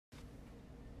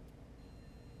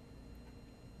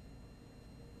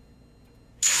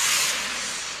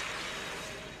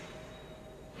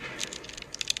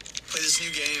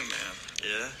new game, man.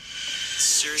 Yeah?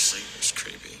 Seriously, it's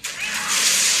creepy.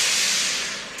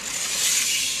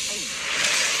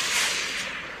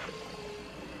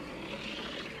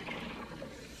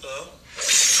 Hello?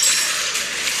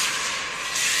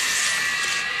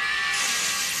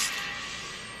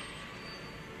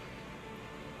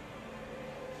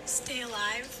 Stay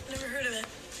Alive? Never heard of it.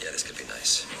 Yeah, this could be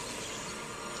nice.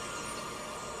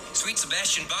 Sweet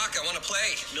Sebastian Bach, I want to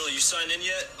play. Millie, you signed in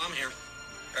yet? I'm here.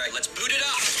 All right, let's boot it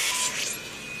up.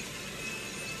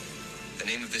 The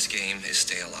name of this game is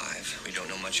Stay Alive. We don't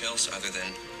know much else other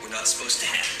than we're not supposed to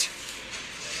act.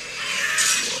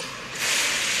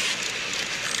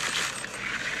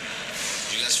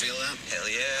 You guys feel that? Hell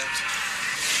yeah.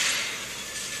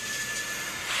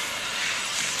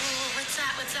 Oh, what's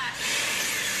that? What's that?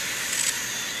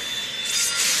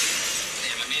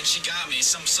 Damn it, man, she got me.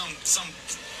 Some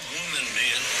woman,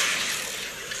 man.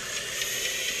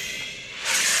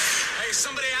 Hey,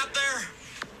 somebody out there?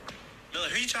 Miller,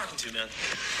 who are you talking to, man?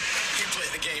 You play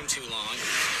the game too long.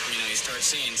 You know, you start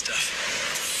seeing stuff.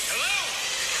 Hello?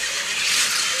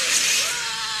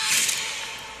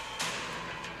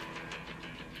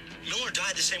 Miller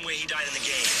died the same way he died in the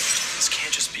game. This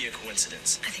can't just be a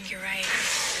coincidence. I think you're right.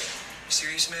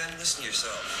 Serious, man? Listen to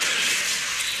yourself.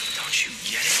 Don't you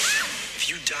get it? If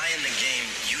you die in the game,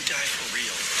 you die for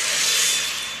real.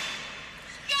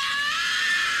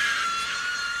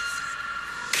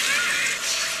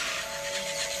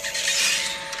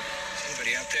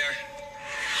 Anybody out there?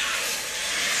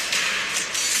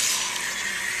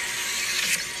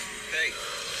 Hey.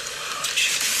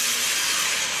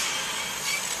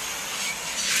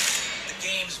 The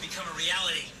game's become a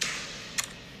reality.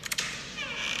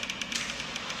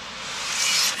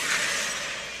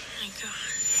 My God.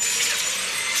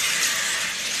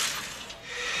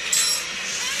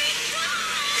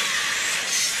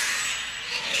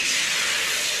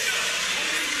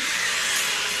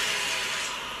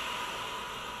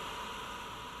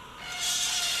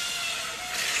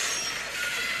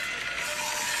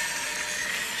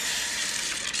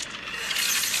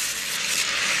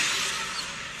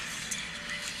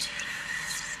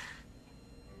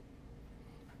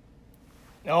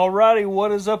 Alrighty,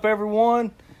 what is up,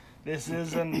 everyone? This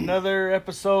is another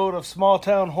episode of Small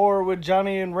Town Horror with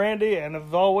Johnny and Randy, and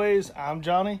as always, I'm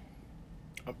Johnny.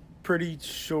 I'm pretty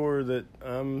sure that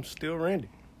I'm still Randy.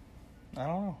 I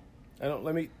don't know.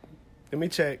 Let me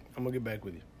check. I'm gonna get back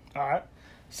with you. Alright.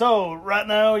 So, right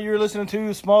now, you're listening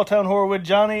to Small Town Horror with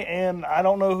Johnny, and I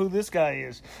don't know who this guy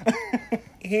is.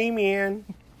 Hey, man.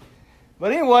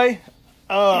 But anyway,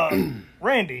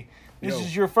 Randy, this Yo.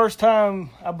 is your first time,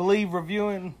 I believe,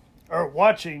 reviewing or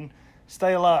watching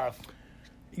Stay Alive.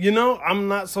 You know, I'm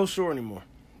not so sure anymore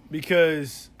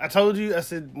because I told you. I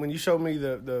said when you showed me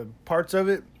the parts of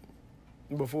it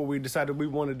before we decided we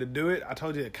wanted to do it. I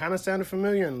told you it kind of sounded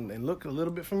familiar and looked a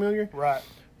little bit familiar. Right.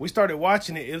 We started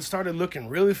watching it. It started looking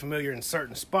really familiar in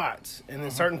certain spots, and in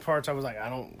certain parts, I was like, I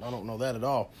don't know that at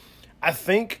all. I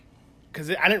think because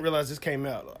I didn't realize this came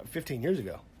out 15 years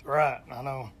ago. Right, I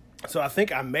know. So I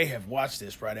think I may have watched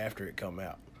this right after it come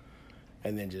out,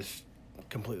 and then just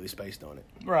completely spaced on it.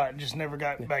 Right, just never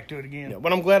got back to it again. Yeah,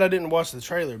 but I'm glad I didn't watch the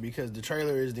trailer because the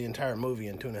trailer is the entire movie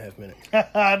in 2.5 minutes.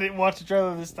 I didn't watch the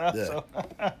trailer this time, Yeah. so.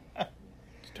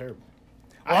 It's terrible.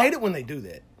 I hate it when they do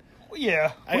that.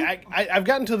 Yeah. I've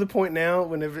gotten to the point now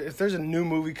when if there's a new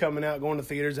movie coming out going to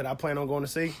theaters that I plan on going to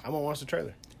see, I'm gonna watch the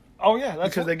trailer Oh, yeah.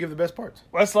 because they give the best parts.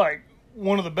 That's like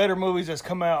one of the better movies that's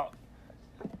come out,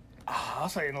 I'll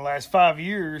say in the last 5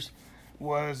 years,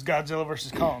 was Godzilla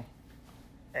vs. Kong.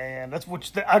 And that's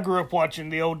I grew up watching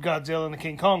the old Godzilla and the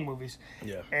King Kong movies.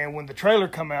 Yeah. And when the trailer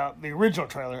come out, the original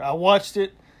trailer, I watched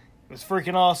it. It was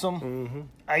freaking awesome. Mm-hmm.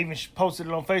 I even posted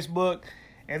it on Facebook.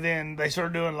 And then they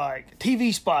started doing like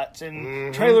TV spots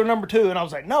and trailer number 2. And I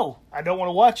was like, no, I don't want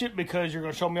to watch it because you're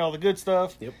going to show me all the good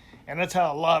stuff. Yep. And that's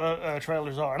how a lot of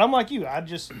trailers are. And I'm like you.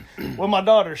 Well, my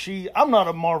daughter, I'm not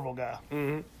a Marvel guy.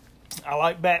 Mm-hmm. I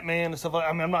like Batman and stuff like that.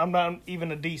 I mean, I'm not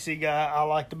even a DC guy. I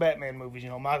like the Batman movies,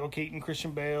 Michael Keaton,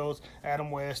 Christian Bale,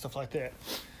 Adam West, stuff like that.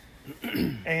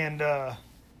 And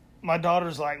my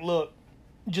daughter's like, look,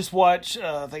 just watch,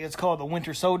 I think it's called The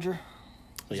Winter Soldier.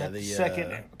 Yeah, the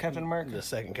second Captain America? The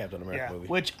second Captain America movie.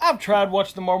 Which I've tried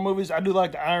watching the Marvel movies. I do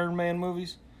like the Iron Man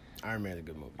movies. Iron Man's a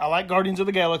good movie. I like Guardians of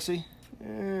the Galaxy.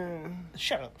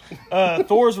 Shut up.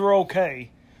 Thor's were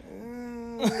okay.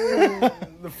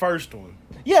 The first one.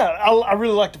 Yeah, I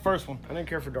really liked the first one. I didn't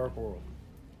care for Dark World.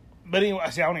 But anyway, I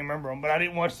don't even remember them. But I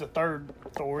didn't watch the third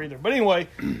Thor either. But anyway,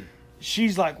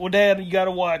 she's like, well, Dad, you got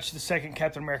to watch the second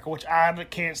Captain America, which I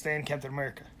can't stand Captain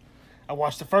America. I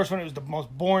watched the first one. It was the most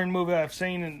boring movie I've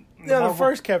seen in Yeah, the Marvel.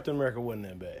 first Captain America wasn't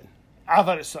that bad. I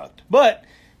thought it sucked. But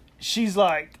she's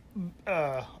like,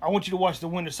 I want you to watch The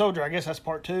Winter Soldier. I guess that's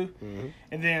part 2. Mm-hmm.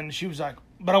 And then she was like,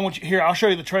 but I want you, here, I'll show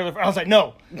you the trailer. I was like,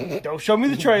 no, don't show me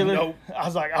the trailer. Nope. I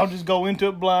was like, I'll just go into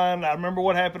it blind. I remember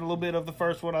what happened a little bit of the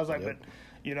first one. I was like, Yep. but,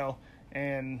 you know,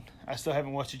 and I still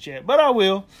haven't watched it yet. But I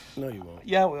will. No, you won't.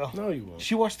 Yeah, I will. No, you won't.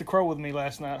 She watched The Crow with me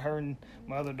last night, her and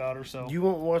my other daughter. So You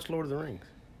won't watch Lord of the Rings.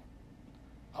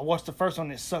 I watched the first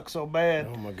one. It sucked so bad.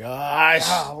 Oh my gosh!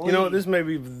 Golly. You know what? This may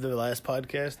be the last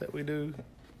podcast that we do.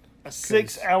 A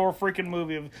 6-hour freaking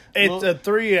movie of It's a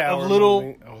 3-hour of little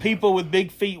movie. Oh my- people with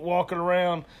big feet walking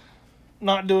around,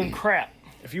 not doing crap.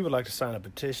 If you would like to sign a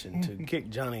petition to kick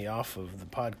Johnny off of the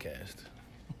podcast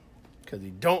because he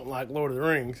don't like Lord of the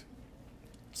Rings,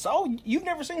 So you've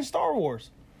never seen Star Wars?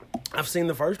 I've seen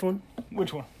the first one.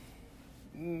 Which one?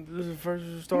 This is the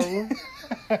first Star Wars.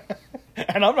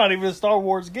 And I'm not even a Star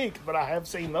Wars geek, but I have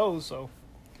seen those. So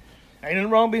ain't nothing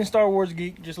wrong being a Star Wars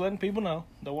geek. Just letting people know.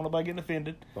 Don't want nobody getting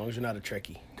offended. As long as you're not a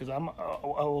Trekkie. Because I'm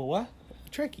what? A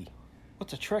Trekkie.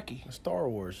 What's a Trekkie? A Star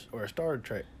Wars or a Star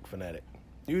Trek fanatic.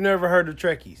 You've never heard of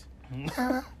Trekkies?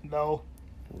 No.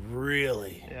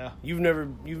 Really? Yeah. You've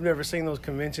never seen those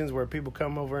conventions where people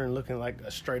come over and looking like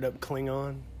a straight up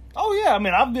Klingon? Oh yeah. I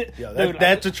mean, I've been. Yeah, dude,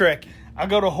 that's a Trekkie. I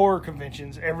go to horror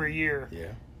conventions every year. Yeah.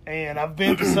 And I've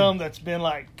been to some that's been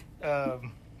like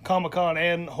Comic-Con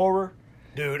and horror.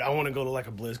 Dude, I want to go to like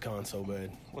a BlizzCon so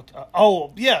bad.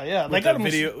 Oh yeah, yeah. They With got the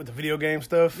them with the video game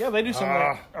stuff. Yeah, they do something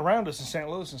like around us in St.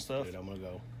 Louis and stuff. Dude, I'm gonna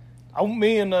go.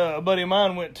 Me and a buddy of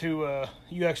mine went to.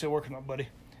 You actually work with my buddy,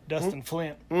 Dustin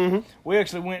Flint. Mm-hmm. We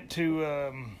actually went to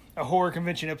a horror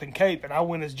convention up in Cape, and I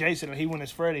went as Jason, and he went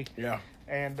as Freddy. Yeah.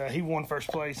 And he won first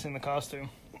place in the costume.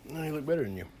 No, he looked better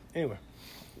than you. Anyway.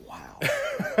 Wow.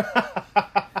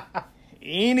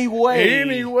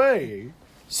 Anyway.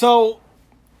 So,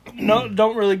 no,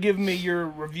 don't really give me your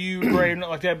review grade or nothing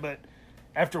like that, but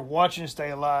after watching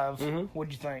Stay Alive,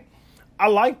 what'd you think? I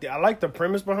liked it. I liked the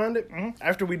premise behind it. Mm-hmm.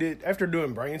 After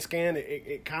doing Brain Scan,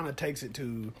 it kind of takes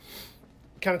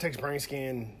Brain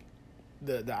Scan,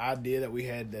 the idea that we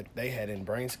had, that they had in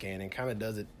Brain Scan, and kind of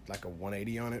does it like a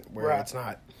 180 on it, where it's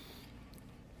not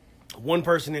one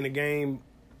person in a game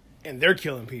and they're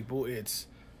killing people. It's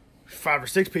 5 or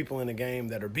 6 people in a game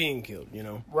that are being killed, you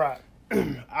know? Right.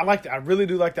 I really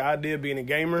do like the idea of being a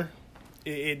gamer.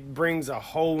 It brings a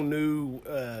whole new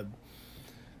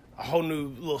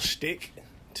little shtick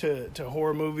to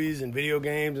horror movies and video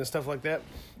games and stuff like that.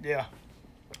 Yeah.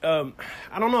 I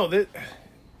don't know, that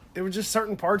there were just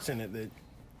certain parts in it that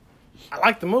I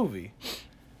liked the movie,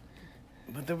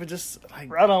 but they were just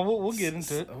like, right on. We'll get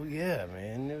into it. Oh yeah,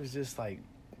 man, it was just like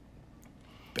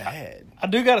bad. I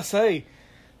do gotta say,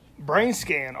 Brain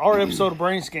Scan, our episode of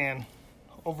Brain Scan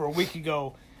over a week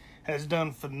ago has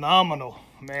done phenomenal,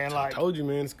 man. I told you,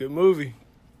 man, it's a good movie.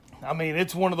 I mean,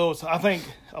 it's one of those. I think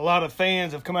a lot of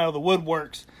fans have come out of the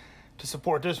woodworks to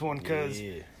support this one because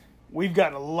we've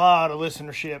gotten a lot of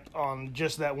listenership on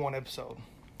just that one episode.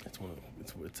 It's one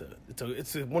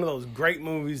of those great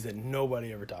movies that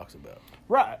nobody ever talks about.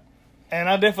 Right, and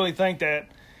I definitely think that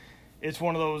it's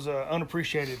one of those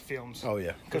unappreciated films. Oh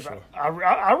yeah, for because sure.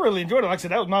 I really enjoyed it. Like I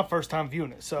said, that was my first time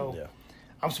viewing it, so Yeah.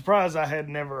 I'm surprised I had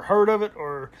never heard of it.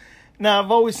 Now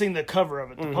I've always seen the cover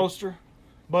of it, the poster,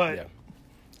 but Yeah.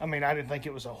 I mean, I didn't think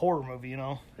it was a horror movie, you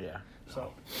know. Yeah.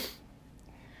 So,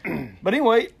 but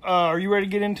anyway, are you ready to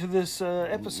get into this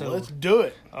episode? Let's do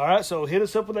it. All right, so hit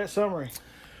us up with that summary.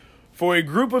 For a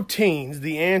group of teens,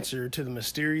 the answer to the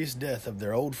mysterious death of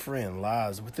their old friend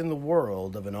lies within the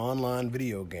world of an online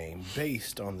video game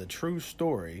based on the true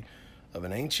story of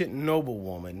an ancient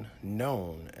noblewoman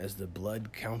known as the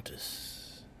Blood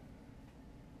Countess.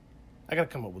 I gotta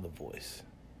come up with a voice.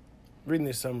 Reading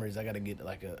these summaries, I gotta get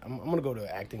like I'm gonna go to an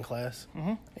acting class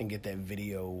and get that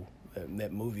video,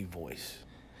 that movie voice.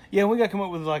 Yeah, we got to come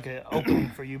up with like an opening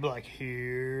for you. Be like,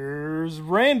 here's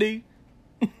Randy.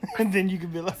 And then you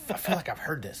could be like, I feel like I've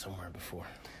heard that somewhere before.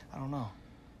 I don't know.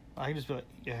 I can just be like,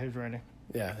 yeah, here's Randy.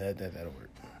 Yeah, that'll work.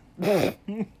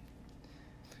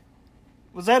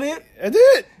 Was that it? That's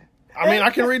it. I mean,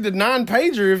 I can read the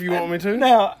 9-pager if you want me to.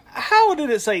 Now, how did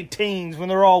it say teens when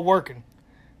they're all working?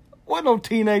 Wasn't no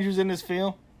teenagers in this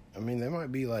film. I mean, they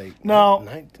might be like... No.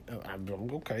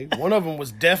 Okay. One of them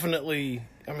was definitely...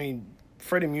 I mean,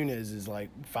 Freddie Muniz is like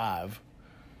 5.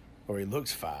 Or he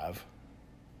looks 5.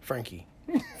 Frankie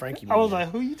Muniz. I was like,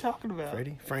 who are you talking about?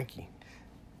 Freddie? Frankie.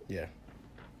 Yeah.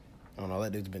 I don't know.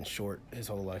 That dude's been short his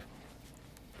whole life.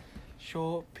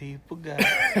 Short people got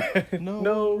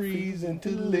No reason to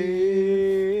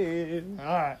live. All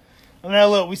right. Well, now,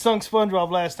 look, we sung SpongeBob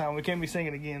last time. We can't be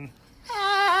singing again.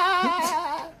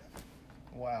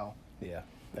 Wow. Yeah,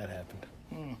 that happened.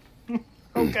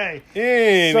 Okay.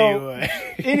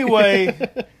 Anyway.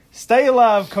 Stay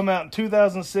Alive come out in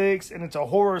 2006, and it's a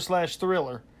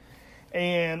horror/thriller.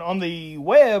 And on the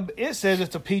web, it says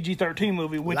it's a PG-13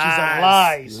 movie, which is a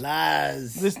lies.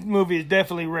 Lies. This movie is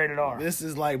definitely rated R. This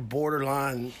is like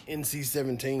borderline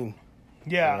NC-17.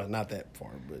 Yeah. Not that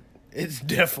far, but it's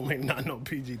definitely not no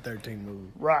PG-13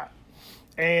 movie. Right.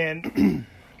 And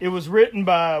it was written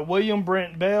by William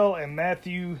Brent Bell and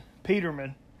Matthew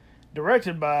Peterman,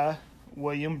 directed by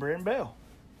William Brent Bell.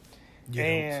 You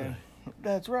And don't say.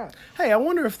 that's right. Hey, I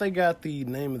wonder if they got the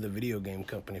name of the video game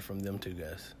company from them two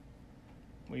guys.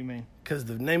 What do you mean? Because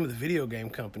the name of the video game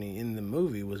company in the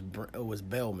movie was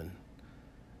Bellman.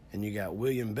 And you got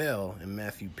William Bell and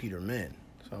Matthew Peterman.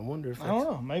 So I wonder if that's... I don't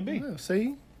know. Maybe. Yeah,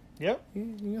 see? Yep.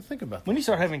 You gotta think about that. We need to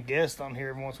start having guests on here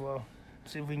every once in a while.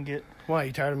 See if we can get... Why,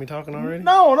 you tired of me talking already?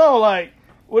 No, like,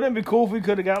 wouldn't it be cool if we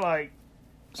could have got, like,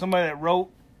 somebody that wrote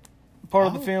part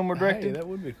of the film or directed? Hey, that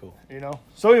would be cool. You know?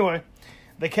 So anyway,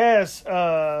 the cast,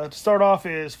 to start off,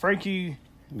 is Frankie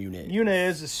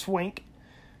Muniz as Swink,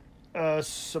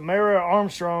 Samara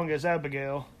Armstrong as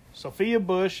Abigail, Sophia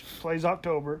Bush plays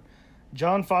October,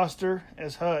 John Foster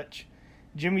as Hutch,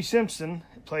 Jimmy Simpson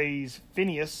plays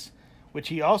Phineas, which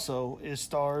he also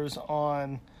stars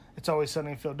on It's Always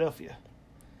Sunny in Philadelphia.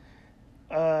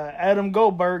 Adam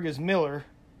Goldberg is Miller.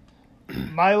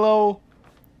 Milo,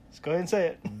 let's go ahead and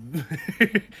say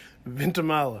it,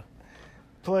 Ventimiglia.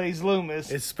 plays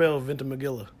Loomis. It's spelled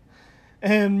Ventimiglia.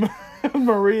 And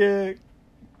Maria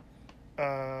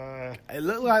It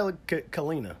looked like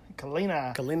Kalina.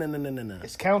 Kalina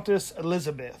is Countess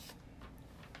Elizabeth.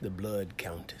 The Blood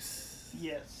Countess.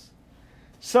 Yes.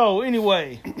 So,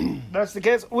 anyway, that's the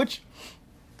cast, which,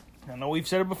 I know we've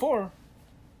said it before,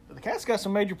 but the cast got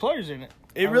some major players in it.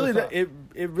 It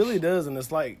really does, and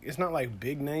it's not like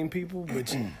big name people,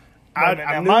 which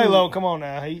I knew, Milo, come on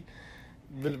now,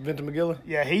 Ventimiglia.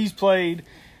 Yeah, he's played.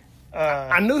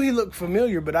 I knew he looked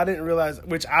familiar, but I didn't realize.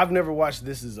 Which I've never watched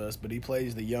This Is Us, but he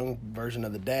plays the young version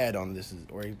of the dad on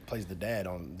he plays the dad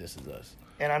on This Is Us.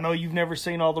 And I know you've never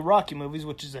seen all the Rocky movies,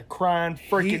 which is a crying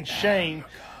freaking shame.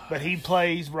 But he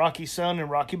plays Rocky's son in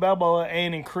Rocky Balboa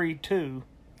and in Creed 2.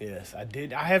 Yes, I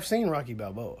did. I have seen Rocky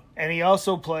Balboa. And he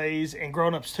also plays in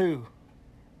Grown Ups 2.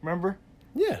 Remember?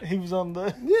 Yeah. He was on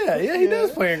the... Yeah, he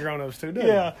does play in Grown Ups too, doesn't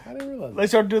he? I didn't realize They that.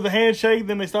 started to do the handshake,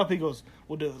 then they stop. He goes,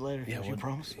 we'll do it later. Yeah, you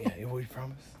promise? Yeah, we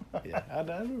promise. Yeah, I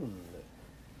do remember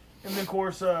that. And then, of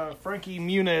course, Frankie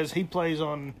Muniz, he plays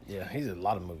on... Yeah, he's in a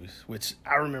lot of movies, which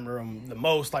I remember him the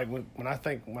most. Like, when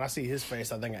I see his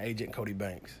face, I think of Agent Cody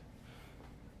Banks.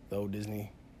 The old Disney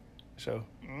show.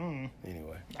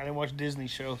 Anyway. I didn't watch Disney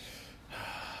shows.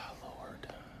 Lord.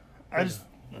 I just...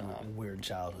 Weird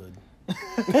childhood.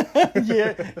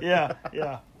 Yeah.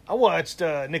 I watched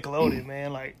Nickelodeon,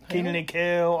 man, like Kenan and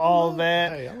Kel, all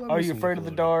that. Hey, I love Are me You some Afraid of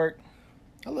the Nickelodeon. Dark?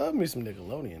 I love me some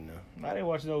Nickelodeon now. I didn't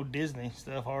watch no Disney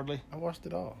stuff hardly. I watched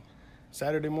it all.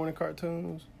 Saturday morning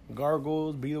cartoons,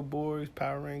 Gargoyles, Beetleborgs,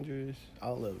 Power Rangers. I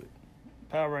love it.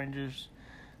 Power Rangers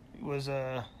was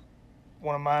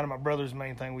one of mine and my brother's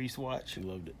main thing we used to watch. She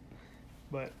loved it.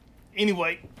 But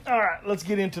anyway, all right, let's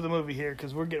get into the movie here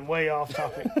because we're getting way off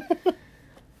topic.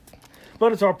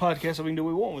 But it's our podcast, so we can do what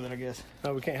we want with it, I guess.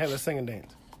 No, we can't have a sing and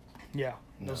dance. Yeah,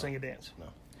 no sing and dance. No.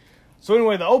 So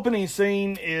anyway, the opening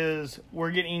scene is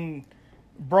we're getting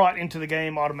brought into the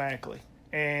game automatically.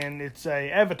 And it's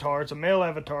a avatar, it's a male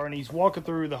avatar, and he's walking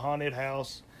through the haunted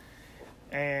house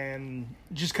and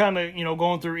just kind of,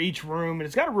 going through each room. And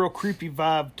it's got a real creepy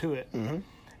vibe to it. Mm-hmm.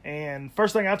 And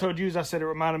first thing I told you is I said it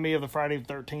reminded me of the Friday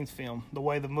the 13th film, the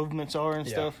way the movements are and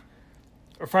stuff.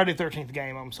 Or Friday the 13th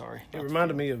game, I'm sorry. It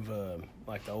reminded me of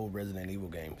like the old Resident Evil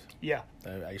games. Yeah.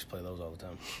 I used to play those all the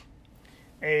time.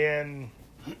 And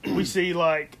we see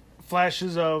like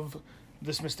flashes of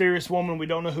this mysterious woman. We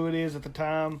don't know who it is at the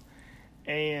time.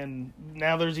 And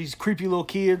now there's these creepy little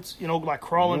kids, like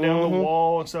crawling down the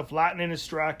wall and stuff. Lightning is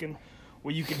striking.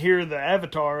 Well, you can hear the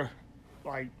avatar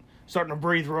like starting to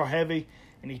breathe real heavy.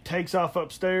 And he takes off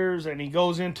upstairs and he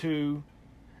goes into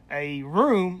a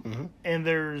room and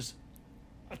there's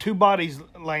two bodies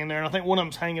laying there, and I think one of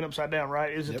them's hanging upside down,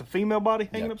 right? Is it the female body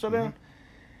hanging upside down?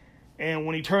 And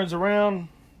when he turns around,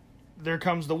 there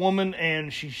comes the woman,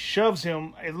 and she shoves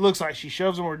him. It looks like she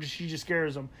shoves him, or she just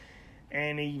scares him.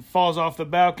 And he falls off the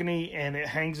balcony, and it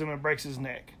hangs him and breaks his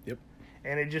neck. Yep.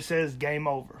 And it just says, game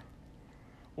over.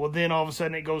 Well, then all of a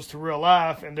sudden it goes to real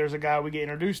life, and there's a guy we get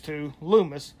introduced to,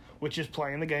 Loomis, which is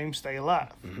playing the game Stay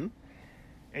Alive. Mm-hmm.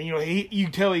 And, you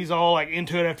tell he's all, like,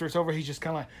 into it after it's over. He's just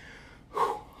kind of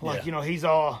like... he was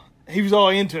all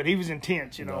into it. He was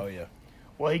intense, Oh, yeah.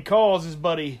 Well, he calls his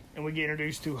buddy, and we get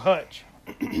introduced to Hutch.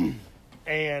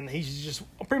 And he's just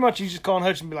calling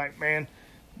Hutch and be like, man,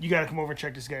 you got to come over and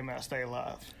check this game out, stay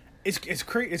alive. It's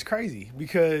crazy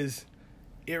because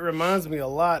it reminds me a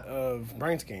lot of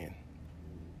Brain Scan.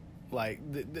 Like,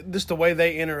 just the way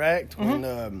they interact when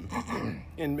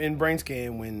in Brain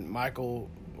Scan,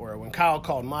 when Kyle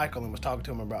called Michael and was talking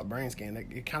to him about Brain Scan,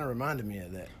 it kind of reminded me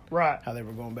of that. Right. How they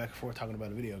were going back and forth talking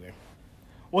about a video game.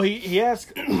 Well, he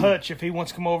asked Hutch if he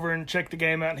wants to come over and check the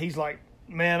game out, and he's like,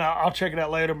 man, I'll check it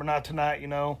out later, but not tonight,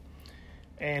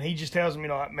 And he just tells him,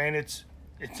 man, it's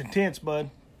intense, bud,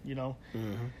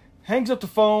 Hangs up the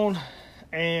phone,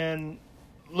 and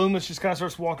Loomis just kind of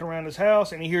starts walking around his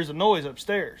house, and he hears a noise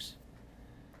upstairs.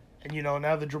 And,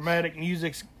 now the dramatic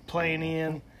music's playing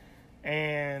in,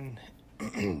 and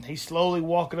he's slowly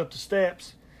walking up the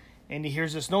steps, and he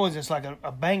hears this noise, and it's like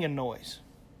a banging noise.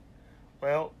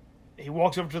 Well, he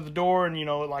walks up to the door, and,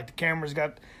 like the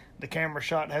camera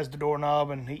shot has the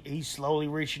doorknob, and he's slowly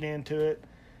reaching into it.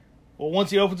 Well, once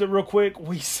he opens it real quick,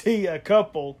 we see a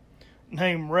couple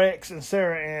named Rex and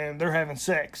Sarah, and they're having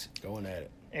sex. Going at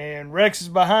it. And Rex is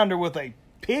behind her with a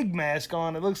pig mask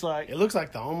on, it looks like. It looks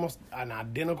like almost an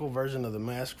identical version of the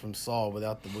mask from Saw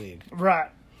without the wig. Right.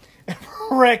 And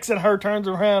Rex and her turns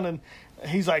around, and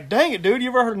he's like, dang it, dude, you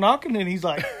ever heard knocking? And he's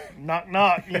like, knock,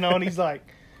 knock, and he's like,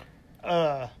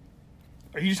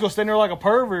 are you just going to stand there like a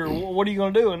pervert, or what are you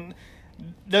going to do? And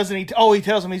doesn't he, he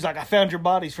tells him, he's like, I found your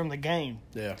bodies from the game.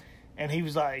 Yeah. And he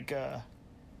was like,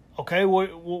 okay,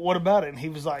 what about it? And he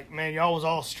was like, man, y'all was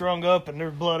all strung up and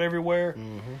there's blood everywhere.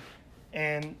 Mm-hmm.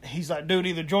 And he's like, dude,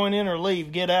 either join in or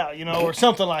leave, get out, or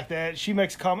something like that. She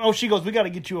makes a comment. Oh, she goes, we got to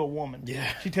get you a woman.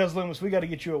 Yeah. She tells Loomis, we got to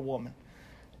get you a woman.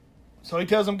 So he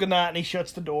tells him goodnight and he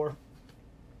shuts the door.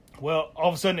 Well, all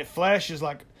of a sudden it flashes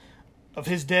like of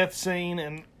his death scene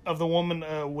and of the woman,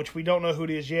 which we don't know who it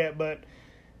is yet, but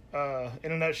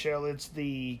in a nutshell, it's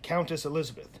the Countess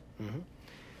Elizabeth. Mm-hmm.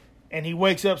 And he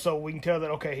wakes up, so we can tell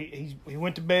that, okay, he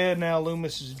went to bed. Now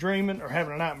Loomis is dreaming or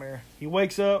having a nightmare. He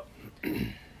wakes up,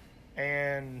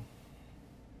 and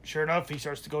sure enough, he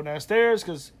starts to go downstairs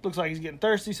because it looks like he's getting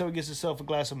thirsty, so he gets himself a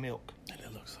glass of milk. And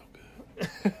it looks so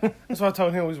good. That's what I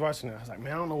told him when he was watching it. I was like,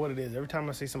 man, I don't know what it is. Every time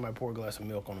I see somebody pour a glass of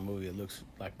milk on a movie, it looks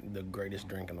like the greatest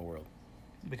drink in the world.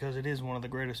 Because it is one of the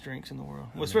greatest drinks in the world.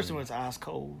 Well, especially when it's ice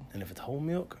cold. And if it's whole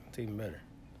milk, it's even better.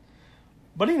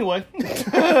 But anyway,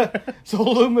 so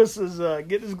Loomis is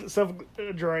getting himself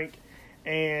a drink,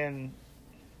 and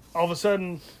all of a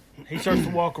sudden he starts to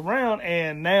walk around,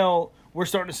 and now we're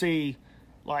starting to see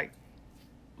like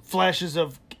flashes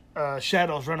of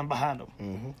shadows running behind him.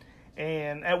 Mm-hmm.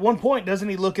 And at one point, doesn't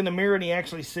he look in the mirror and he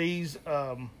actually sees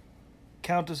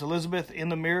Countess Elizabeth in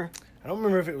the mirror? I don't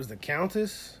remember if it was the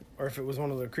Countess or if it was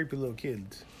one of the creepy little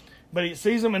kids. But he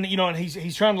sees him, and and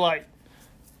he's trying to like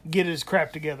get his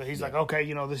crap together. He's like, okay,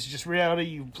 this is just reality.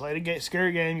 You played a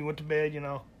scary game. You went to bed,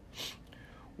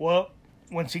 Well,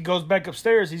 once he goes back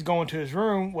upstairs, he's going to his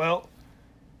room. Well,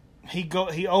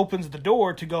 he opens the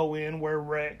door to go in where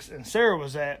Rex and Sarah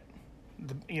was at,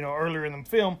 earlier in the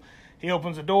film. He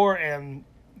opens the door, and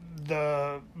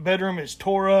the bedroom is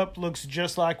tore up, looks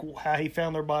just like how he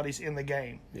found their bodies in the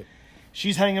game. Yep.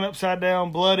 She's hanging upside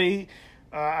down, bloody.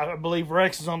 I believe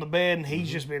Rex is on the bed, and he's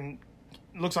just been...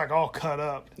 looks like all cut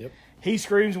up. Yep. He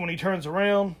screams when he turns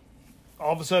around.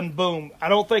 All of a sudden, boom. I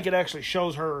don't think it actually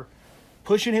shows her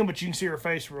pushing him, but you can see her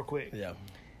face real quick. Yeah.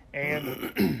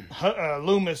 And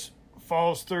Loomis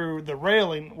falls through the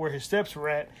railing where his steps were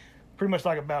at, pretty much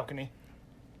like a balcony,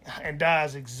 and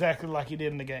dies exactly like he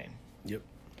did in the game. Yep.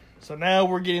 So now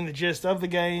we're getting the gist of the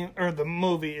game, or the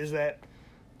movie, is that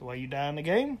the way you die in the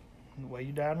game, and the way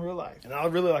you die in real life. And I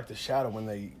really like the shadow when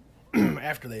they...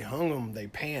 after they hung him, they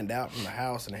panned out from the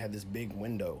house and they had this big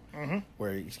window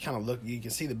where you kind of look. You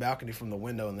can see the balcony from the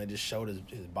window, and they just showed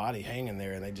his body hanging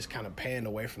there, and they just kind of panned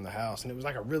away from the house, and it was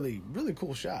like a really, really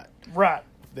cool shot. Right.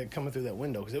 That coming through that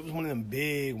window because it was one of them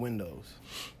big windows.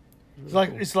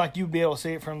 It's like you'd be able to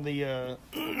see it from the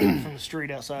from the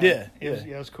street outside. Yeah,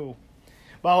 it was cool.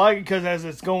 But I like it because as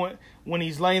it's going, when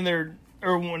he's laying there,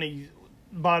 or when his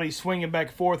body's swinging back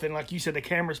and forth, and like you said, the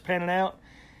camera's panning out.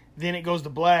 Then it goes to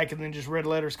black, and then just red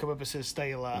letters come up and says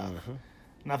 "Stay Alive." Mm-hmm.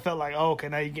 And I felt like, okay,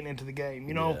 now you're getting into the game,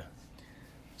 Yeah.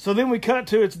 So then we cut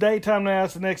to it's daytime now.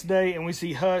 It's the next day, and we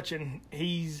see Hutch, and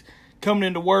he's coming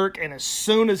into work. And as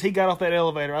soon as he got off that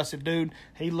elevator, I said, "Dude,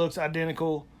 he looks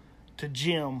identical to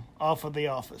Jim off of The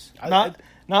Office.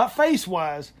 Not face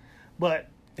wise, but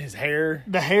his hair,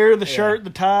 the shirt, the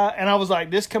tie." And I was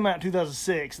like, "This come out in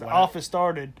 2006. The Office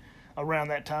started around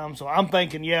that time, so I'm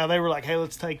thinking, they were like, hey,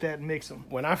 let's take that and mix them."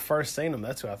 When I first seen him,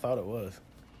 that's who I thought it was.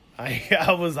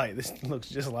 I was like, this looks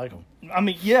just like him. I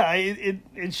mean, yeah,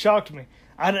 it shocked me.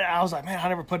 I was like, man, I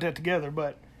never put that together.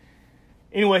 But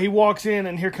anyway, he walks in,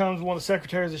 and here comes one of the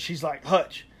secretaries, and she's like,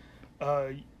 Hutch,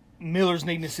 Miller's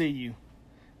needing to see you.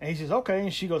 And he says, okay.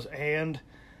 And she goes, and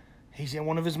he's in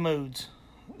one of his moods.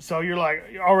 So you're like,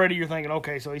 already you're thinking,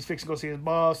 okay, so he's fixing to go see his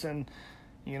boss, and,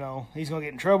 you know, he's going to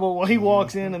get in trouble. Well, he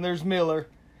walks in, and there's Miller.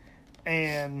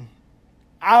 And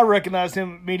I recognized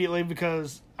him immediately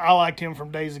because I liked him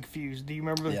from Days of Confused. Do you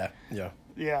remember?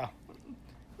 Yeah.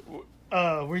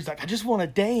 Where he's like, I just want to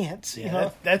dance. Yeah, you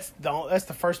know? that's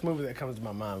the first movie that comes to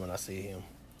my mind when I see him.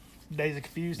 Days of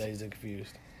Confused. Days of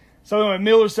Confused. So anyway,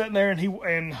 Miller's sitting there,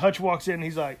 and Hutch walks in, and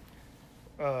he's like,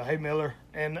 hey, Miller.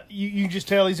 And you just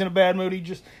tell he's in a bad mood.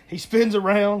 He spins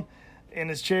around in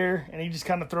his chair, and he just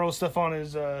kind of throws stuff on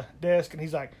his desk, and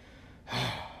he's like,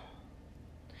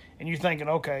 and you're thinking,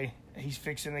 okay, he's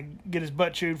fixing to get his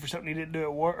butt chewed for something he didn't do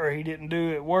at work, or he didn't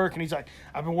do at work. And he's like,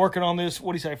 I've been working on this,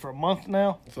 what do you say, for a month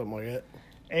now? Something like that.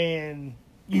 And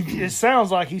it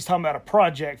sounds like he's talking about a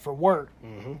project for work.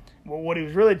 Mm-hmm. Well, what he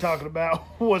was really talking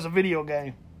about was a video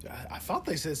game. I thought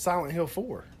they said Silent Hill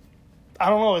 4. I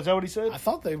don't know. Is that what he said? I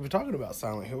thought they were talking about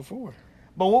Silent Hill 4.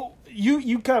 But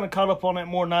you kind of caught up on that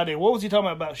more than I did. What was he talking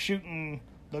about shooting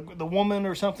the woman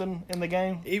or something in the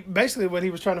game? Basically, what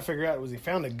he was trying to figure out was he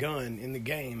found a gun in the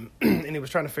game, and he was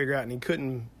trying to figure out, and he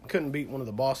couldn't beat one of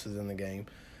the bosses in the game.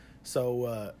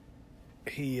 So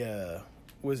he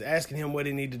was asking him what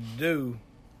he needed to do,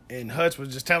 and Hutch was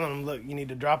just telling him, look, you need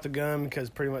to drop the gun because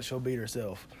pretty much she'll beat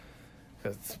herself.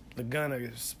 Because the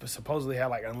gun supposedly had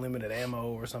like unlimited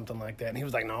ammo or something like that. And he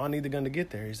was like, no, I need the gun to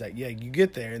get there. He's like, yeah, you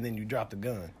get there and then you drop the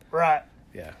gun. Right.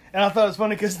 Yeah. And I thought it was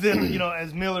funny because then, you know,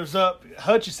 as Miller's up,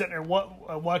 Hutch is sitting there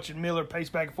watching Miller pace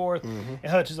back and forth. Mm-hmm.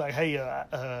 And Hutch is like, hey,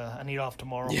 I need off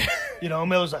tomorrow. Yeah. You know,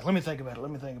 Miller's like, let me think about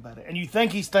it. And you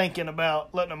think he's thinking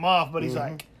about letting him off, but he's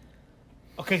like,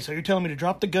 okay, so you're telling me to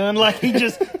drop the gun? Like he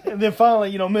just, and then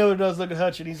finally, you know, Miller does look at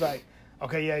Hutch and he's like,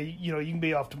 okay, yeah, you know, you can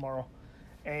be off tomorrow.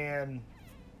 And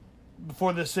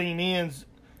before the scene ends,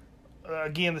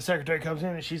 again, the secretary comes in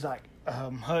and she's like,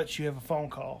 Hutch, you have a phone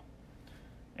call.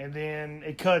 And then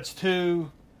it cuts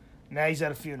to, now he's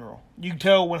at a funeral. You can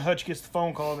tell when Hutch gets the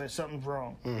phone call that something's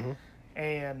wrong. Mm-hmm.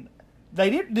 And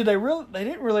they didn't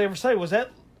really ever say, was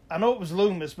that, I know it was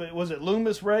Loomis, but was it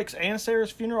Loomis, Rex, and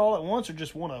Sarah's funeral all at once or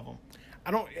just one of them?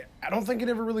 I don't think it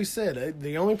ever really said.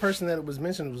 The only person that it was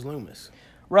mentioned was Loomis.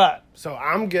 Right. So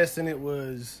I'm guessing it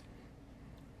was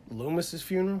Loomis's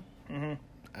funeral. Mm-hmm.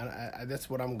 I that's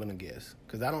what I'm gonna guess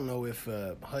because I don't know if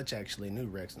Hutch actually knew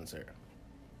Rex and Sarah.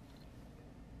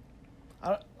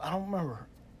 I don't remember,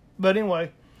 but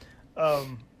anyway,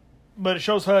 but it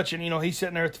shows Hutch and you know he's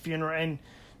sitting there at the funeral and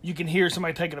you can hear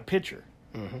somebody taking a picture,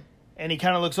 and he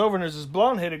kind of looks over and there's this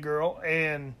blonde-headed girl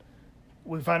and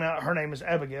we find out her name is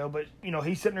Abigail, but you know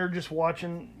he's sitting there just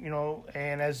watching, you know,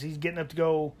 and as he's getting up to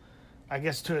go, I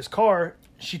guess to his car,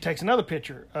 she takes another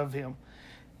picture of him.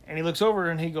 And he looks over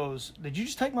and he goes, did you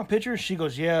just take my picture? She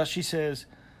goes, yeah. She says,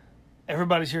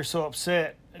 everybody's here so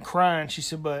upset and crying. She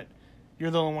said, but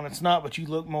you're the only one that's not, but you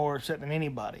look more upset than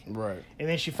anybody. Right. And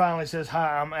then she finally says,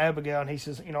 hi, I'm Abigail. And he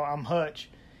says, you know, I'm Hutch.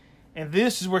 And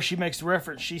this is where she makes the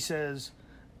reference. She says,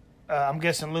 I'm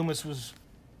guessing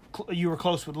you were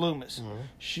close with Loomis.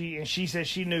 Mm-hmm. She says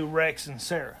she knew Rex and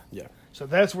Sarah. Yeah. So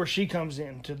that's where she comes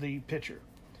into the picture.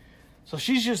 So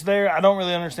she's just there. I don't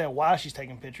really understand why she's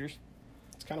taking pictures.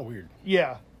 It's kind of weird.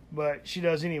 Yeah, but she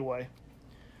does anyway.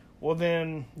 Well,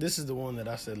 then this is the one that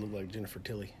I said looked like Jennifer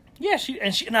Tilly. Yeah,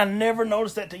 and I never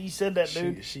noticed that till you said that,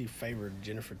 dude. She favored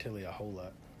Jennifer Tilly a whole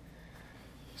lot.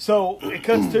 So it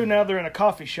cuts to now they're in a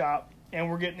coffee shop, and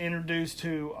we're getting introduced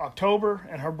to October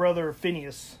and her brother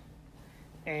Phineas.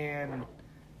 And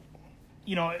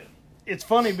you know, it's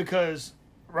funny because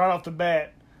right off the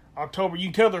bat, October, you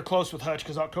can tell they're close with Hutch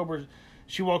because October.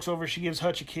 She walks over, she gives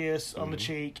Hutch a kiss on the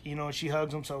cheek, you know, and she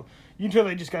hugs him. So you can tell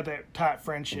they just got that tight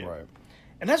friendship. Right.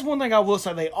 And that's one thing I will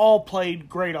say, they all played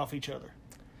great off each other.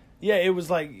 Yeah, it was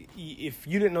like, if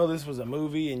you didn't know this was a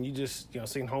movie and you just, you know,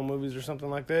 seen home movies or something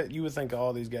like that, you would think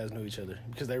all these guys knew each other.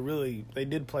 Because they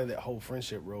did play that whole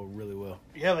friendship role really well.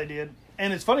 Yeah, they did.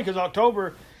 And it's funny because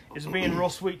October is being real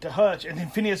sweet to Hutch. And then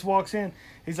Phineas walks in,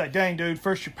 he's like, dang, dude,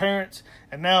 first your parents,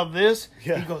 and now this.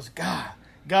 Yeah. He goes,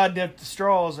 God dipped the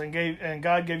straws and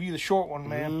God gave you the short one,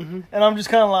 man. Mm-hmm. And I'm just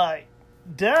kind of like,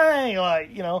 dang,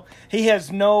 like, you know, he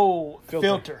has no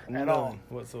filter at all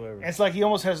whatsoever. And it's like he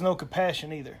almost has no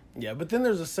compassion either. Yeah, but then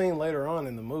there's a scene later on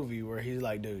in the movie where he's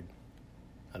like, dude,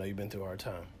 I know you've been through a hard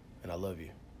time and I love you,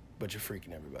 but you're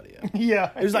freaking everybody out. Yeah.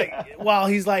 It was like, while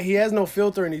he's like, he has no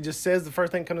filter and he just says the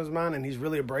first thing that comes to his mind and he's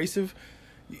really abrasive,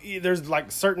 there's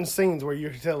like certain scenes where you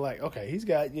can tell, like, okay, he's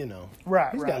got, Right,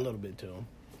 he's right. got a little bit to him.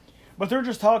 But they're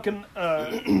just talking.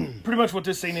 Pretty much what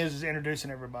this scene is introducing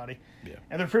everybody. Yeah.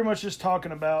 And they're pretty much just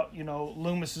talking about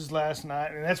Loomis's last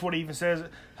night, and that's what he even says.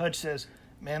 Hutch says,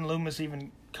 "Man, Loomis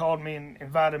even called me and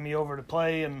invited me over to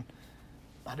play, and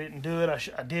I didn't do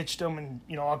it. I ditched him." And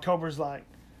October's like,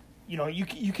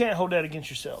 you can't hold that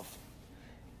against yourself.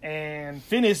 And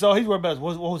Phineas, all he's worried about is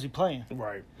what was he playing?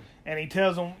 Right. And he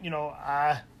tells him, he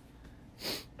was.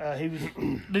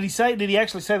 Did he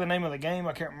actually say the name of the game?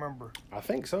 I can't remember. I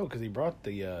think so, because he brought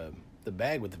the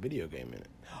bag with the video game in it.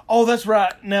 Oh, that's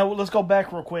right. Now let's go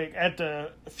back real quick. At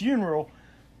the funeral,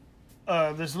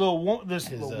 this little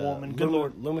woman, good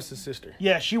Lord, Loomis's sister.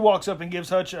 yeah, she walks up and gives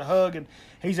Hutch a hug, and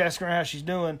he's asking her how she's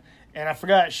doing. And I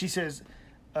forgot, she says,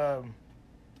 "I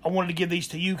wanted to give these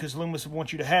to you because Loomis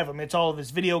wants you to have them. It's all of his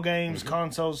video games,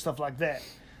 consoles, stuff like that."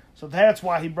 So that's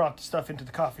why he brought the stuff into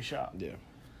the coffee shop. Yeah.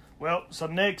 Well, so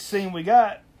next scene we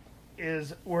got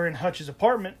is we're in Hutch's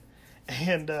apartment,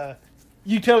 and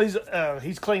you tell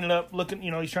he's cleaning up, looking,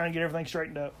 he's trying to get everything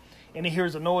straightened up, and he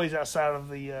hears a noise outside of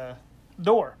the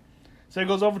door. So he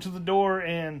goes over to the door,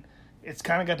 and it's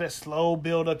kind of got that slow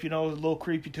build up, a little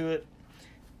creepy to it.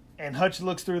 And Hutch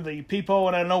looks through the peephole,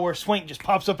 and out of nowhere, Swink just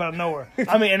pops up out of nowhere.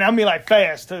 I mean like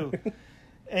fast too.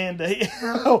 And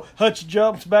Hutch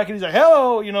jumps back, and he's like,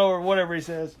 "Hello," or whatever he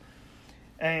says.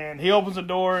 And he opens the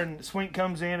door, and Swink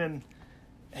comes in, and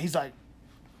he's like,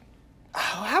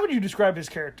 how would you describe his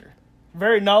character?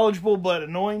 Very knowledgeable, but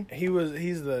annoying.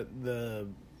 He's the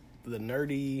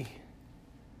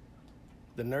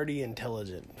nerdy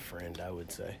intelligent friend, I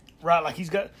would say. Right, like he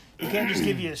can't just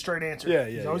give you a straight answer. Yeah,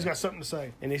 He's always got something to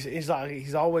say. And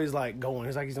he's always like going.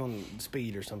 It's like he's on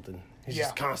speed or something. He's Yeah.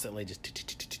 just constantly just.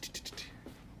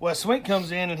 Well, Swink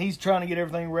comes in, and he's trying to get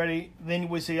everything ready. Then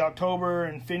we see October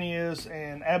and Phineas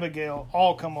and Abigail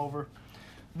all come over.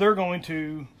 They're going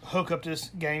to hook up this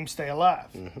game, Stay Alive.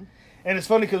 Mm-hmm. And it's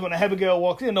funny because when Abigail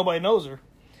walks in, nobody knows her.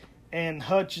 And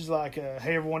Hutch is like,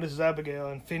 "Hey, everyone, this is Abigail."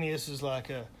 And Phineas is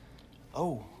like,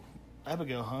 "Oh,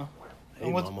 Abigail, huh?"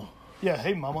 Hey, mama. Yeah,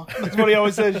 "Hey, mama." That's what he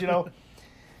always says,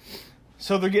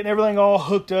 So they're getting everything all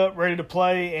hooked up, ready to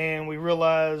play, and we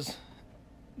realize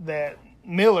that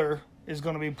Miller is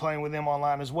going to be playing with them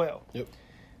online as well. Yep.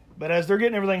 But as they're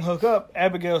getting everything hooked up,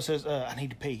 Abigail says, "I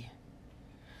need to pee."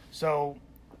 So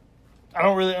I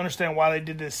don't really understand why they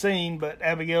did this scene, but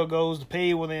Abigail goes to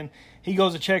pee. Well, then he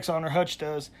goes and checks on her, Hutch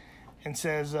does, and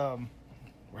says,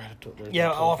 We're out of toilet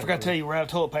I forgot to tell you, we're out of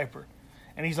toilet paper.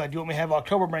 And he's like, "Do you want me to have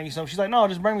October bring you some?" She's like, "No,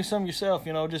 just bring me some yourself,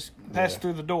 just pass it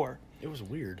through the door." It was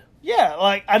weird. Yeah,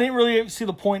 like, I didn't really see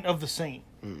the point of the scene.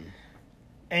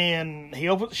 And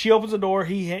she opens the door,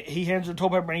 he hands her the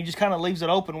toilet paper, and he just kind of leaves it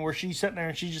open where she's sitting there,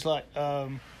 and she's just like,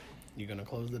 You gonna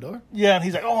close the door? yeah, and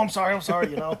he's like, "Oh, I'm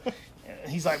sorry. And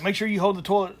he's like, "Make sure you hold the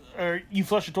toilet, or you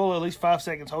flush the toilet at least 5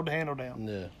 seconds, hold the handle down."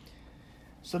 Yeah.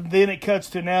 So then it cuts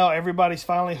to now everybody's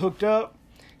finally hooked up,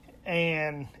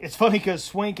 and it's funny because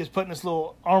Swink is putting this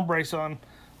little arm brace on,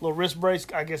 little wrist brace.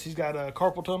 I guess he's got a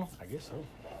carpal tunnel. I guess so.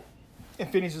 And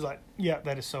Phineas is like, "Yeah,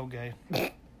 that is so gay."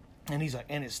 And he's like,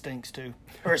 "And it stinks too,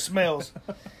 or it smells."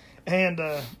 And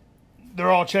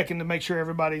they're all checking to make sure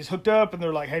everybody's hooked up, and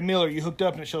they're like, "Hey, Miller, you hooked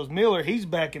up?" And it shows Miller, he's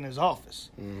back in his office,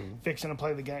 fixing to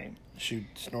play the game.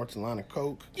 Snorts a line of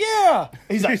coke. Yeah,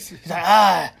 he's like,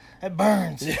 that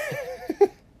burns.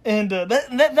 And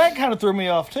that kind of threw me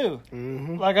off too.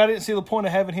 Mm-hmm. Like, I didn't see the point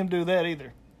of having him do that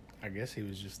either. I guess he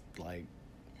was just like,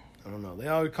 I don't know. They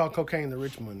always call cocaine the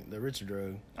rich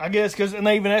drug. I guess and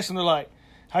they even asked him, they're like,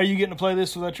 "How are you getting to play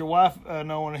this without your wife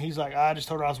knowing?" And he's like, "I just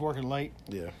told her I was working late."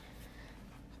 Yeah.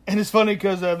 And it's funny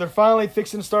because they're finally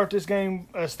fixing to start this game,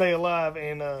 Stay Alive,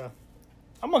 and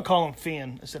I'm gonna call him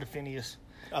Finn instead of Phineas.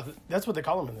 That's what they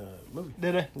call him in the movie.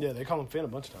 Did they? Yeah, they call him Finn a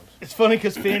bunch of times. It's funny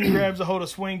because Finn grabs a hold of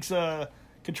Swink's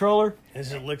controller, And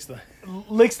just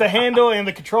licks the handle, and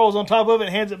the controls on top of it,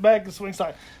 and hands it back, and Swink's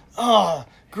like, "Oh,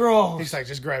 gross." He's like,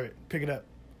 just grab it, pick it up,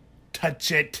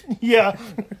 touch it. Yeah.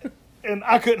 And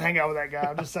I couldn't hang out with that guy.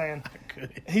 I'm just saying.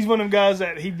 He's one of them guys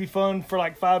that he'd be fun for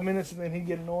like 5 minutes, and then he'd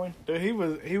get annoying. Dude, he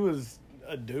was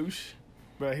a douche,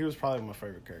 but he was probably my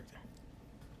favorite character.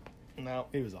 No.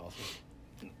 He was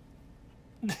awesome.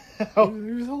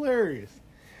 He was hilarious.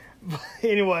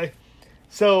 Anyway,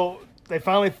 so they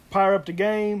finally fire up the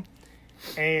game,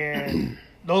 and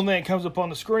the only thing that comes up on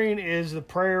the screen is the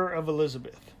prayer of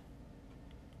Elizabeth.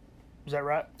 Is that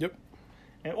right? Yep.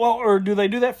 And, well, or do they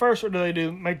do that first, or do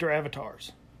they make their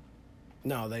avatars?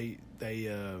 No, they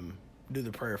do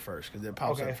the prayer first because it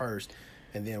pops up first,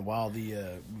 and then while the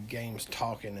game's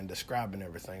talking and describing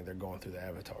everything, they're going through the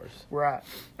avatars. Right.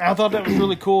 And I thought that was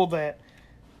really cool that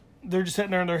they're just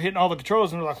sitting there and they're hitting all the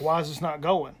controls, and they're like, why is this not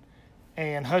going?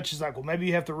 And Hutch is like, well, maybe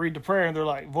you have to read the prayer. And they're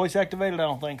like, voice activated? I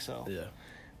don't think so. Yeah.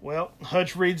 Well,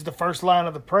 Hutch reads the first line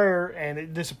of the prayer, and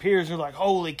it disappears. They're like,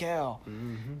 holy cow.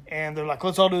 Mm-hmm. And they're like,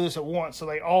 let's all do this at once. So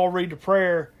they all read the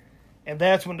prayer, and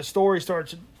that's when the story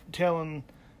starts telling,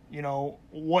 you know,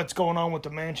 what's going on with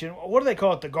the mansion. What do they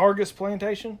call it? The Gargus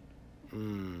Plantation? I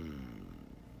don't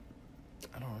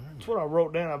remember. That's what I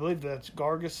wrote down. I believe that's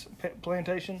Gargus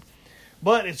Plantation.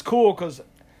 But it's cool because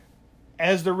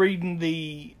as they're reading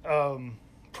the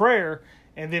prayer,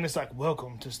 and then it's like,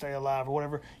 welcome to Stay Alive or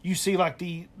whatever, you see like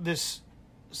this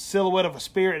silhouette of a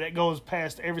spirit that goes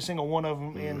past every single one of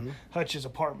them in Hutch's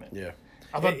apartment. Yeah.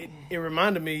 I thought, It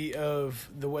reminded me of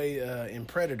the way in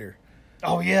Predator,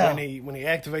 oh, yeah. when he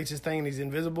activates his thing and he's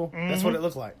invisible. That's what it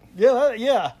looked like.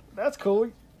 Yeah, that's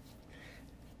cool.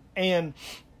 And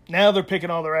now they're picking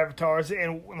all their avatars,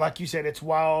 and like you said, it's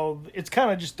wild. It's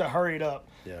kind of just to hurry it up.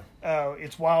 Yeah.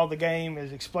 It's while the game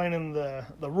is explaining the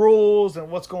rules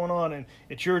and what's going on, and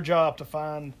it's your job to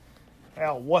find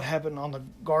out what happened on the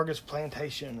Gargus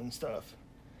Plantation and stuff.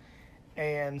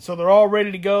 And so they're all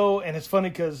ready to go, and it's funny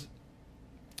because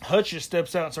Hutch just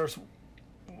steps out and starts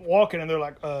walking, and they're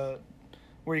like, where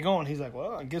are you going? He's like,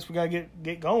 well, I guess we got to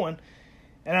get going.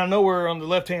 And I know we're on the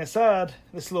left-hand side,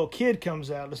 this little kid comes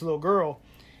out, this little girl,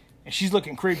 and she's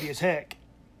looking creepy as heck.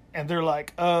 And they're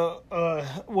like,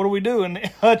 what do we do? And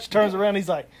Hutch turns around, he's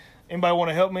like, anybody want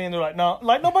to help me? And they're like, no.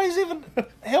 Like, nobody's even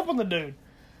helping the dude.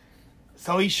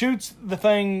 So he shoots the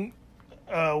thing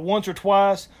once or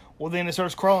twice. Well, then it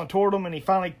starts crawling toward him, and he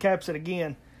finally caps it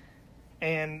again.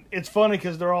 And it's funny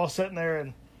because they're all sitting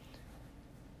there,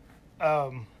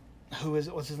 and who is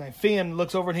it? What's his name? Finn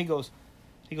looks over, and he goes,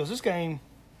 this game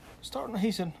starting.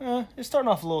 He said, it's starting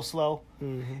off a little slow,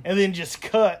 and then just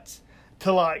cuts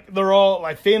to like they're all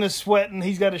like Finn is sweating.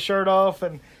 He's got his shirt off,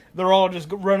 and they're all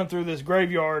just running through this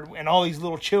graveyard, and all these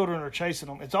little children are chasing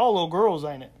them. It's all little girls,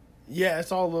 ain't it? Yeah,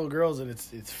 it's all little girls, and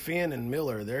it's Finn and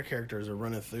Miller. Their characters are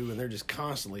running through, and they're just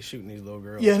constantly shooting these little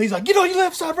girls. Yeah, and he's like, get on your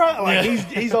left side, right? Like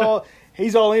he's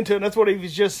all into it. And that's what he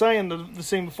was just saying. The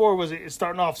scene before was it's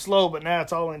starting off slow, but now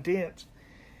it's all intense.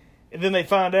 And then they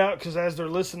find out, because as they're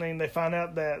listening, they find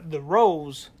out that the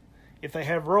rose, if they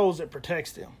have rose, it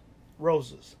protects them.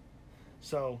 Roses.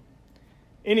 So,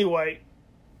 anyway,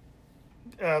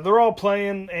 they're all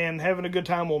playing and having a good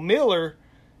time. Well, Miller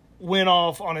went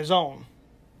off on his own.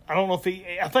 I don't know if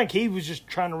I think he was just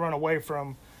trying to run away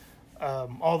from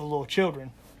all the little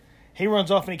children. He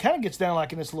runs off, and he kind of gets down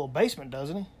like in this little basement,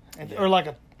 doesn't he? And, or like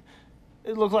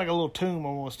it looked like a little tomb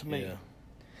almost to me. Yeah.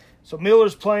 So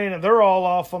Miller's playing, and they're all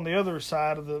off on the other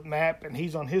side of the map, and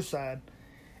he's on his side.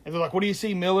 And they're like, what do you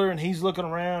see, Miller? And he's looking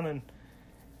around, and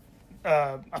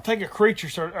I think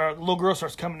a little girl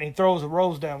starts coming, and he throws a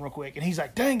rose down real quick. And he's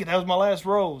like, dang it, that was my last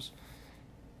rose.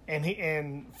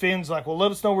 And Finn's like, well,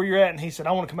 let us know where you're at. And he said,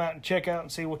 I want to come out and check out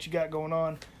and see what you got going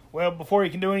on. Well, before he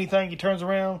can do anything, he turns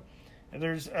around, and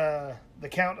there's the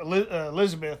Count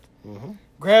Elizabeth,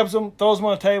 grabs him, throws him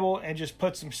on the table, and just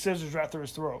puts some scissors right through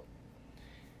his throat.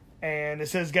 And it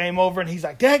says game over, and he's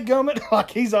like, dadgummit. Like,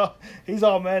 he's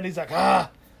all mad. He's like, ah.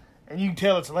 And you can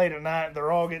tell it's late at night.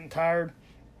 They're all getting tired.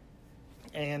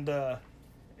 And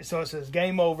so it says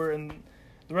game over, and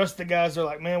the rest of the guys are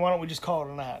like, man, why don't we just call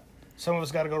it a night? Some of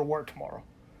us got to go to work tomorrow.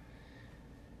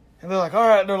 And they're like, all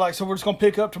right. They're like, so we're just going to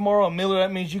pick up tomorrow. And Miller,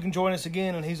 that means you can join us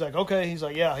again. And he's like, okay. He's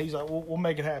like, yeah. He's like, we'll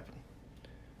make it happen.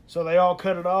 So they all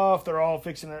cut it off. They're all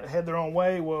fixing to head their own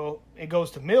way. Well, it goes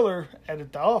to Miller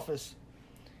at the office.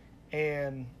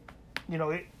 And, you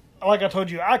know, like I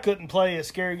told you, I couldn't play a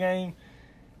scary game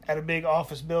at a big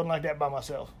office building like that by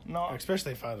myself. No,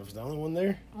 especially if I was the only one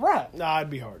there. Right. Nah, it'd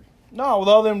be hard. No, with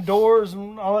all them doors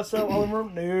and all that stuff, all them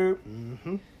rooms, nope.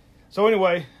 Mm-hmm. So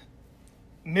anyway,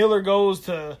 Miller goes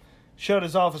to shut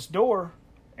his office door,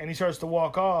 and he starts to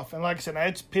walk off. And like I said,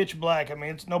 it's pitch black. I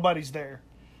mean, nobody's there.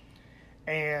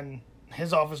 And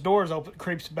his office door is open,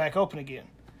 creeps back open again.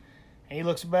 And he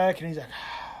looks back, and he's like,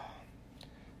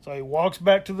 so he walks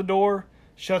back to the door,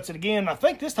 shuts it again. I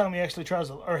think this time he actually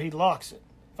he locks it,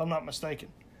 if I'm not mistaken.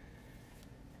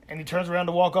 And he turns around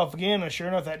to walk off again, and sure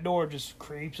enough, that door just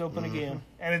creeps open again.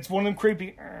 And it's one of them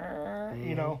creepy,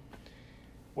 you know.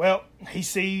 Well, he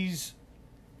sees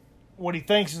what he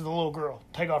thinks is the little girl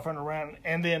take off running around.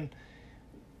 And then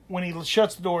when he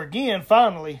shuts the door again,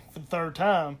 finally, for the third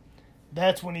time,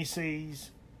 that's when he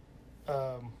sees,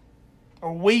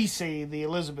 or we see the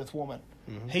Elizabeth woman.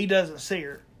 He doesn't see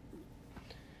her.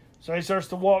 So he starts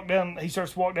to walk down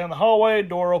the hallway,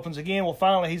 door opens again. Well,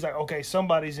 finally, he's like, okay,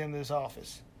 somebody's in this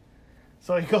office.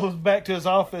 So he goes back to his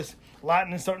office,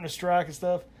 lightning starting to strike and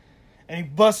stuff. and he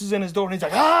busts in his door, and he's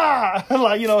like, ah!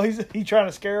 Like, you know, he's trying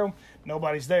to scare him.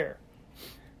 Nobody's there.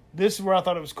 This is where I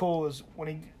thought it was cool, is when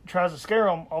he tries to scare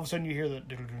him, all of a sudden you hear the...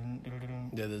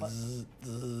 Yeah, the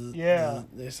zzz, Yeah.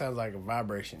 It sounds like a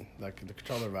vibration, like the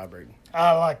controller vibrating.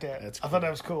 I like that. That's I cool. thought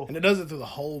that was cool. And it does it through the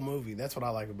whole movie. That's what I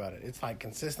like about it. It's like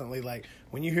consistently, like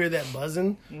when you hear that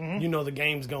buzzing, you know the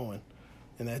game's going,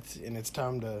 and it's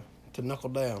time to knuckle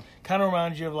down. Kind of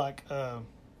reminds you of like a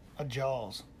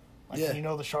Jaws. Like Yeah. when you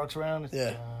know the shark's around. It's,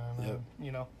 Yeah. Yep.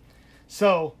 You know.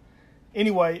 So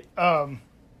anyway,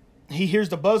 he hears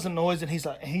the buzzing noise, and he's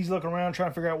looking around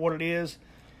trying to figure out what it is.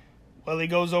 Well, he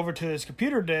goes over to his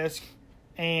computer desk,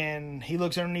 and he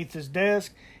looks underneath his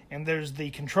desk, and there's the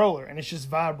controller, and it's just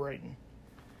vibrating.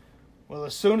 Well,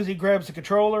 as soon as he grabs the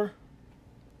controller,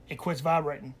 it quits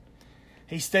vibrating.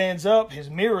 He stands up, his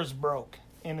mirror's broke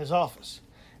in his office.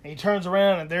 And he turns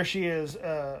around, and there she is,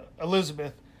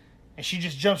 Elizabeth, and she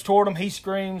just jumps toward him. He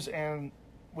screams, and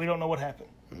we don't know what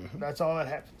happened. Mm-hmm. That's all that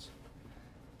happens.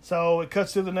 So it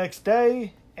cuts to the next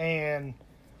day, and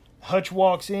Hutch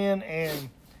walks in, and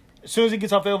as soon as he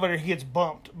gets off the elevator, he gets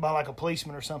bumped by like a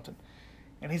policeman or something.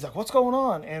 And he's like, what's going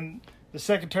on? And the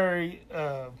secretary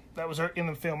that was in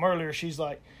the film earlier, she's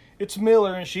like, it's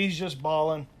Miller, and she's just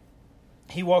bawling.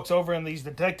 He walks over, and these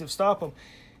detectives stop him.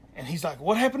 And he's like,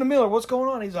 what happened to Miller? What's going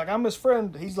on? He's like, I'm his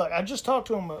friend. He's like, I just talked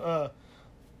to him.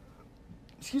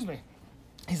 Excuse me.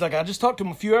 He's like, I just talked to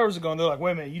him a few hours ago. And they're like,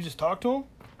 wait a minute, you just talked to him?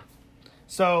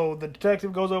 So the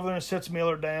detective goes over there and sits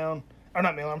Miller down. Or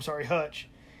not Miller, I'm sorry, Hutch.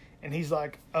 And he's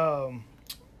like,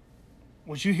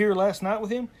 was you here last night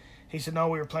with him? He said, no,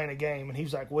 we were playing a game. And he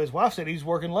was like, well, his wife said he was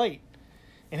working late.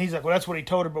 And he's like, well, that's what he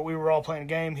told her, but we were all playing a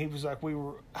game. He was like,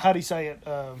 how'd he say it?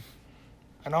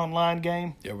 An online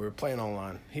game? Yeah, we were playing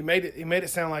online. He made it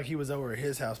sound like he was over at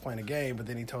his house playing a game, but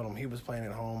then he told him he was playing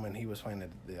at home and he was playing at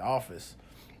the office,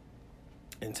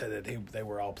 and said that they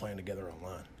were all playing together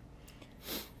online.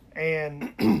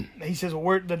 And he says,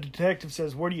 well, the detective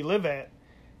says, where do you live at?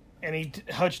 And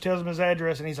Hutch tells him his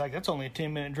address, and he's like, that's only a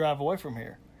 10-minute drive away from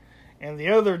here. And the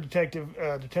other detective,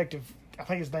 I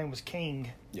think his name was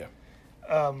King. Yeah.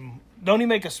 Don't he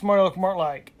make a smart aleck remark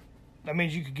like, that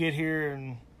means you could get here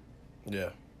and... Yeah.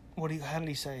 How did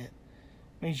he say it?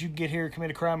 Means you get here, commit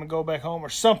a crime, and go back home, or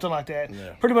something like that.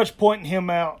 Yeah. Pretty much pointing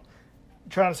him out,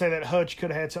 trying to say that Hutch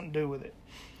could have had something to do with it.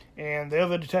 And the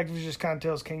other detective just kind of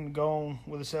tells King to go on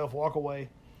with himself, walk away.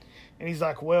 And he's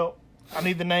like, well, I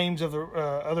need the names of the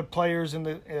other players in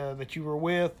the that you were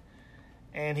with.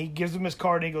 And he gives him his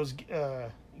card, and he goes,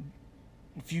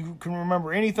 if you can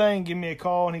remember anything, give me a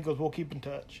call. And he goes, we'll keep in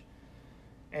touch.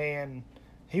 And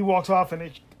he walks off, and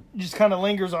it just kind of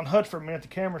lingers on Hutch for a minute, the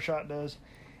camera shot does.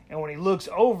 And when he looks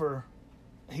over,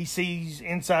 he sees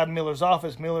inside Miller's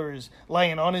office, Miller is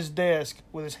laying on his desk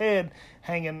with his head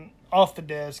hanging off the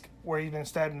desk where he's been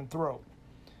stabbed in the throat.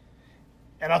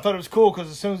 And I thought it was cool because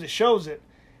as soon as it shows it,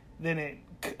 then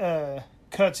it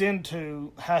cuts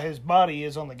into how his body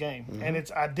is on the game. Mm-hmm. And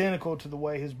it's identical to the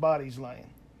way his body's laying.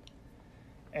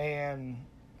 And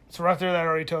so right there, that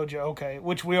already told you, okay,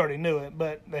 which we already knew it,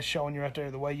 but that's showing you right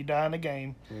there the way you die in the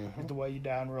game is the way you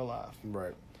die in real life.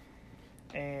 Right.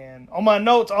 And on my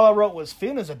notes, all I wrote was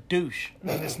Finn is a douche in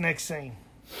this next scene.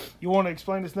 You want to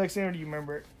explain this next scene, or do you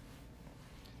remember it?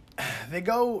 They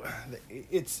go.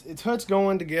 It's Hutch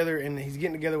going together, and he's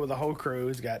getting together with the whole crew.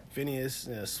 He's got Phineas,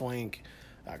 Swink,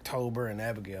 October, and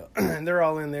Abigail, and they're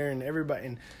all in there, and everybody.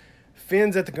 And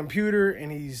Finn's at the computer,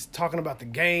 and he's talking about the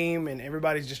game, and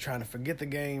everybody's just trying to forget the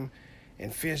game.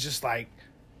 And Finn's just like,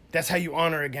 "That's how you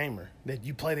honor a gamer, that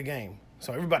you play the game.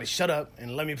 So everybody, shut up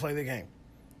and let me play the game."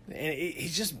 And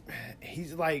he's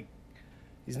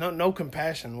no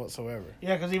compassion whatsoever.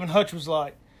 Yeah, because even Hutch was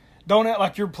like, don't act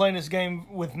like you're playing this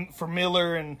game for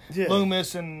Miller and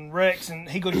Loomis and Rex. And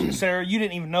he goes, Sarah, you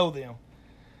didn't even know them.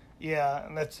 Yeah,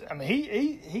 and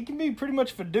he can be pretty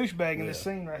much of a douchebag in this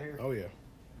scene right here. Oh, yeah.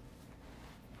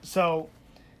 So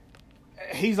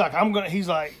he's like,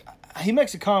 he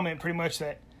makes a comment pretty much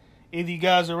that either you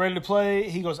guys are ready to play.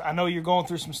 He goes, I know you're going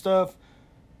through some stuff,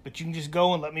 but you can just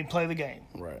go and let me play the game.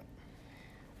 Right.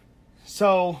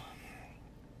 So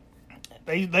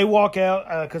they walk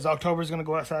out because October's going to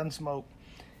go outside and smoke.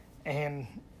 And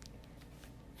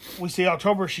we see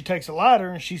October, she takes a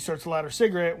lighter and she starts to light her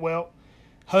cigarette. Well,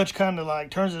 Hutch kind of like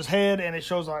turns his head and it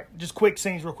shows like just quick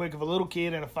scenes real quick of a little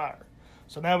kid and a fire.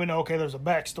 So now we know, okay, there's a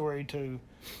backstory to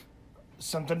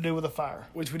something to do with a fire.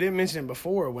 Which we didn't mention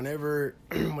before. Whenever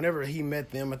he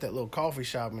met them at that little coffee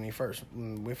shop when we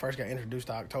first got introduced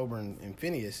to October and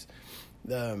Phineas,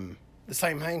 the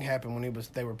same thing happened when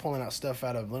they were pulling out stuff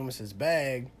out of Loomis's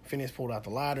bag. Phineas pulled out the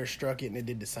lighter, struck it, and it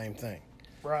did the same thing.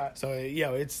 Right. So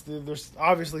there's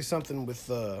obviously something with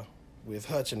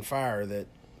Hutch and Fire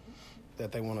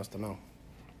that they want us to know.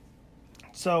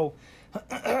 So,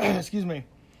 excuse me.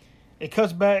 It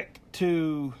cuts back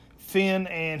to Finn,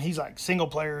 and he's like, single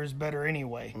player is better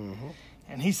anyway. Mm-hmm.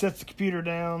 And he sets the computer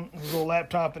down, his little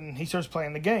laptop, and he starts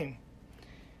playing the game.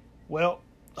 Well,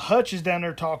 Hutch is down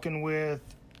there talking with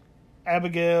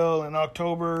Abigail and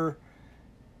October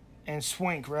and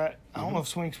Swink, right? I don't know if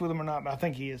Swink's with him or not, but I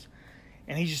think he is.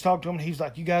 And he just talked to him, and he's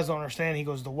like, you guys don't understand. He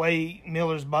goes, the way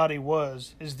Miller's body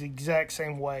is the exact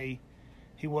same way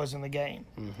he was in the game.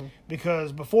 Mm-hmm.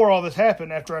 Because before all this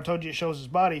happened, after I told you it shows his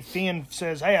body, Finn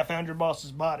says, hey, I found your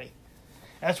boss's body.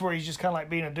 That's where he's just kind of like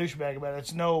being a douchebag about it.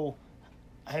 It's no,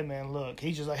 hey, man, look.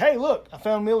 He's just like, hey, look, I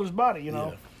found Miller's body, you know.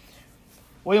 Yeah.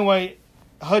 Well, anyway,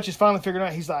 Hutch is finally figuring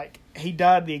out, he's like, he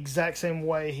died the exact same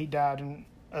way he died in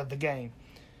the game.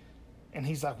 And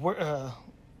he's like,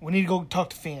 we need to go talk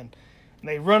to Finn. And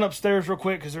they run upstairs real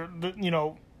quick because,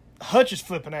 Hutch is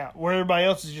flipping out. Where everybody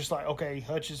else is just like, okay,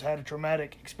 Hutch has had a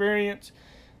traumatic experience.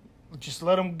 Just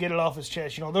let him get it off his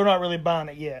chest. They're not really buying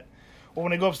it yet. Well,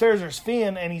 when they go upstairs, there's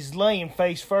Finn, and he's laying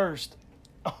face first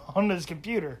on his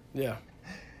computer. Yeah.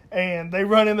 And they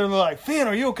run in there and they're like, Finn,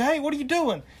 are you okay? What are you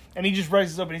doing? And he just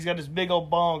raises up, and he's got this big old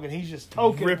bong, and he's just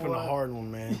toking ripping a hard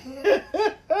one, man.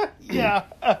 Yeah.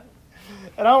 And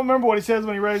I don't remember what he says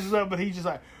when he raises up, but he's just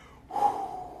like,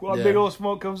 whew, big old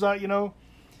smoke comes out,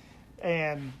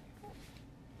 And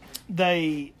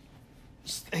Hutch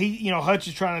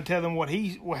is trying to tell them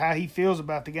how he feels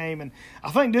about the game, and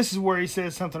I think this is where he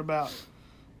says something about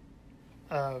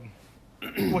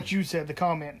what you said, the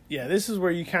comment. Yeah, this is where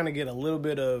you kind of get a little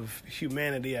bit of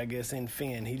humanity, I guess, in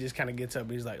Finn. He just kind of gets up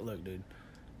and he's like, look, dude,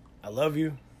 I love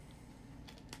you,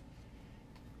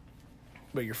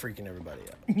 but you're freaking everybody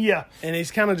out. Yeah. And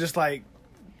he's kind of just like,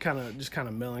 kind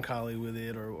of melancholy with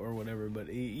it or whatever,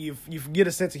 but you get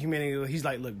a sense of humanity. He's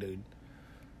like, look, dude,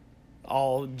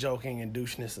 all joking and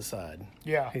doucheness aside.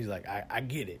 Yeah. He's like, I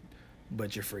get it,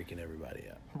 but you're freaking everybody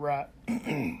out. Right.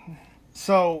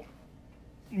 So,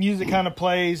 music kind of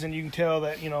plays, and you can tell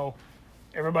that,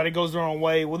 everybody goes their own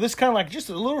way. Well, this is kind of like just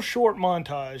a little short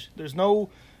montage. There's no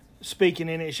speaking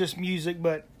in it. It's just music,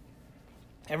 but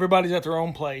everybody's at their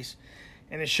own place.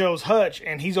 And it shows Hutch,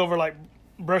 and he's over, like,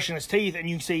 brushing his teeth, and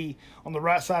you can see on the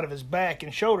right side of his back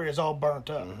and shoulder is all burnt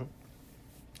up. Mm-hmm.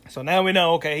 So now we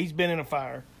know, okay, he's been in a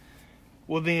fire.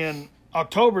 Well, then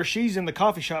October, she's in the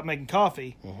coffee shop making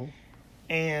coffee,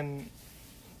 and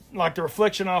like the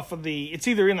reflection off of it's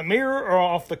either in the mirror or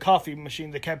off the coffee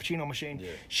machine, the cappuccino machine. Yeah.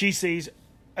 She sees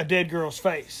a dead girl's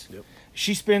face. Yep.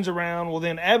 She spins around. Well,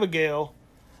 then Abigail,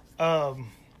 I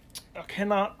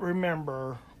cannot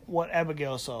remember what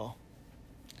Abigail saw,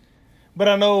 but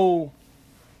I know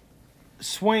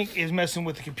Swink is messing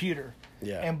with the computer.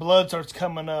 Yeah. And blood starts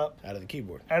coming up out of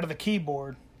the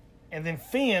keyboard. And then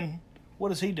Finn,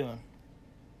 what is he doing?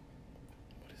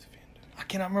 What is Finn doing? I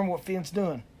cannot remember what Finn's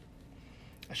doing.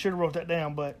 I should have wrote that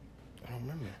down, but I don't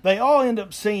remember. They all end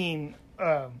up seeing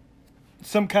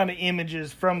some kind of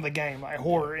images from the game, like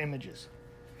horror images.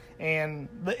 And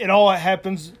it all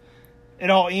happens, it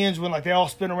all ends when like they all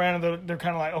spin around and they're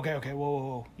kind of like, okay,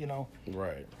 whoa,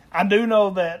 Right. I do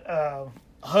know that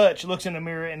Hutch looks in the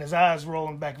mirror and his eyes roll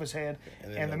in the back of his head,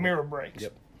 and the mirror breaks.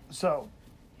 Yep. So,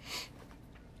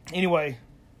 anyway,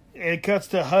 it cuts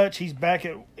to Hutch. He's back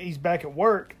at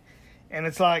work, and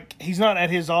it's like he's not at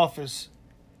his office.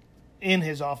 In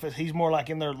his office, he's more like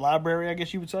in their library, I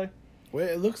guess you would say. Well,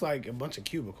 it looks like a bunch of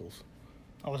cubicles.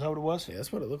 Oh, is that what it was? Yeah,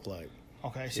 that's what it looked like.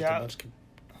 Okay, see, a bunch of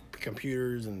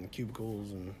computers and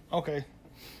cubicles and. Okay.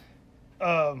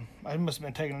 I must have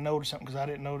been taking a note or something because I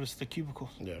didn't notice the cubicles.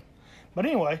 Yeah. But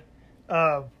anyway,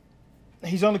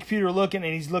 he's on the computer looking,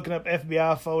 and he's looking up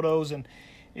FBI photos, and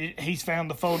he's found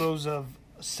the photos of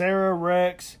Sarah,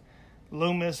 Rex,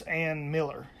 Loomis, and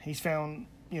Miller. He's found,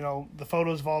 the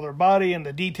photos of all their body and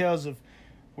the details of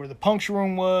where the puncture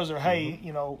room was, or hey,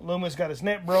 Loomis got his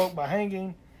neck broke by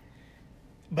hanging.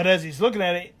 But as he's looking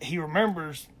at it, he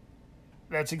remembers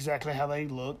that's exactly how they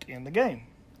looked in the game.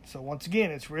 So once again,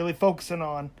 it's really focusing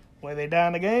on the way they die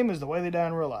in the game is the way they die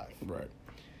in real life. Right.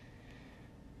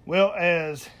 Well,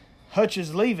 as Hutch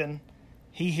is leaving,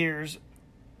 he hears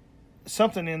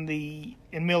something in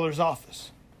Miller's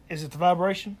office. Is it the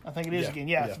vibration? I think it is again.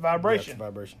 Yeah, it's a vibration. Yeah, it's a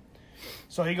vibration.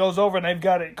 So he goes over and they've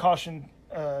got it cautioned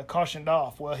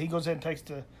off. Well, he goes in and takes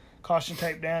the caution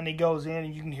tape down. And he goes in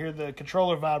and you can hear the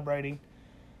controller vibrating.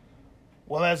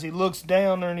 Well, as he looks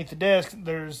down underneath the desk,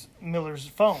 there's Miller's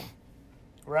phone,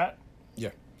 right?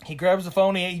 Yeah. He grabs the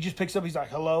phone. He just picks up. He's like,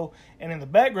 hello. And in the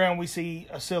background, we see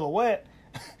a silhouette.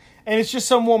 And it's just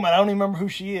some woman. I don't even remember who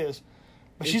she is.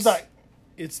 But she's like...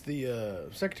 It's the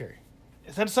secretary.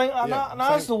 Is that the same? Yeah,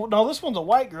 No, this one's a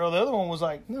white girl. The other one was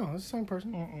like, No, it's the same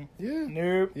person. Mm-mm. Yeah.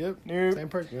 Nope. Yep. Nope. Same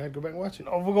person. You have to go back and watch it.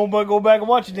 Oh, we're gonna go back and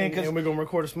watch it then, because And we're gonna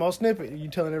record a small snippet. You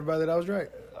telling everybody that I was right.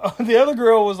 the other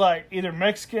girl was like either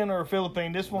Mexican or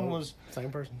Philippine. This one was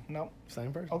Same person. nope.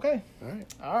 Same person. Okay,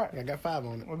 All right. I got 5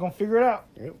 on it. we're gonna figure it out.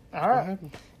 Yep. All right.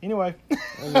 Anyway,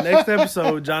 In the next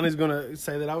episode, Johnny's gonna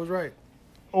say that I was right.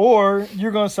 or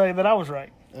you're gonna say that I was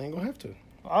right. I ain't gonna have to.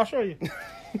 I'll show you.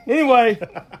 Anyway,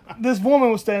 this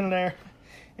woman was standing there,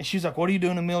 and she's like, "What are you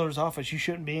doing in Miller's office? You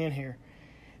shouldn't be in here."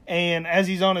 And as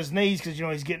he's on his knees, because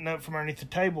he's getting up from underneath the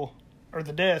table or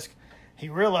the desk, he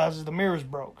realizes the mirror's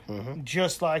broke,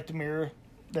 just like the mirror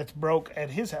that's broke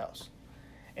at his house.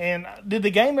 And did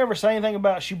the game ever say anything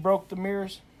about she broke the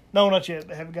mirrors? No, not yet.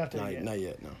 They haven't got there yet. Not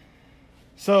yet, no.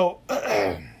 So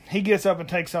he gets up and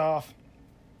takes off,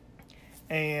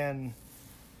 and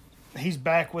he's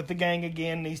back with the gang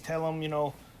again. And he's telling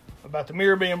them, about the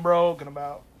mirror being broke and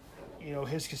about,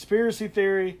 his conspiracy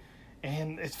theory.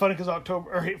 And it's funny because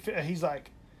he's like,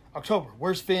 October,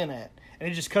 where's Finn at? And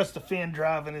he just cuts to Finn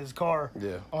driving his car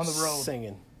on the road.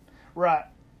 Singing. Right.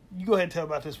 You go ahead and tell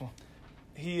about this one.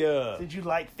 He Did you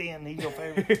like Finn? He's your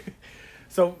favorite.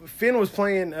 So Finn was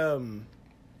playing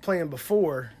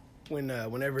before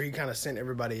whenever he kind of sent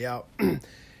everybody out.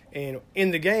 And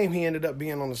in the game, he ended up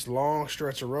being on this long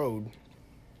stretch of road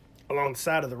along the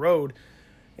side of the road.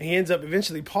 And he ends up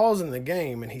eventually pausing the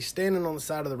game, and he's standing on the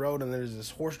side of the road, and there's this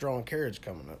horse-drawn carriage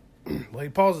coming up. Well, he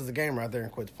pauses the game right there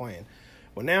and quits playing.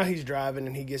 Well, now he's driving,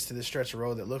 and he gets to this stretch of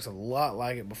road that looks a lot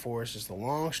like it before. It's just a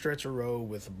long stretch of road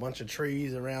with a bunch of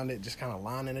trees around it, just kind of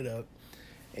lining it up.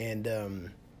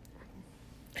 And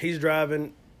he's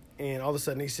driving, and all of a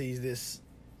sudden he sees this.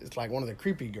 It's like one of the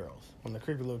creepy girls, one of the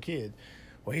creepy little kids.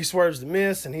 Well, he swerves to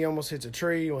miss, and he almost hits a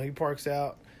tree when he parks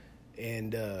out.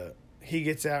 And he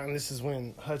gets out, and this is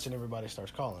when Hutch and everybody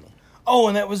starts calling him. Oh,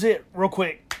 and that was it. Real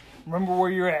quick. Remember where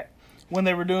you're at. When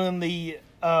they were doing the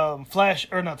the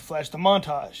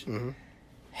montage. Mm-hmm.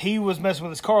 He was messing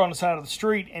with his car on the side of the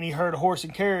street, and he heard a horse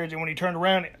and carriage, and when he turned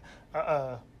around,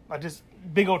 like this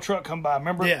big old truck come by,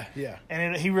 remember? Yeah.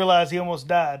 And he realized he almost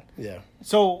died. Yeah.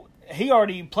 So he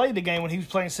already played the game when he was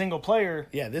playing single player.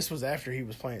 Yeah, this was after he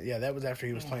was playing. Yeah, that was after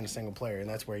he was playing a single player, and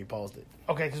that's where he paused it.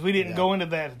 Okay, because we didn't go into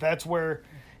that. That's where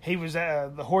he was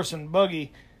the horse and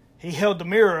buggy. He held the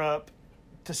mirror up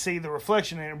to see the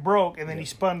reflection, and it broke, and then he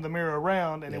spun the mirror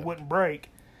around, and it wouldn't break,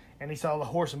 and he saw the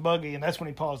horse and buggy, and that's when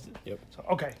he paused it. Yep. So,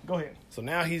 okay, go ahead. So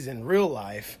now he's in real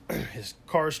life. His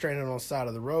car's stranded on the side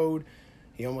of the road.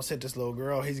 He almost hit this little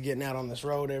girl. He's getting out on this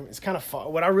road. It's kind of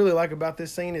fun. What I really like about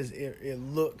this scene is it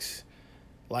looks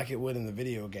like it would in the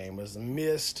video game. There's a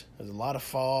mist. There's a lot of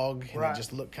fog. And it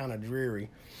just looked kind of dreary.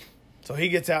 So he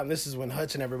gets out, and this is when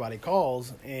Hutch and everybody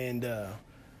calls. And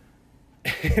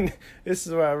this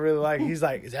is what I really like. He's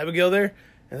like, is Abigail there?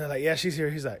 And they're like, yeah, she's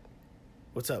here. He's like,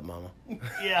 what's up, mama?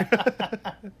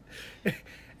 Yeah.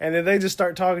 And then they just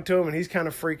start talking to him, and he's kind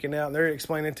of freaking out. And they're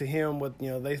explaining to him what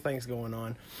they think's going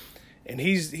on. And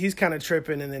he's kind of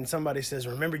tripping, and then somebody says,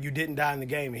 remember, you didn't die in the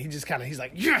game. And he's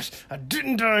like, yes, I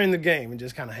didn't die in the game, and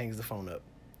just kind of hangs the phone up.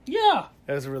 Yeah.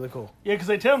 That's really cool. Yeah, because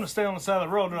they tell him to stay on the side of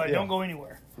the road. They're like, don't go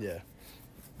anywhere. Yeah.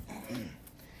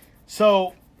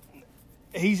 So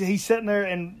he's sitting there,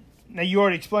 and now you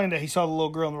already explained that he saw the little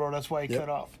girl on the road. That's why he cut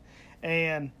off.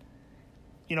 And,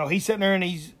 he's sitting there, and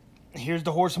here's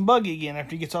the horse and buggy again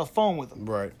after he gets off the phone with him.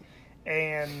 Right.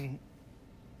 And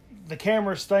the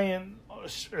camera's staying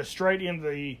straight in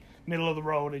the middle of the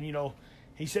road, and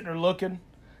he's sitting there looking,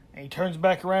 and he turns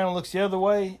back around and looks the other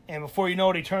way, and before you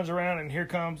know it, he turns around, and here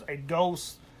comes a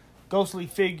ghostly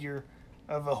figure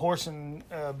of a horse and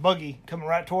buggy coming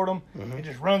right toward him, and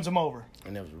just runs him over.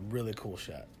 And that was a really cool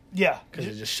shot. Yeah, because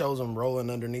it just shows him rolling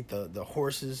underneath the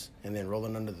horses, and then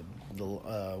rolling under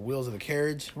the wheels of the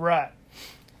carriage. Right,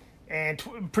 and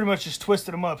pretty much just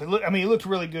twisted him up. It looked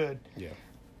really good. Yeah.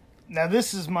 Now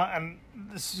this is going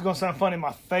to sound funny.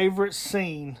 My favorite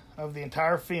scene of the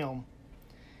entire film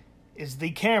is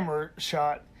the camera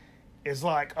shot is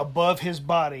like above his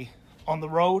body on the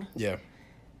road. Yeah.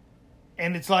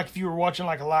 And it's like if you were watching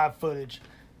like a live footage.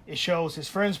 It shows his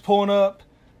friends pulling up,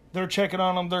 they're checking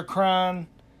on him, they're crying,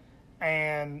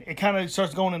 and it kind of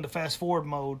starts going into fast forward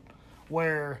mode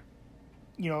where,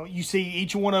 you see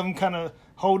each one of them kind of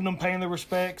holding them, paying their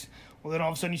respects. Well, then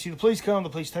all of a sudden you see the police come, the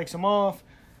police takes them off.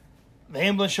 The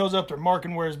ambulance shows up, they're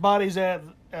marking where his body's at.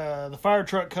 The fire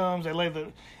truck comes, they lay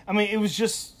it was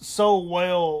just so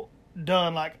well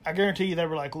done. Like, I guarantee you they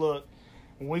were like, look,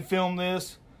 when we film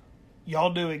this,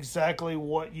 y'all do exactly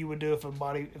what you would do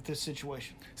if this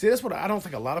situation. See, that's what I don't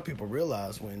think a lot of people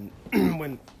realize when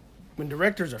when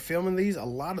directors are filming these, a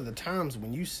lot of the times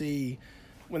when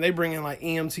they bring in like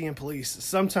EMT and police,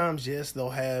 sometimes yes, they'll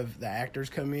have the actors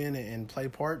come in and play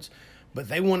parts, but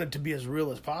they want it to be as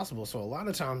real as possible. So a lot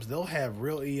of times they'll have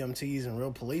real EMTs and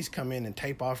real police come in and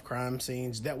tape off crime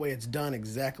scenes. That way it's done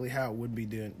exactly how it would be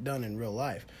done in real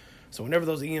life. So whenever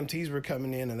those EMTs were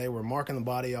coming in and they were marking the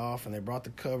body off and they brought the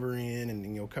cover in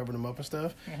and covered them up and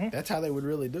stuff, that's how they would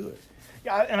really do it.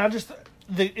 Yeah, and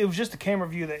it was just the camera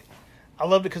view that I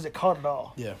loved it because it caught it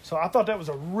all. Yeah. So I thought that was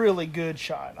a really good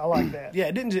shot. I like that. Yeah,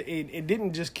 it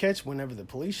didn't just catch whenever the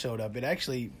police showed up. It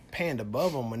actually panned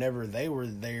above them whenever they were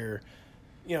there,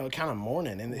 kind of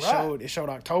mourning. And it showed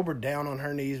October down on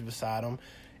her knees beside them.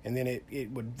 And then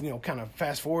it would, kind of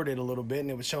fast forward it a little bit,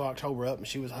 and it would show October up, and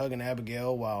she was hugging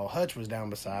Abigail while Hutch was down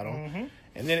beside him. Mm-hmm.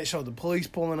 And then it showed the police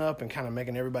pulling up and kind of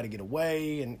making everybody get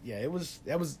away. And yeah,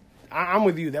 I'm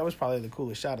with you. That was probably the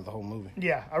coolest shot of the whole movie.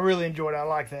 Yeah, I really enjoyed it. I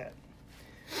like that.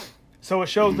 So it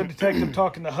shows the detective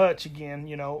talking to Hutch again,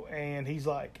 and he's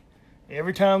like,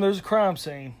 every time there's a crime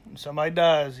scene, somebody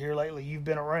dies here lately, you've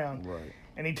been around. Right.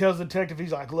 And he tells the detective,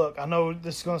 he's like, look, I know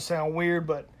this is going to sound weird,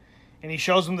 but... And he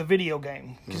shows him the video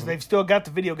game, because they've still got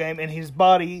the video game, and his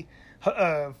body,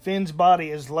 Finn's body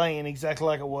is laying exactly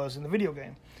like it was in the video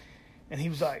game. And he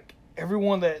was like,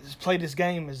 everyone that has played this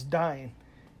game is dying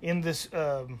in this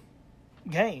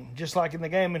game, just like in the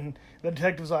game. And the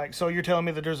detective's like, so you're telling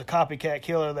me that there's a copycat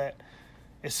killer that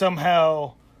is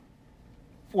somehow,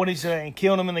 what he's saying,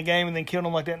 killing him in the game and then killing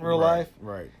him like that in real life?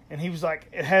 Right. And he was like,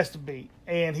 it has to be.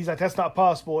 And he's like, that's not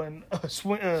possible. And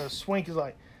Swink is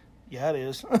like, yeah, it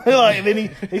is. And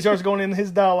then he starts going into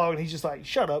his dialogue, and he's just like,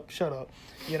 shut up.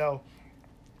 And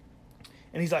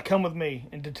he's like, come with me.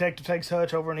 And Detective takes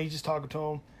Hutch over, and he's just talking to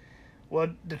him. Well,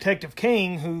 Detective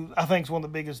King, who I think is one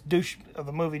of the biggest douche of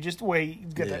the movie, just the way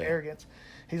he's got that arrogance,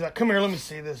 he's like, come here, let me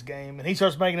see this game. And he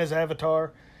starts making his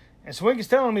avatar. And Swink is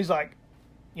telling him, he's like,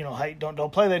 hey,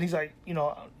 don't play that. He's like,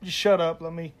 just shut up,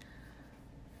 let me.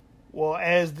 Well,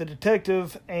 as the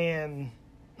detective and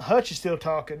Hutch is still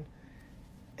talking,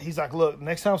 he's like, look,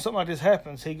 next time something like this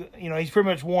happens, he's pretty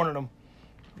much warning them,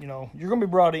 you're going to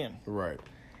be brought in. Right.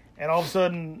 And all of a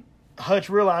sudden, Hutch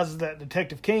realizes that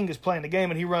Detective King is playing the game,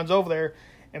 and he runs over there,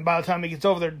 and by the time he gets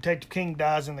over there, Detective King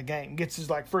dies in the game. Gets his,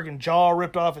 freaking jaw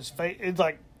ripped off his face. It's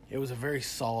like... It was a very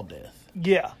Saw death.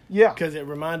 Yeah. Because it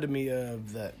reminded me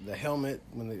of the helmet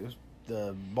when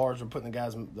the bars were put in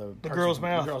the girl's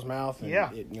mouth. The girl's mouth. And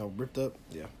it ripped up.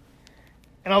 Yeah.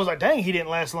 And I was like, dang, he didn't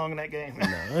last long in that game.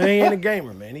 No, he ain't a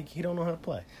gamer, man. He don't know how to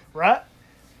play. Right?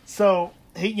 So,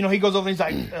 he goes over and he's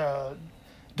like,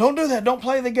 don't do that. Don't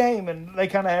play the game. And they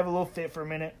kind of have a little fit for a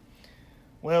minute.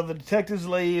 Well, the detectives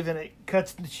leave, and it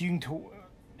cuts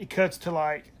to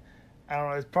like, I don't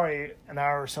know, it's probably an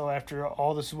hour or so after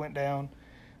all this went down.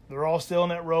 They're all still on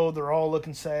that road. They're all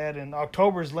looking sad. And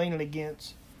October's leaning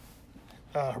against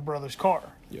her brother's car.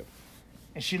 Yep.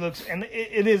 And she looks, and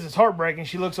it's heartbreaking.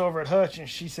 She looks over at Hutch, and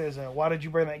she says, why did you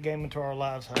bring that game into our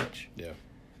lives, Hutch? Yeah.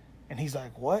 And he's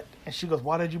like, what? And she goes,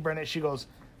 why did you bring it? She goes,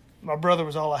 my brother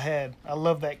was all I had. I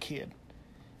love that kid.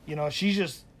 She's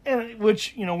just,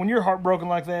 which, when you're heartbroken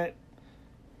like that,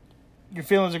 your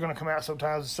feelings are going to come out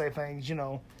sometimes to say things, Yeah.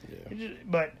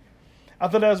 But I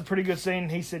thought that was a pretty good scene.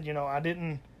 He said, I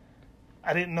didn't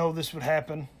know this would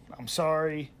happen. I'm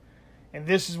sorry. And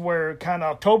this is where kind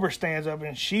of October stands up,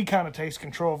 and she kind of takes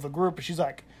control of the group. And she's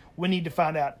like, we need to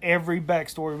find out every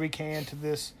backstory we can to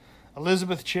this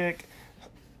Elizabeth chick,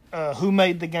 who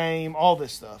made the game, all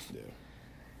this stuff. Yeah.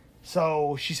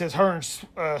 So she says her and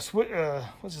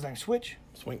what's his name?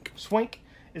 Swink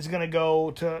is going to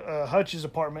go to Hutch's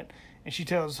apartment. And she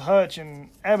tells Hutch and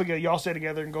Abigail, y'all stay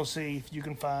together and go see if you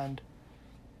can find,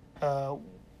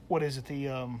 what is it,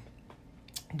 the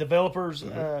developers?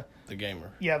 The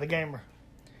gamer. Yeah, the gamer.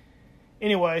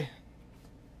 Anyway,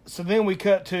 so then we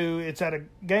cut to, it's at a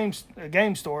game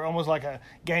store, almost like a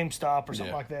GameStop or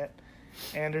something like that.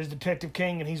 And there's Detective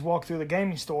King, and he's walked through the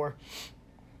gaming store.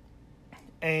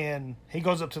 And he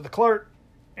goes up to the clerk,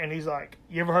 and he's like,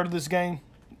 you ever heard of this game?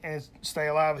 And Stay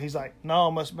Alive. He's like, no,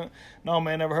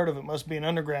 man, never heard of it. Must be an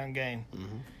underground game.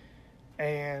 Mm-hmm.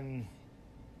 And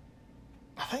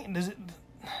I think,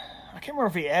 I can't remember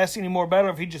if he asks any more about it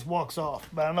or if he just walks off.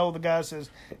 But I know the guy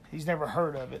says he's never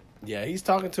heard of it. Yeah, he's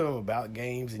talking to him about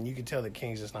games, and you can tell that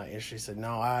King's just not interested. He said,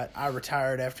 no, I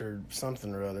retired after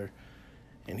something or other.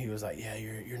 And he was like, yeah,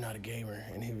 you're not a gamer.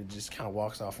 And he just kind of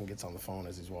walks off and gets on the phone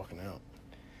as he's walking out.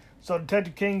 So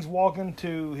Detective King's walking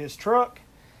to his truck,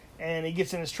 and he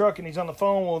gets in his truck, and he's on the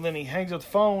phone. Well, then he hangs up the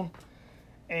phone,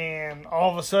 and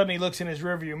all of a sudden he looks in his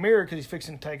rearview mirror because he's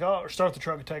fixing to take off, or start the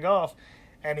truck and take off,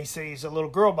 and he sees a little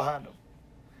girl behind him.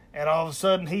 And all of a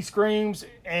sudden he screams,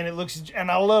 and it looks, and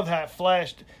I love how it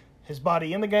flashed his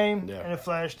body in the game, and it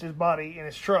flashed his body in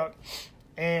his truck.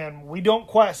 And we don't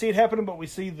quite see it happening, but we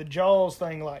see the jaws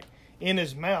thing like in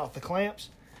his mouth, the clamps.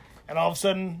 And all of a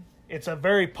sudden, it's a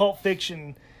very Pulp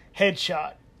Fiction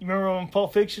headshot. You remember on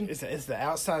Pulp Fiction? It's the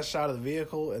outside shot of the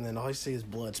vehicle, and then all you see is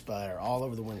blood spatter all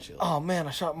over the windshield. Oh, man,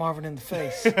 I shot Marvin in the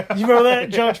face. You remember that,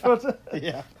 John Travolta?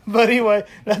 Yeah. But anyway,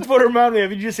 that's what it reminded me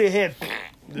of. You just see a head,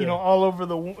 all over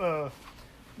the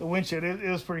windshield. It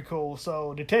was pretty cool.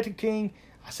 So, Detective King,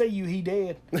 I say you, he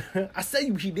dead. I say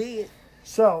you, he dead.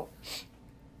 So,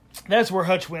 that's where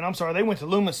Hutch went. I'm sorry, they went to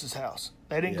Loomis's house.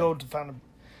 They didn't go to find him.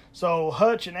 So,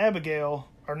 Hutch and Abigail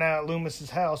are now at Loomis's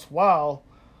house while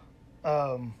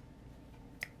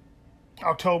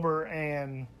October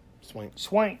and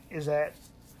Swank is at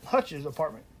Hutch's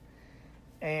apartment.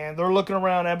 And they're looking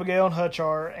around, Abigail and Hutch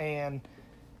are, and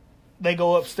they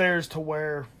go upstairs to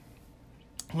where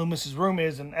Loomis's room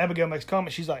is, and Abigail makes a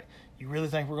comment. She's like, "You really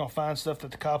think we're going to find stuff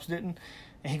that the cops didn't?"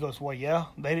 And he goes, "Well, yeah,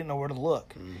 they didn't know where to look."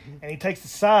 Mm-hmm. And he takes the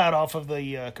side off of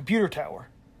the computer tower,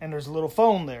 and there's a little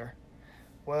phone there.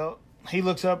 Well, he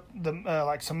looks up the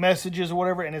like some messages or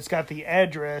whatever, and it's got the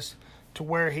address to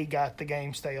where he got the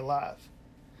game Stay Alive.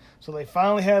 So they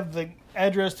finally have the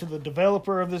address to the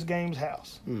developer of this game's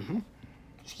house. Mm-hmm.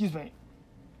 Excuse me.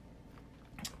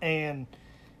 And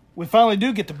we finally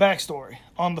do get the backstory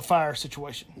on the fire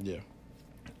situation. Yeah.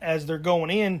 As they're going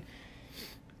in,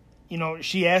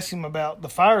 she asks him about the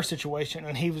fire situation,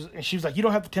 and she was like, "You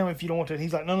don't have to tell me if you don't want to." And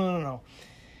he's like, No.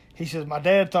 He says, "My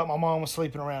dad thought my mom was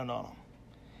sleeping around on him.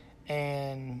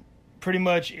 And pretty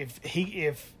much if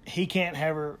he can't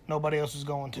have her, nobody else is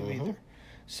going to either.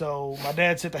 So my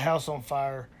dad set the house on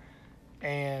fire,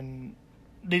 and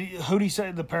who'd he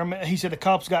say? The paramedic? He said the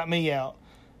cops got me out,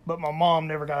 but my mom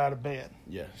never got out of bed."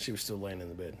 Yeah, she was still laying in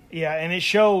the bed. Yeah, and it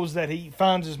shows that he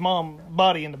finds his mom's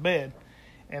body in the bed,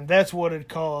 and that's what had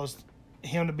caused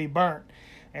him to be burnt.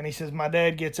 And he says, "My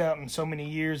dad gets out in so many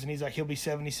years," and he's like, he'll be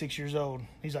 76 years old.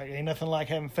 He's like, "Ain't nothing like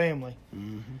having family."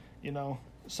 Mm-hmm.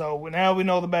 So now we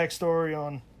know the backstory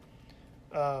on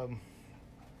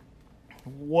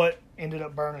what ended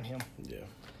up burning him. Yeah.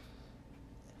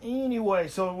 Anyway,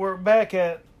 so we're back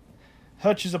at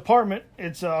Hutch's apartment.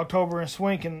 It's October and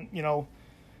Swink, and,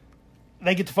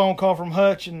 they get the phone call from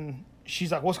Hutch, and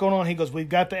she's like, "What's going on?" He goes, "We've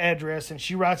got the address," and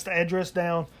she writes the address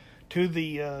down to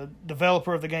the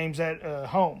developer of the game's at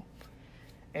home.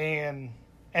 And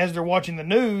as they're watching the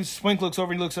news, Swink looks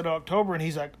over and he looks at October, and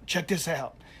he's like, "Check this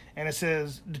out." And it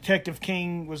says, "Detective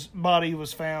King's body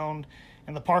was found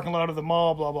in the parking lot of the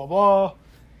mall, blah, blah, blah."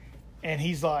 And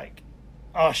he's like,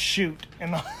 "Oh, shoot."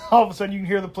 And all of a sudden you can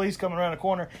hear the police coming around the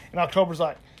corner, and October's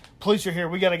like, "Police are here.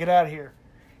 We got to get out of here."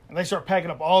 And they start packing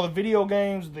up all the video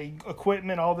games, the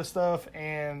equipment, all this stuff,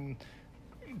 and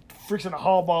freaks in the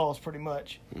hall balls pretty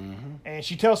much. Mm-hmm. And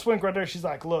she tells Swink right there, she's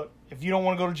like, "Look, if you don't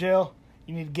want to go to jail,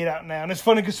 you need to get out now." And it's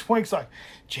funny because Swink's like,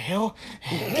 "Jail?"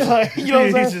 Like, you know what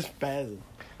I'm saying? He's just spazzing.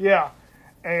 Yeah.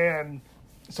 And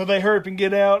so they hurry up and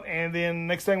get out, and then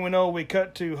next thing we know, we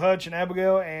cut to Hutch and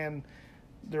Abigail, and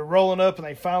they're rolling up, and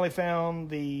they finally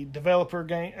found the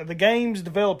game's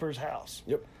developer's house.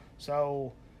 Yep.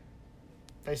 So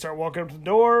they start walking up to the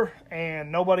door,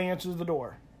 and nobody answers the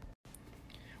door.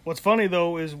 What's funny,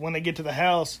 though, is when they get to the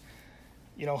house,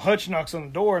 Hutch knocks on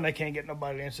the door, and they can't get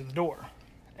nobody to answer the door.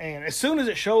 And as soon as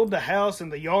it showed the house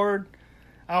and the yard,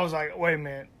 I was like, wait a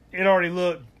minute. It already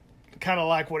looked kind of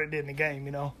like what it did in the game,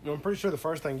 I'm pretty sure the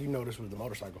first thing you noticed was the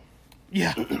motorcycle.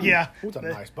 Yeah, yeah. It's a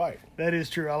nice bike. That is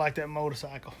true. I like that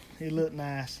motorcycle. It looked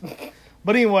nice.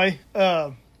 But anyway,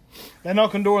 they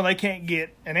knock on the door and they can't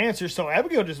get an answer, so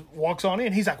Abigail just walks on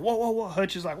in. He's like, "Whoa, whoa, whoa."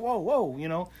 Hutch is like, "Whoa, whoa,"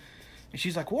 And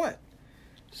she's like, "What?"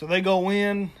 So they go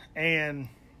in, and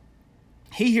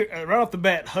right off the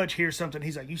bat, Hutch hears something.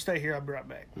 He's like, "You stay here, I'll be right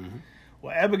back." Mm-hmm.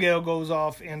 Well, Abigail goes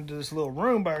off into this little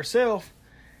room by herself,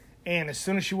 and as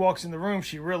soon as she walks in the room,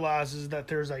 she realizes that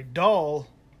there's a doll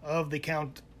of the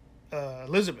Count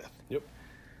Elizabeth. Yep.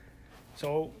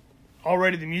 So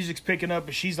already the music's picking up,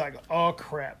 and she's like, "Oh,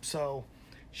 crap." So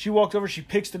she walked over, she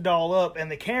picks the doll up, and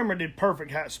the camera did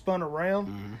perfect how it spun around.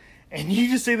 Mm-hmm. And you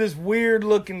just see this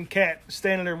weird-looking cat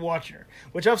standing there watching her,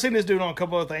 which I've seen this dude on a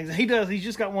couple other things. And he's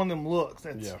just got one of them looks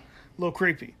that's a little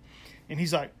creepy. And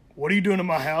he's like, "What are you doing in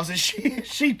my house?" And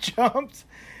she jumps,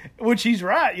 which he's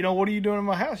right. What are you doing in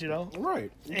my house,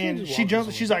 Right. And she jumps,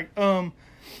 and she's like, he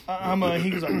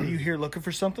was like, "Are you here looking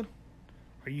for something?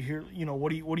 Are you here,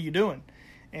 what are you doing?"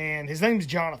 And his name's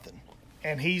Jonathan,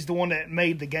 and he's the one that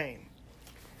made the game.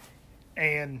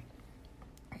 And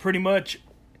pretty much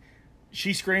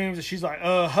she screams, and she's like,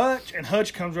 "Hutch," and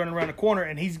Hutch comes running around the corner,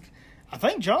 and I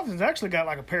think Jonathan's actually got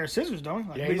like a pair of scissors, don't he?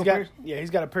 Like Yeah, legal pairs? he's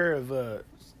got a pair of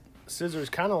scissors,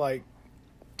 kind of like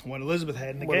What Elizabeth had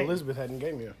in the what game. Elizabeth had in the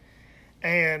game. Yeah.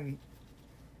 And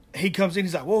he comes in,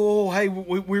 he's like, whoa, hey,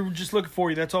 we were just looking for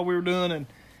you. That's all we were doing. And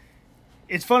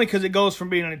it's funny because it goes from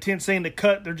being an intense scene to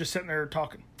cut. They're just sitting there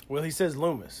talking. Well, he says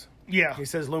Loomis. Yeah. He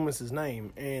says Loomis's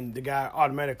name, and the guy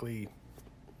automatically,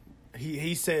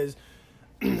 he says,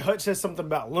 Hutch says something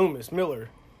about Loomis Miller.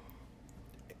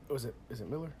 Is it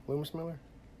Miller? Loomis Miller?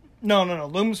 No.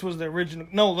 Loomis was the original.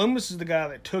 No, Loomis is the guy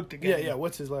that took the game. Yeah.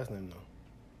 What's his last name, though?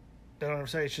 Don't ever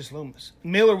say it's just Loomis.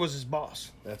 Miller was his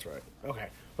boss. That's right. Okay.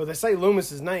 Well, they say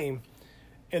Loomis's name,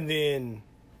 and then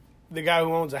the guy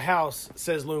who owns a house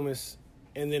says Loomis,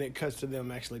 and then it cuts to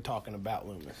them actually talking about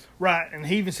Loomis. Right, and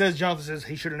he even says, Jonathan says,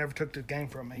 he should have never took the game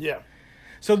from me. Yeah.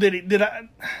 So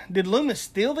did Loomis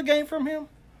steal the game from him?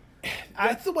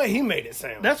 That's the way he made it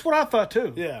sound. That's what I thought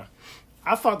too. Yeah.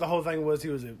 I thought the whole thing was he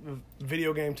was a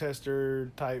video game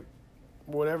tester type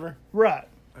whatever. Right.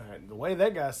 The way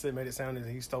that guy said made it sound is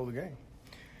he stole the game.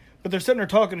 But they're sitting there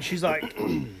talking, and she's like,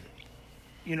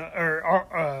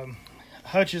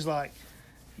 Hutch is like,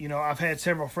 I've had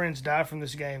several friends die from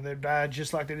this game. They died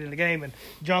just like they did in the game. And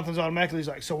Jonathan's automatically, he's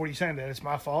like, so what are you saying, that it's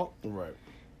my fault? Right.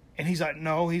 And he's like,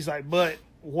 no. He's like, but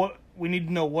what we need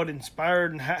to know what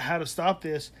inspired and how to stop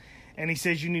this. And he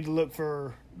says you need to look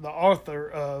for the author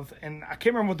of, and I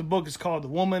can't remember what the book is called, The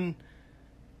Woman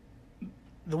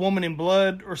in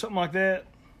Blood or something like that.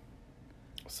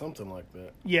 Something like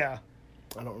that. Yeah.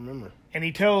 I don't remember. And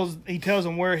he tells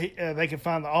them where they can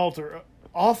find the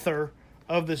author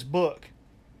of this book.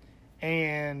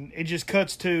 And it just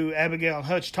cuts to Abigail and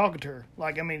Hutch talking to her.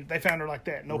 Like, I mean, they found her like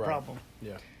that. No Right. problem.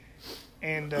 Yeah.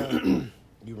 And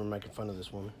You were making fun of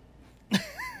this woman.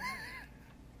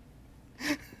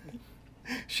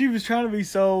 she was trying to be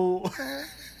so...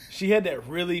 She had that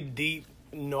really deep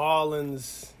New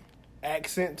Orleans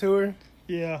accent to her,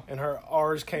 Yeah. and her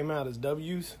R's came out as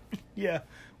W's. Yeah.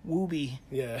 Wooby.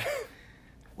 Yeah.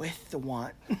 With the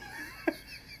want.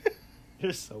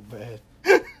 You're so bad.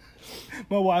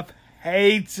 My wife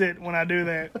hates it when I do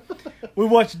that. We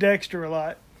watch Dexter a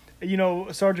lot.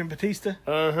 Sergeant Batista?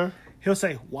 Uh-huh. He'll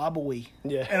say, wobbly.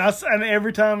 Yeah. And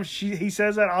every time he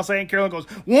says that, I'll say, and Carolyn goes,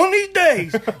 one of these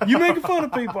days, you making fun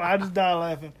of people. I just die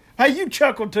laughing. Hey, you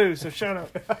chuckle too, so shut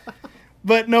up.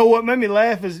 But no, what made me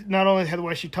laugh is not only the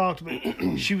way she talked,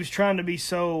 but she was trying to be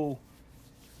so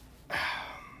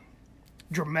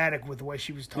dramatic with the way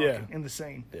she was talking in the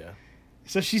scene. Yeah.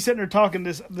 So she's sitting there talking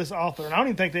to this author, and I don't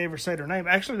even think they ever said her name.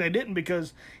 Actually, they didn't,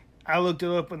 because I looked it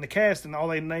up in the cast, and all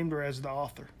they named her as the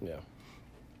author. Yeah.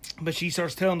 But she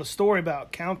starts telling the story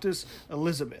about Countess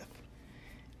Elizabeth.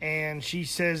 And she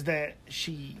says that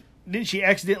didn't she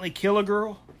accidentally kill a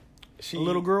girl? A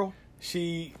little girl?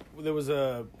 There was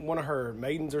one of her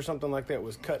maidens or something like that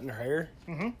was cutting her hair.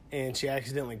 Mm-hmm. And she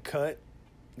accidentally cut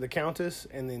the Countess,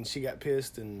 and then she got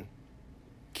pissed and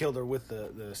killed her with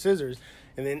the scissors.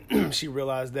 And then she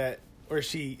realized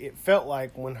it felt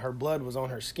like when her blood was on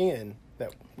her skin,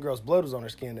 that girl's blood was on her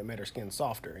skin, that made her skin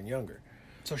softer and younger.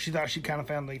 So she thought she kind of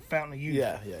found the fountain of youth.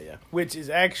 Yeah. Which is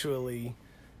actually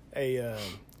a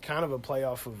kind of a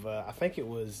playoff of I think it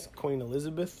was Queen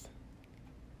Elizabeth,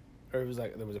 or it was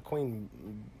like there was a Queen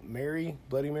Mary,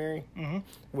 Bloody Mary, Mm-hmm.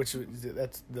 which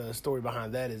that's the story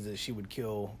behind that, is that she would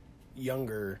kill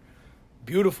younger,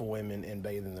 beautiful women and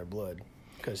bathe in their blood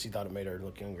because she thought it made her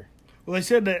look younger. Well, they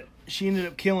said that she ended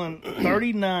up killing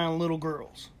 39 little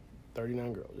girls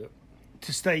 39 girls, yep.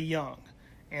 to stay young,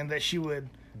 and that she would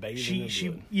Bathe in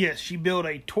their blood. Yes, she built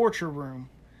a torture room,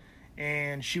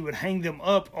 and she would hang them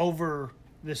up over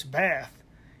this bath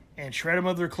and shred them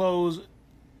of their clothes,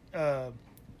 cut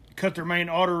their main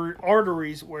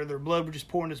arteries where their blood would just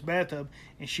pour in this bathtub,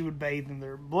 and she would bathe in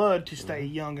their blood to stay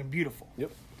young and beautiful.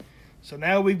 Yep. So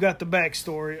now we've got the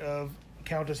backstory of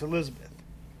Countess Elizabeth.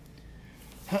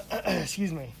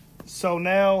 Excuse me. So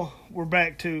now we're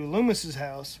back to Loomis's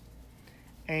house,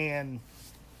 and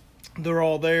they're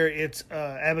all there. It's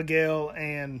Abigail,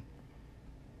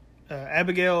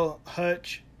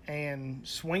 Hutch, and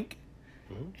Swink,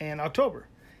 and October.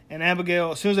 And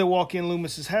Abigail, as soon as they walk in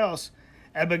Loomis's house,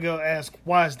 Abigail asks,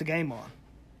 "Why is the game on?"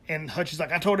 And Hutch is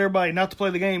like, "I told everybody not to play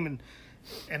the game,"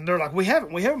 and they're like, "We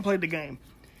haven't played the game."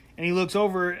 And he looks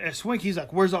over at Swink. He's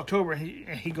like, "Where's October?"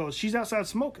 And he goes, "She's outside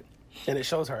smoking." And it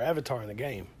shows her avatar in the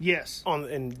game. Yes.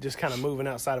 And just kind of moving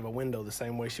outside of a window the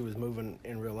same way she was moving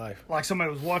in real life. Like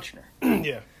somebody was watching her.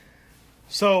 Yeah.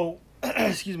 So,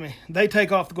 excuse me, they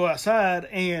take off to go outside,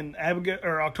 and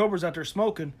October's out there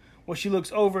smoking. Well, she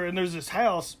looks over, and there's this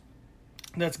house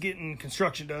that's getting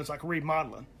construction done. It's like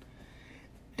remodeling.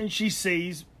 And she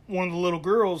sees one of the little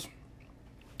girls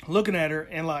looking at her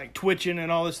and like twitching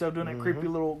and all this stuff, doing that creepy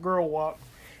little girl walk,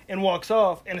 and walks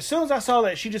off. And as soon as I saw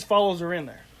that, she just follows her in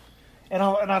there. And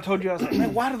I told you, I was like,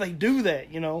 man, why do they do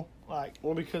that? You know, like.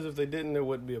 Well, because if they didn't, there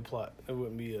wouldn't be a plot. There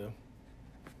wouldn't be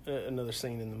another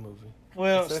scene in the movie.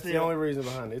 Well, that's the only reason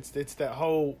behind it. It's that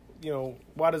whole, you know,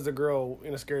 why does the girl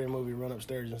in a scary movie run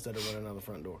upstairs instead of running out the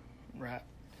front door? Right.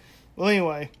 Well,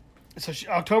 anyway, so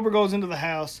October goes into the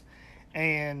house,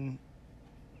 and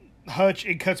Hutch,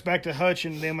 it cuts back to Hutch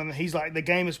and them, and he's like, the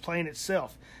game is playing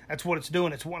itself. That's what it's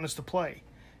doing. It's wanting us to play.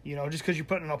 You know, just because you're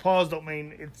putting it on pause don't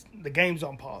mean the game's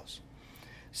on pause.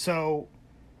 So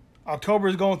October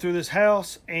is going through this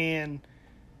house, and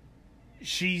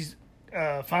she's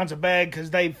finds a bag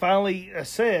because they finally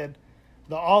said,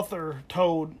 the author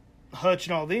told Hutch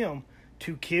and all them,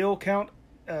 to kill Count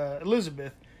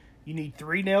Elizabeth, you need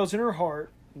 3 nails in her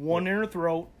heart, 1 in her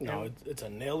throat. No, it's a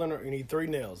nail in her. You need 3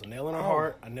 nails: a nail in her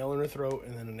heart, a nail in her throat,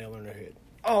 and then a nail in her head.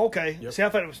 Oh, okay. Yep. See, I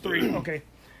thought it was 3. Okay,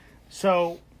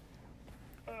 so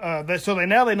they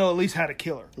know at least how to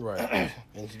kill her. Right,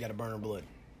 and you got to burn her blood.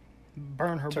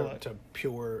 Burn her blood to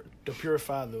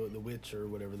purify the witch or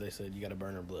whatever they said. You got to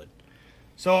burn her blood.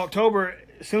 So October,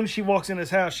 as soon as she walks in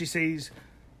this house, she sees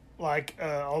like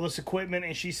all this equipment,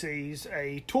 and she sees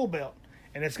a tool belt,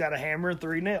 and it's got a hammer and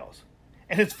 3 nails.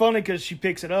 And it's funny because she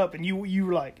picks it up, and you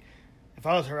were like, if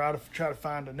I was her, I'd have tried to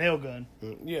find a nail gun.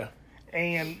 Yeah.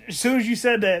 And as soon as you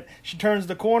said that, she turns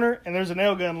the corner, and there's a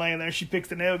nail gun laying there. She picks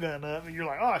the nail gun up, and you're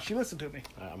like, oh, she listened to me.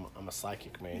 I'm a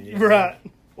psychic, man. Yeah, right.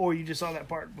 Or you just saw that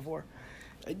part before.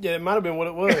 Yeah, it might have been what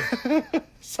it was.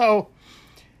 So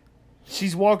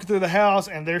she's walking through the house,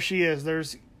 and there she is.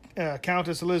 There's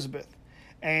Countess Elizabeth.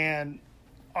 And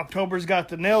October's got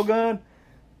the nail gun.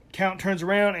 Count turns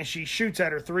around, and she shoots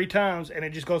at her 3 times, and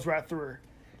it just goes right through her.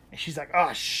 And she's like,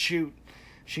 oh, shoot.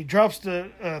 She drops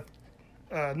the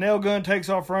nail gun, takes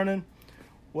off running.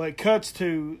 Well, it cuts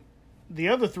to the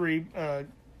other 3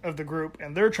 of the group,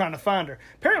 and they're trying to find her.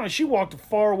 Apparently, she walked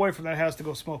far away from that house to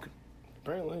go smoking.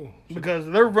 Apparently. Because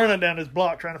they're running down this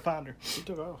block trying to find her. She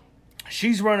took off.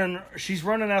 She's running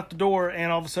out the door,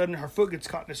 and all of a sudden her foot gets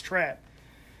caught in this trap.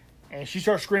 And she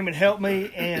starts screaming, help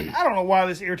me. And I don't know why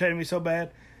this irritated me so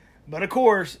bad. But of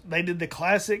course, they did the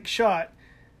classic shot.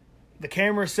 The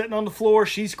camera's sitting on the floor,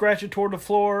 she's scratching toward the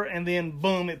floor, and then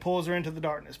boom, it pulls her into the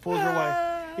darkness, pulls her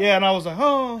away. Yeah, and I was like,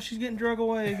 oh, she's getting drug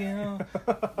away again.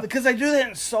 Oh. Because they do that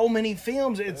in so many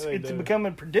films, it's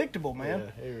becoming predictable,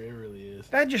 man. Yeah, it really is.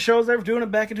 That just shows they were doing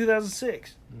it back in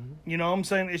 2006. Mm-hmm. You know what I'm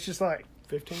saying? It's just like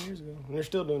 15 years ago, and they're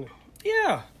still doing it.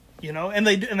 Yeah, you know, and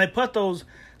they put those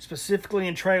specifically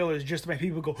in trailers just to make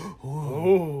people go,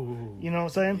 ooh. You know what I'm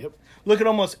saying? Yep. Look at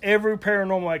almost every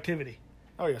Paranormal Activity.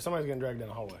 Oh yeah, somebody's getting dragged down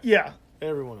the hallway. Yeah,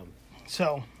 every one of them.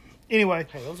 So, anyway,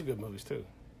 hey, those are good movies too.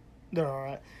 They're all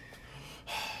right.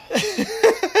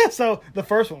 So the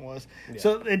first one was. Yeah.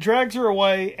 So it drags her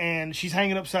away, and she's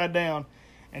hanging upside down,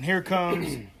 and here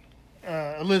comes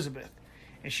Elizabeth,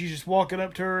 and she's just walking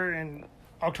up to her, and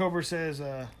October says,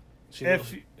 she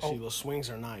swings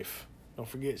her knife. Don't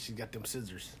forget, she's got them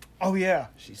scissors. Oh yeah,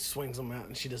 she swings them out,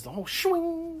 and she does the whole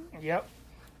swing. Yep.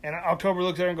 And October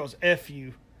looks at her and goes, "F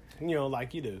you." You know,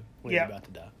 like you do when you're about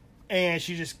to die. And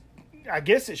she just, I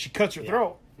guess she cuts her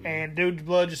throat, and dude's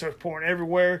blood just starts pouring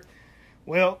everywhere.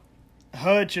 Well,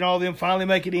 Hutch and all them finally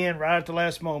make it in right at the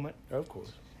last moment. Of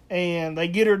course. And they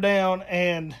get her down,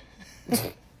 and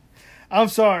I'm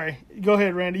sorry. Go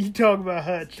ahead, Randy. You talk about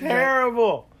Hutch.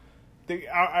 Terrible.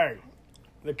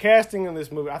 The casting in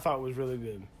this movie I thought was really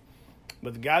good.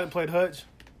 But the guy that played Hutch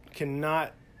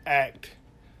cannot act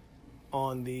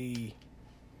on the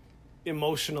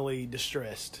emotionally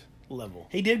distressed level.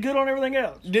 He did good on everything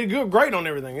else. Great on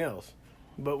everything else.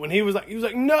 But when he was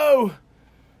like, no,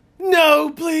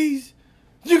 please,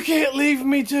 you can't leave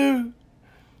me too.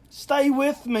 Stay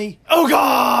with me. Oh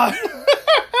God.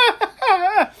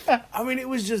 I mean, it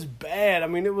was just bad. I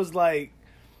mean, it was like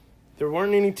there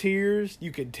weren't any tears.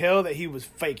 You could tell that he was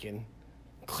faking,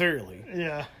 clearly.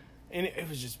 Yeah. And it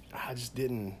was just, I just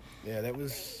didn't. Yeah, it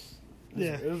was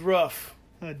rough.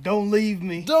 Don't leave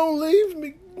me. Don't leave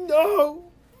me.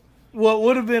 No. What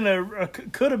would have been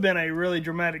could have been a really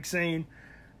dramatic scene.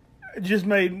 It just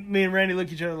made me and Randy look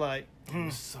at each other like, It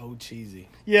was so cheesy.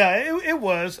 Yeah, it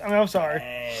was. I mean, I'm sorry.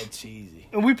 Bad cheesy.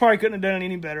 And we probably couldn't have done it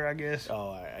any better, I guess.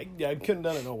 Oh, I couldn't have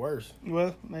done it no worse.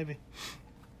 Well, maybe.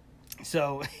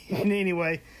 So,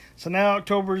 anyway, so now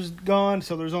October's gone,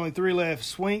 so there's only 3 left: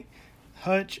 Swink,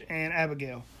 Hutch, and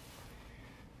Abigail.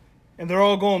 And they're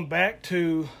all going back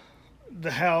to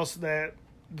the house that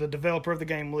the developer of the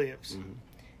game lives. Mm-hmm.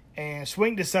 And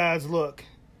Swink decides, look,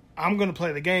 I'm going to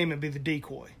play the game and be the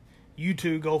decoy. you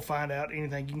two go find out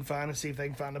anything you can find and see if they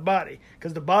can find the body.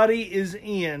 Because the body is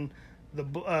in the,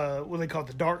 what they call it,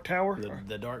 the Dark Tower?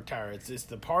 The Dark Tower. It's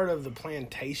the part of the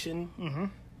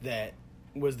plantation that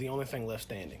was the only thing left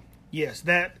standing. Yes,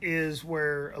 that is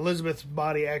where Elizabeth's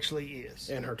body actually is.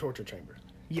 And her torture chamber.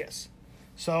 Yes.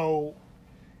 So,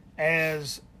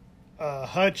 as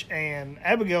Hutch and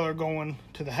Abigail are going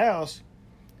to the house,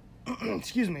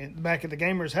 excuse me, back at the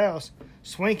gamer's house,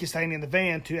 Swink is staying in the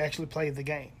van to actually play the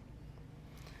game.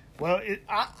 Well,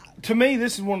 to me,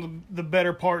 this is one of the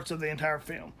better parts of the entire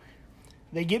film.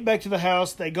 They get back to the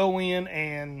house, they go in,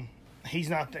 and he's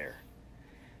not there.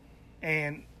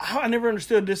 And I never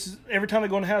understood this. Every time they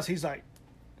go in the house, he's like,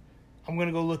 I'm going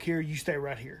to go look here, you stay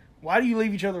right here. Why do you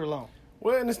leave each other alone?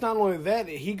 Well, and it's not only that.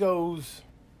 He goes,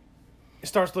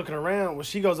 starts looking around. Well,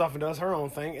 she goes off and does her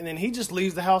own thing, and then he just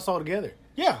leaves the house altogether.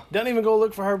 Yeah. Doesn't even go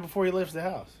look for her before he leaves the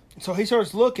house. So he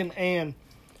starts looking, and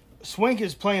Swink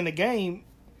is playing the game,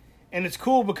 and it's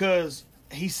cool because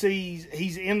he sees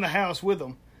he's in the house with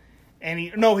them, and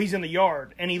he's in the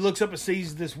yard, and he looks up and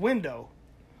sees this window.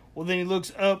 Well, then he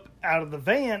looks up out of the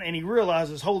van, and he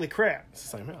realizes, holy crap. It's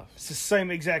the same house. It's the same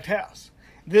exact house.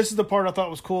 This is the part I thought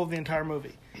was cool of the entire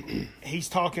movie. He's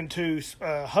talking to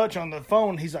Hutch on the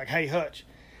phone. He's like, hey, Hutch.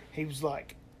 He was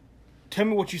like, tell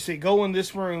me what you see. Go in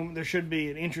this room. There should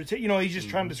be an entrance. He's just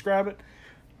trying to describe it.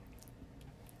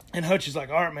 And Hutch is like,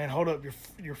 all right, man, hold up.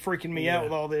 You're freaking me out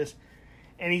with all this.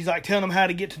 And he's like telling him how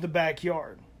to get to the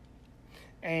backyard.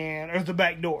 Or the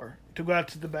back door to go out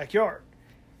to the backyard.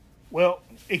 Well,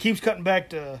 it keeps cutting back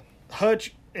to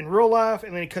Hutch in real life,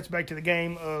 and then it cuts back to the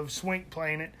game of Swink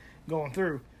playing it, going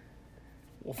through.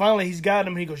 Well, finally, he's got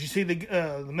him, and he goes, you see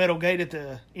the metal gate at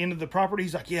the end of the property?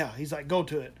 He's like, yeah. He's like, go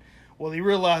to it. Well, he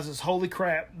realizes, holy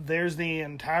crap, there's the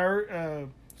entire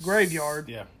graveyard.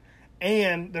 Yeah.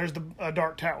 And there's the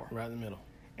Dark Tower. Right in the middle.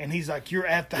 And he's like, you're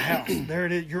at the house. There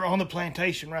it is. You're on the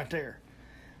plantation right there.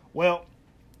 Well,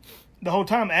 the whole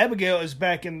time, Abigail is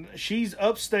she's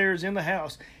upstairs in the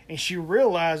house, and she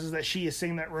realizes that she has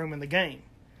seen that room in the game.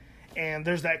 And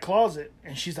there's that closet,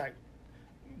 and she's like,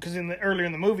 because earlier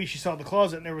in the movie, she saw the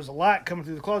closet, and there was a light coming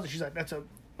through the closet. She's like,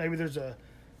 maybe there's a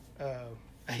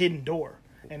hidden door.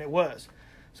 And it was.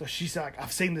 So she's like,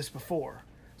 I've seen this before.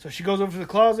 So she goes over to the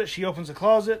closet, she opens the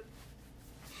closet,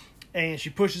 and she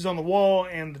pushes on the wall,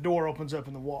 and the door opens up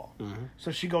in the wall. Mm-hmm.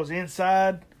 So she goes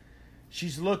inside.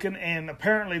 She's looking, and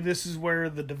apparently this is where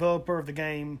the developer of the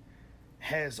game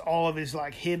has all of his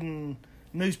hidden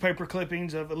newspaper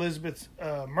clippings of Elizabeth's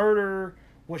murder,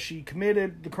 what she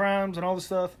committed, the crimes, and all this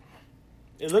stuff.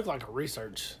 It looked like a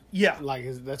research. Yeah.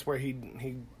 That's where he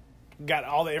got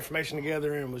all the information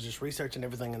together and was just researching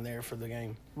everything in there for the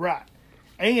game. Right.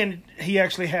 And he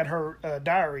actually had her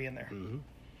diary in there. Mm-hmm.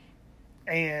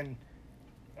 And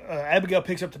Abigail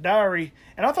picks up the diary,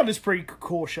 and I thought this was a pretty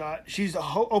cool shot. She's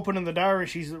opening the diary,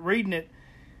 she's reading it,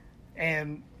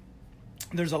 and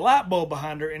there's a light bulb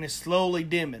behind her, and it's slowly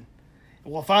dimming.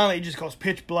 Well, finally, it just goes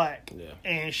pitch black. Yeah.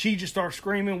 And she just starts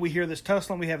screaming. We hear this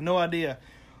tussling. We have no idea.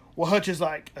 Well, Hutch is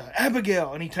like,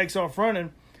 Abigail, and he takes off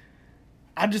running.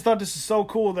 I just thought this is so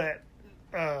cool that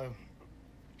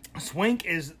Swink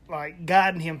is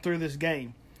guiding him through this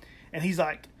game. And he's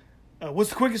like,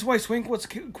 what's the quickest way, Swink? What's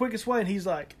the quickest way? And he's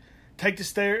like, take the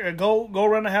stairs, go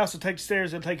around the house and take the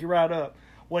stairs. It'll take you right up.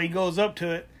 Well, he goes up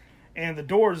to it, and the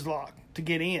door is locked to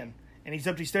get in. And he's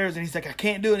up these stairs, and he's like, I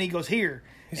can't do it. And he goes, here.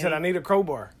 He said, I need a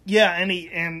crowbar. Yeah,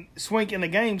 and Swink in the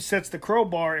game sets the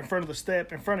crowbar in front of the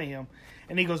step in front of him.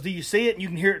 And he goes, do you see it? And you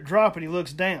can hear it drop, and he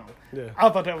looks down. Yeah. I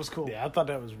thought that was cool. Yeah, I thought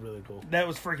that was really cool. That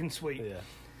was freaking sweet. Yeah.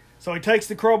 So he takes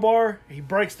the crowbar, he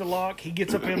breaks the lock, he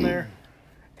gets up in there,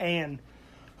 and,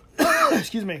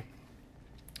 excuse me,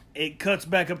 it cuts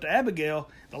back up to Abigail.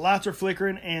 The lights are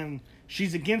flickering, and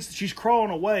she's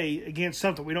crawling away against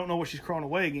something. We don't know what she's crawling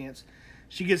away against.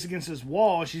 She gets against this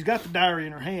wall. She's got the diary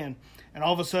in her hand, and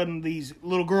all of a sudden these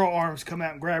little girl arms come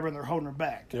out and grab her, and they're holding her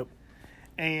back. Yep.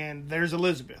 And there's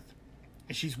Elizabeth.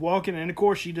 And she's walking, and of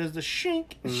course she does the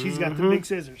shink. And she's got the big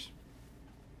scissors.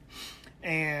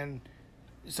 And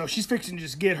so she's fixing to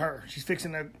just get her. She's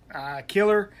fixing to kill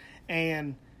her.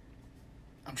 And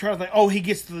I'm trying to think. Oh, he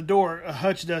gets to the door.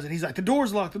 Hutch does it. He's like, the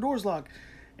door's locked.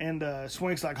 And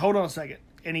Swink's like, hold on a second.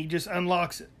 And he just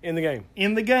unlocks it. In the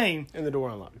game. And the door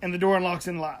unlocks. And the door unlocks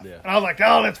in live. Yeah. And I was like,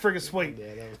 oh, that's freaking sweet.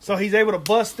 Yeah, so he's able to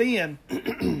bust in.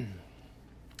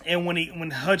 And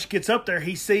when Hutch gets up there,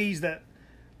 he sees that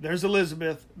there's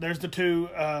Elizabeth. There's the two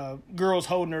girls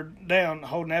holding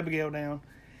Abigail down.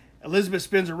 Elizabeth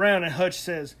spins around, and Hutch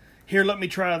says, here, let me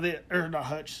try this. Or not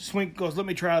Hutch. Swink goes, let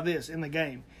me try this in the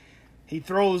game. He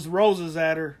throws roses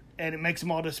at her, and it makes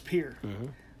them all disappear. Mm-hmm.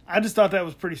 I just thought that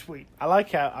was pretty sweet.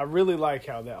 I really like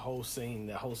how that whole scene,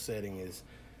 that whole setting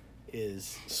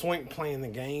is Swink playing the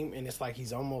game, and it's like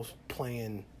he's almost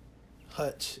playing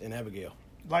Hutch and Abigail.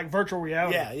 Like virtual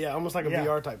reality. Yeah, almost like a Yeah.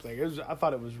 VR type thing. I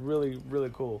thought it was really, really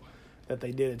cool that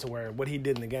they did it to where what he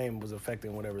did in the game was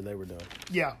affecting whatever they were doing.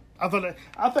 Yeah. I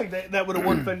think that would have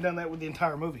worked if they'd done that with the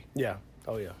entire movie. Yeah.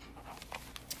 Oh, yeah.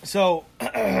 So,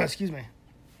 excuse me.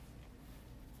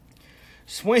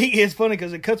 Swink is funny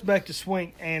because it cuts back to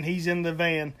Swink, and he's in the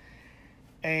van,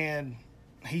 and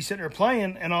he's sitting there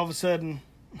playing, and all of a sudden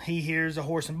he hears a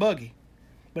horse and buggy,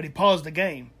 but he paused the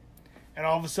game, and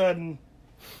all of a sudden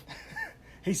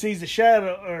he sees the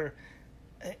shadow, or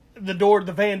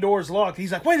the van door is locked.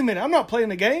 He's like, wait a minute, I'm not playing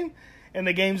the game. And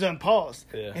the game's unpaused.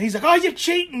 Yeah. And he's like, oh, you're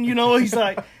cheating, you know. He's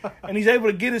like, and he's able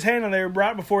to get his hand in there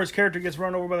right before his character gets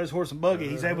run over by this horse and buggy.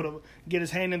 He's able to get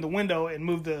his hand in the window and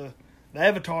move the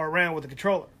avatar around with the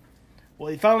controller. Well,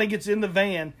 he finally gets in the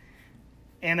van,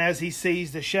 and as he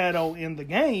sees the shadow in the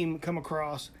game come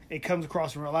across, it comes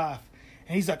across in real life.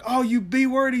 And he's like, oh, you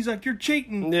B-word. He's like, you're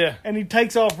cheating. Yeah. And he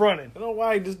takes off running. I don't know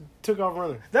why he just took off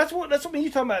running. That's what you're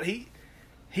talking about.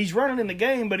 He's running in the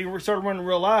game, but he started running in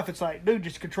real life. It's like, dude,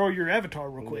 just control your avatar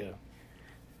real quick.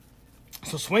 Yeah.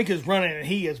 So Swink is running, and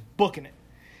he is booking it.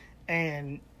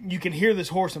 And you can hear this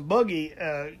horse and buggy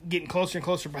getting closer and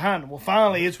closer behind him. Well,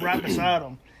 finally, it's right beside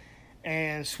him.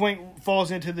 And Swink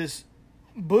falls into this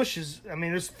bushes. I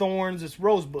mean, there's thorns, it's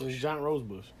rose bush. There's a giant rose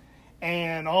bush.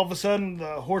 And all of a sudden,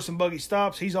 the horse and buggy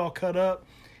stops. He's all cut up.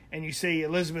 And you see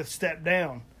Elizabeth step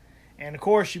down. And, of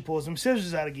course, she pulls them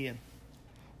scissors out again.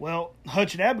 Well,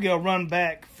 Hutch and Abigail run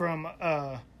back from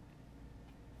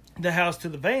the house to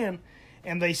the van,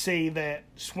 and they see that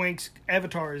Swink's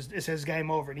avatar it says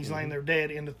game over, and he's laying there dead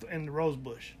in the rose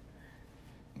bush.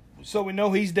 So we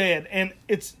know he's dead, and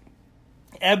it's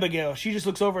Abigail. She just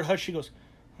looks over at Hutch. She goes,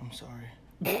 "I'm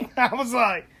sorry." I was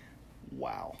like,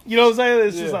 "Wow," you know what I'm saying?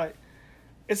 It's just like,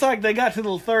 it's like they got to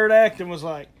the third act and was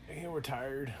like, Yeah, we're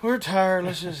tired. "We're tired.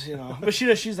 Let's just, you know." But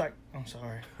she's like, "I'm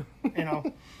sorry," you know.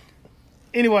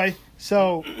 Anyway,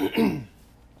 so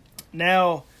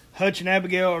now Hutch and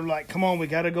Abigail are like, come on, we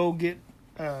got to go get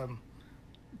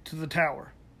to the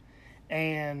tower.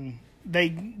 And they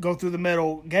go through the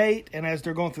metal gate, and as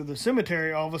they're going through the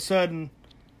cemetery, all of a sudden,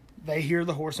 they hear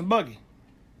the horse and buggy.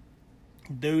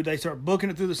 Dude, they start booking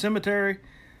it through the cemetery.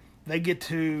 They get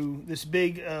to this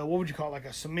big, what would you call it, like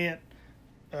a cement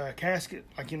casket?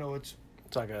 Like, you know, it's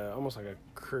like almost like a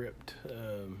crypt.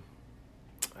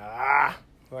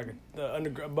 Like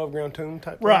a above ground tomb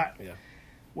type thing. right. Yeah.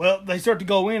 Well, they start to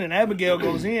go in, and Abigail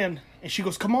goes in, and she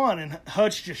goes, come on, and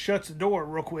Hutch just shuts the door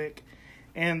real quick,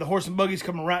 and the horse and buggy's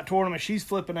coming right toward him, and she's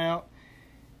flipping out,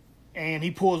 and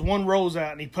he pulls one rose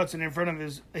out, and he puts it in front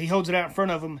of he holds it out in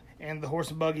front of him, and the horse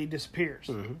and buggy disappears.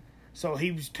 Mm-hmm. So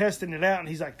he was testing it out, and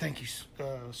he's like, thank you,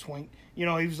 Swink. You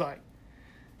know, he was like,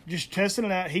 just testing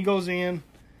it out. He goes in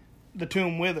the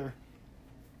tomb with her,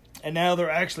 and now they're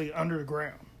actually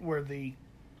underground where the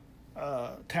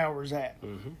tower's at.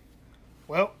 Mm-hmm.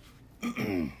 Well,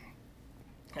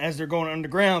 as they're going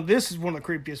underground, this is one of the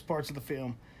creepiest parts of the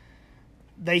film.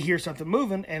 They hear something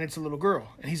moving, and it's a little girl.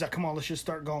 And he's like, come on, let's just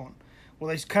start going.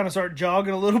 Well, they kind of start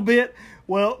jogging a little bit.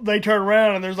 Well, they turn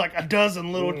around, and there's like a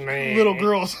dozen little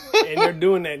girls. And they're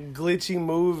doing that glitchy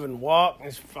move and walk.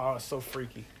 It's so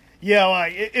freaky. Yeah,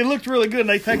 like, it looked really good. And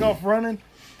they take off running,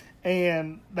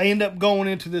 and they end up going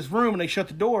into this room, and they shut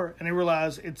the door, and they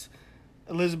realize it's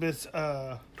Elizabeth's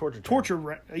torture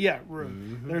room.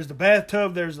 Mm-hmm. There's the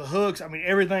bathtub, there's the hooks. I mean,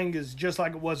 everything is just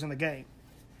like it was in the game.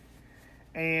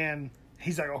 And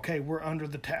he's like, okay, we're under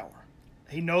the tower.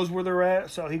 He knows where they're at,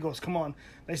 so he goes, come on.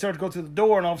 They start to go through the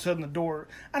door, and all of a sudden the door...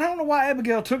 I don't know why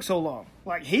Abigail took so long.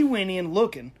 Like, he went in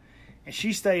looking, and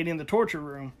she stayed in the torture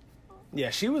room. Yeah,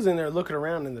 she was in there looking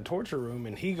around in the torture room,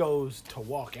 and he goes to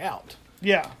walk out.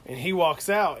 Yeah. And he walks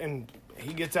out, and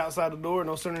he gets outside the door.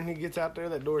 No sooner than he gets out there,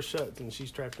 that door shuts, and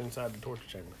she's trapped inside the torture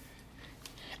chamber.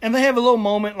 And they have a little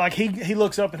moment, like he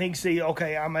looks up and he can see,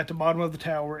 okay, I'm at the bottom of the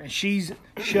tower, and she's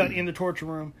shut in the torture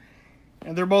room.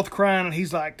 And they're both crying, and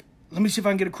he's like, let me see if I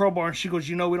can get a crowbar. And she goes,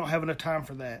 you know, we don't have enough time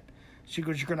for that. She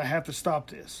goes, you're going to have to stop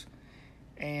this.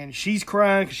 And she's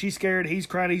crying because she's scared. He's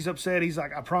crying. He's upset. He's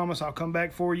like, I promise I'll come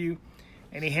back for you.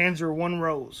 And he hands her one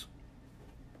rose.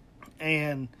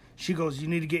 And she goes, you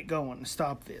need to get going and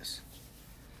stop this.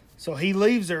 So he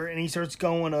leaves her, and he starts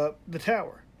going up the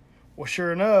tower. Well,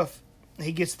 sure enough,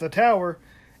 he gets to the tower,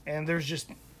 and there's just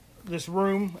this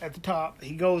room at the top.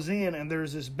 He goes in, and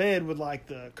there's this bed with, like,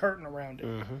 the curtain around it.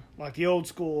 Mm-hmm. Like the old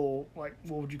school, like,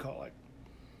 what would you call it?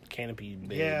 Canopy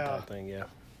bed type thing, yeah.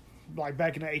 Like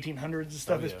back in the 1800s and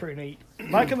stuff. It's pretty neat.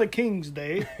 Like in the King's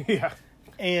Day. Yeah.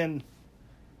 And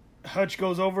Hutch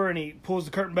goes over and he pulls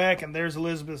the curtain back, and there's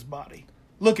Elizabeth's body.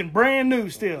 Looking brand new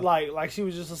still. Like she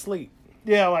was just asleep.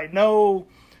 Yeah, like no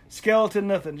skeleton,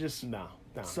 nothing. Just No.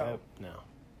 So- No.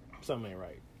 Something ain't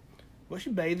right. well, she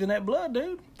bathed in that blood,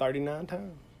 dude. 39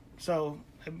 times. So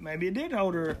maybe it did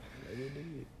hold her. Maybe it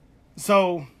did.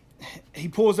 So he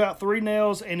pulls out 3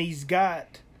 nails, and he's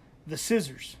got the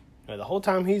scissors. Now, the whole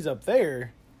time he's up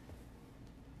there,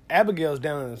 Abigail's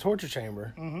down in the torture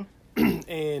chamber. Mm-hmm.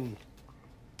 And,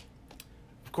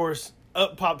 of course,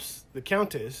 up pops the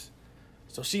Countess.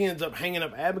 So she ends up hanging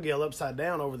up Abigail upside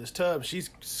down over this tub. She's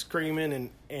screaming,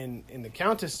 and the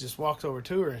Countess just walks over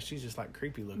to her, and she's just like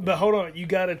creepy looking. But hold on, you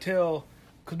got to tell,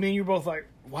 because me and you are both like,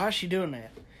 why is she doing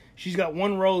that? She's got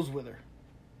 1 rose with her.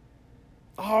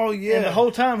 Oh, yeah. And the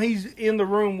whole time he's in the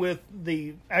room with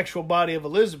the actual body of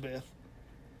Elizabeth.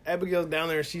 Abigail's down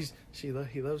there, and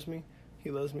he loves me.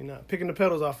 He loves me not. Picking the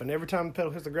petals off, and every time the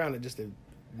petal hits the ground, it just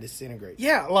disintegrates.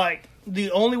 Yeah, like the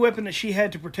only weapon that she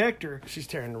had to protect her, She's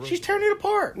tearing the rose. she's tearing it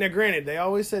apart. Now, granted, they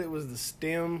always said it was the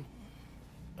stem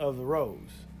of the rose.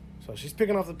 So she's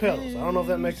picking off the petals. I don't know if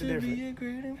that makes a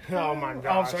difference. Oh, my gosh.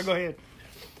 Oh, I'm sorry, go ahead.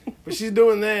 But she's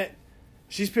doing that.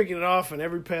 She's picking it off in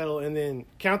every petal, and then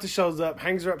Countess shows up,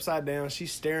 hangs her upside down.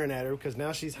 She's staring at her because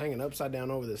now she's hanging upside down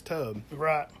over this tub.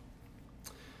 Right.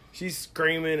 She's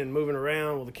screaming and moving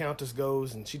around. Well, the Countess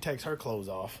goes, and she takes her clothes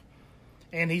off.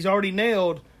 And he's already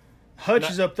nailed. Hutch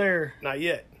is up there. Not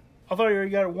yet. I thought he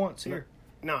already got her once here.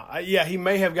 No, yeah, he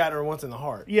may have gotten her once in the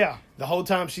heart. Yeah. The whole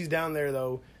time she's down there,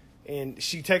 though, and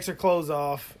she takes her clothes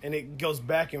off, and it goes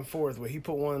back and forth. Where he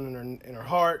put one in her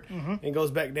heart, and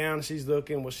goes back down, and she's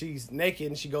looking. Well, she's naked,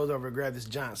 and she goes over to grab this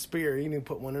giant spear. He didn't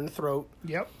put one in her throat.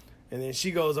 Yep. And then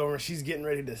she goes over, and she's getting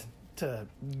ready to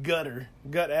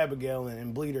gut Abigail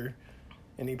and bleed her.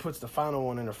 And he puts the final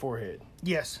one in her forehead.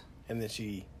 Yes. And then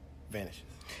she vanishes.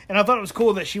 And I thought it was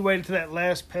cool that she waited till that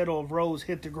last petal of rose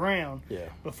hit the ground Yeah.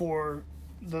 before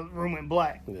the room went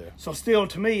black. Yeah. So still,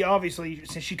 to me, obviously,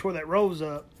 since she tore that rose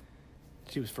up,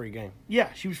 She was free game.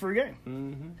 yeah, she was free game.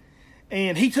 Mm-hmm.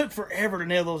 And he took forever to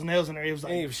nail those nails in there. It was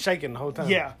like, And he was shaking the whole time.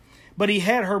 yeah. But he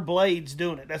had her blades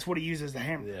doing it. That's what he used as the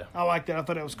hammer. Yeah. I like that. I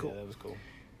thought that was cool. Yeah, that was cool.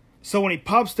 So when he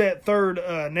pops that third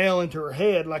nail into her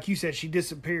head, like you said, she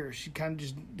disappears. She kind of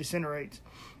just disintegrates.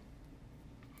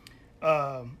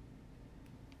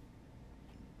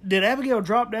 Did Abigail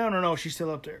drop down or no? She's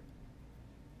still up there.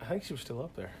 I think she was still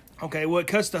up there. Okay, well, it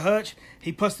cuts to Hutch.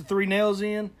 He puts the 3 nails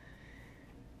in,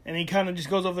 and he kind of just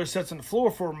goes over there, sits on the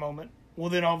floor for a moment. Well,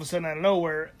 then all of a sudden, out of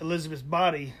nowhere, Elizabeth's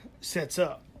body sets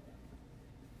up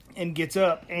and gets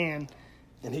up, and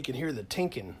he can hear the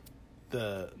tinking,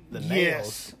 the Yes.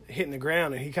 nails hitting the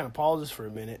ground, and he kind of pauses for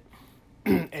a minute.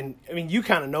 And, I mean, you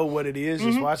kind of know what it is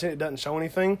just watching it. It doesn't show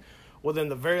anything. Well, then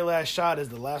the very last shot is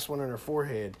the last one in her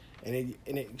forehead, and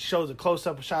it shows a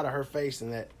close-up shot of her face,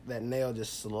 and that nail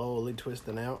just slowly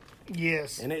twisting out.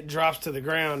 yes. And it drops to the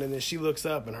ground, and then she looks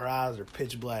up, and her eyes are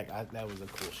pitch black. That was a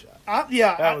cool shot.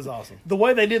 That was awesome. The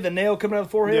way they did the nail coming out of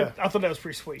the forehead, Yeah. I thought that was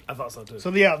pretty sweet. I thought so, too. So,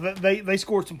 yeah, they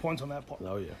scored some points on that part.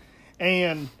 Oh, yeah.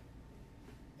 And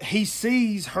he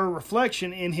sees her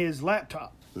reflection in his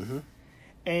laptop. Mm-hmm.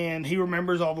 And he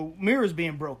remembers all the mirrors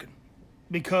being broken.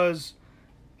 Because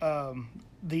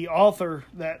the author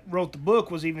that wrote the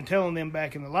book was even telling them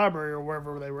back in the library or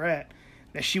wherever they were at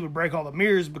that she would break all the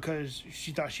mirrors because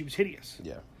she thought she was hideous.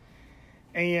 Yeah.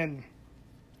 And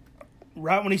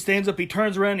right when he stands up, he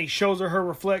turns around and he shows her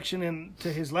reflection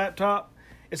into his laptop.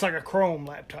 It's like a chrome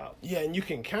laptop. Yeah, and you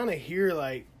can kind of hear,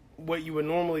 like, what you would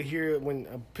normally hear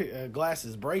when a glass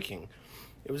is breaking.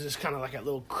 It was just kind of like a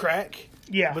little crack.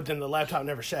 Yeah. But then the laptop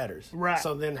never shatters. Right.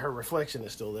 So then her reflection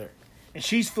is still there. And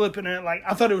she's flipping it. Like,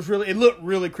 I thought it looked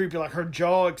really creepy. Like, her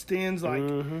jaw extends. Like,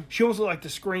 she almost looked like the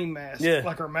Scream mask. Yeah.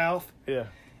 Like her mouth. Yeah.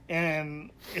 And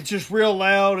it's just real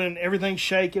loud and everything's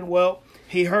shaking. Well,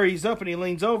 he hurries up and he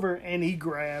leans over and he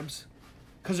grabs,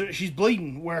 because she's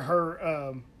bleeding where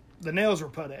her, the nails were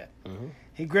put at. Mm-hmm.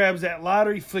 He grabs that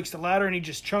lighter, he flicks the lighter, and he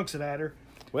just chunks it at her.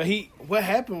 Well, what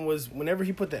happened was whenever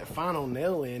he put that final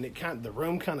nail in, the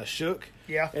room kind of shook.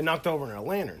 Yeah. And knocked over in a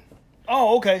lantern.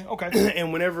 Oh, okay.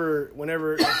 And whenever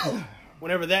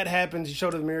that happens, he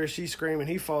showed her the mirror, she's screaming,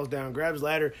 he falls down, grabs the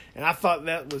ladder, and I thought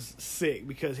that was sick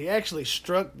because he actually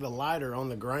struck the lighter on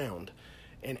the ground.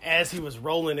 And as he was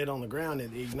rolling it on the ground,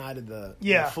 it ignited the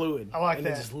fluid. I like and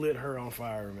that. And it just lit her on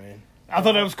fire, man. I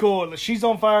thought that was cool. She's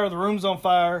on fire, the room's on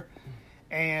fire,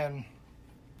 and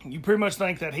you pretty much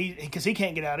think that because he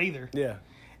can't get out either. Yeah.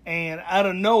 And out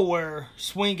of nowhere,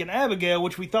 Swink and Abigail,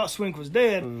 which we thought Swink was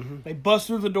dead, they bust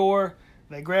through the door,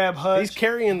 they grab Hutch. He's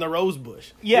carrying the rose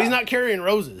bush. Yeah. He's not carrying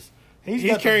roses. He's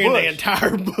He's got carrying the bush.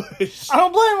 entire bush. I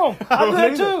don't blame him. I do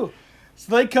that either. too.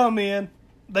 So they come in,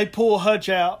 they pull Hutch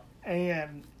out,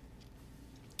 and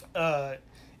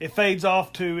it fades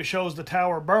off to, it shows the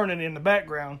tower burning in the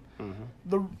background.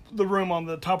 Mm-hmm. The room on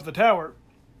the top of the tower,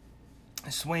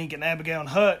 Swink and Abigail and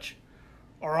Hutch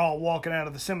are all walking out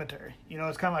of the cemetery. You know,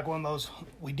 it's kind of like one of those,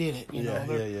 we did it. You know,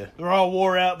 they're all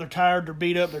wore out, they're tired, they're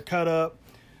beat up, they're cut up.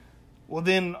 Well,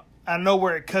 then I know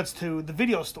where it cuts to the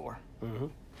video store. Mm-hmm.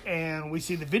 And we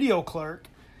see the video clerk.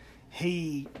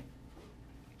 He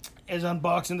is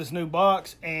unboxing this new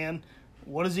box, and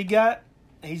what does he got?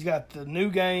 He's got the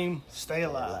new game, Stay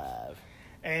Alive.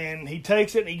 And he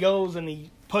takes it, and he goes, and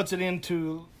he puts it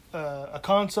into a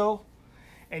console,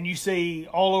 and you see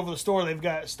all over the store they've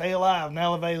got Stay Alive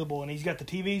now available, and he's got the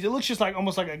TVs. It looks just like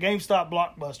almost like a GameStop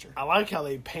Blockbuster. I like how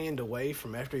they panned away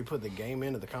from after he put the game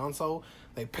into the console.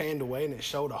 They panned away and it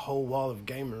showed a whole wall of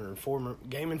Game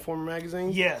Informer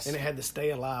magazines. Yes. And it had the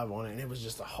Stay Alive on it, and it was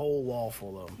just a whole wall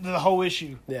full of them. The whole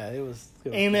issue. Yeah, it was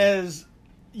And cool. as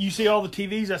you see all the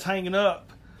TVs that's hanging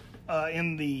up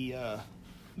in the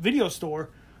video store,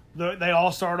 they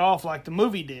all start off like the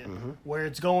movie did, where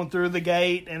it's going through the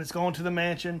gate and it's going to the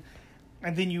mansion,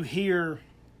 and then you hear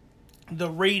the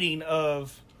reading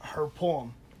of her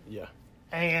poem. Yeah.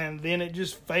 And then it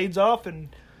just fades off and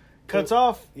cuts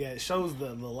off. Yeah, it shows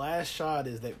the last shot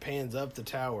is that pans up the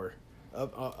tower,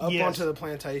 up Yes. onto the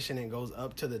plantation, and goes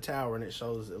up to the tower, and it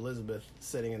shows Elizabeth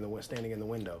standing in the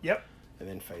window. Yep. And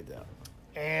then fades out.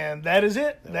 And that is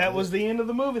it. That was the end of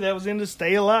the movie. That was the end of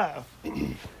Stay Alive.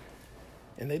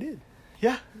 And they did.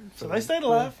 Yeah. So they stayed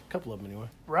alive. A couple of them anyway.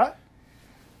 Right.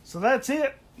 So that's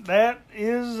it. That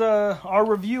is our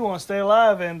review on Stay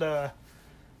Alive. And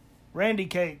Randy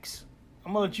Cakes,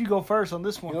 I'm going to let you go first on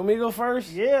this one. You want me to go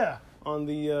first? Yeah. On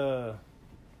the,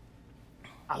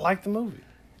 I like the movie.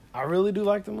 I really do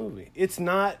like the movie. It's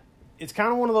kind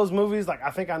of one of those movies, like,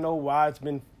 I think I know why it's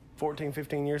been 14,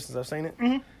 15 years since I've seen it.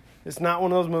 Mm-hmm. It's not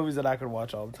one of those movies that I could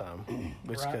watch all the time,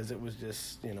 because it was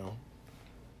just, you know,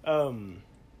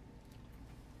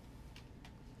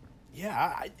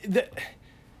 yeah,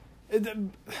 the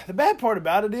bad part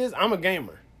about it is I'm a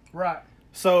gamer. Right.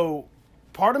 So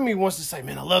part of me wants to say,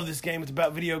 man, I love this game. It's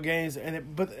about video games.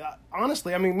 But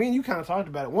honestly, I mean, me and you kind of talked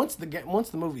about it. Once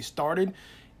the movie started,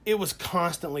 it was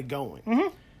constantly going.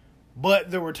 Mm-hmm. But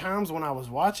there were times when I was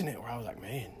watching it where I was like,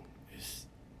 man,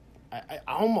 I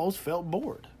almost felt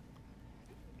bored.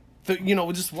 So, you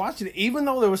know, just watching it, even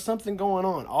though there was something going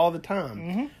on all the time.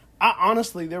 Mm-hmm. I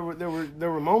honestly, there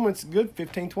were moments, good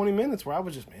 15, 20 minutes, where I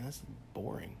was just, man, this is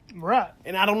boring. Right.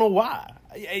 And I don't know why.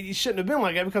 It shouldn't have been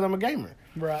like that because I'm a gamer.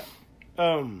 Right.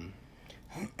 I'm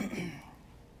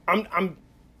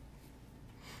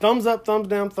thumbs up, thumbs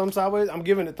down, thumb sideways. I'm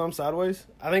giving it thumb sideways.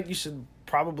 I think you should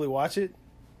probably watch it.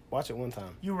 Watch it one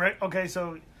time. Okay,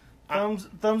 so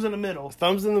thumbs in the middle.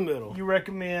 Thumbs in the middle. You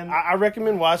recommend? I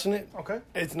recommend watching it. Okay.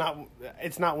 It's not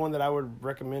one that I would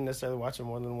recommend necessarily watching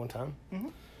more than one time.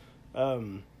 Mm-hmm.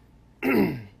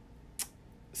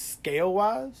 Scale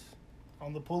wise,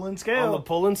 On the pulling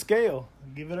scale.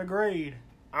 Give it a grade.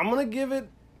 I'm gonna give it.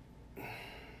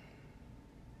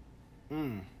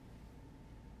 I'm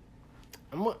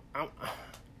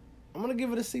gonna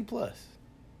give it a C+.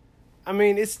 I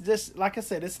mean, it's just like I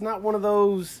said. It's not one of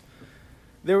those.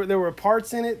 There were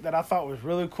parts in it that I thought was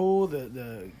really cool.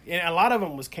 And a lot of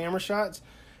them was camera shots.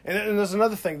 And there's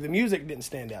another thing. The music didn't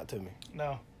stand out to me.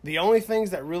 No. The only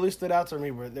things that really stood out to me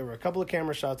were there were a couple of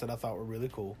camera shots that I thought were really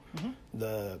cool. Mm-hmm.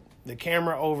 The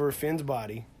camera over Finn's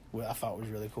body, I thought was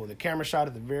really cool. The camera shot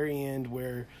at the very end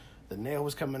where the nail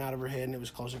was coming out of her head and it was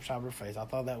close-up shot of her face. I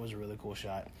thought that was a really cool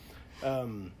shot.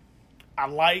 I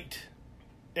liked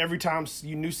every time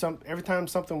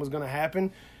something was going to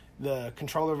happen, the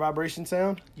controller vibration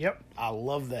sound. Yep. I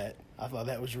love that. I thought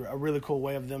that was a really cool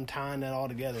way of them tying that all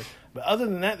together. But other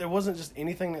than that, there wasn't just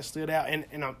anything that stood out. And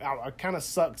I kind of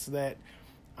sucks that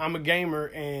I'm a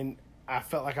gamer and I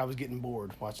felt like I was getting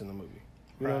bored watching the movie.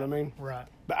 You know what I mean? Right.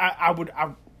 But I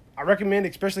recommend,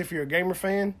 especially if you're a gamer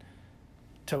fan,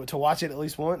 to watch it at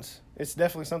least once. It's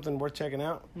definitely something worth checking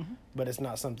out. Mm-hmm. But it's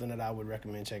not something that I would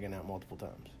recommend checking out multiple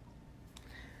times.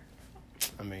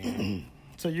 I mean,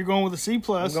 so you're going with a C+. I'm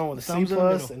going with a C+ and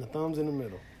the thumbs in the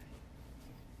middle.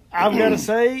 I've got to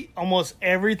say, almost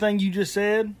everything you just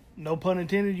said, no pun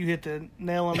intended, you hit the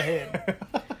nail on the head.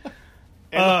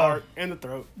 And the heart and the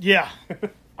throat. Yeah.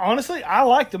 Honestly, I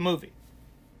like the movie.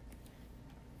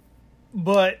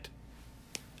 But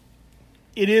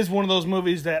it is one of those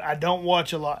movies that I don't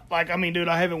watch a lot. Like, I mean, dude,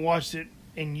 I haven't watched it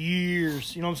in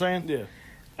years. You know what I'm saying?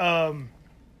 Yeah.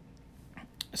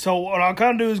 So what I'll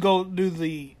kind of do is go do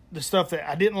the stuff that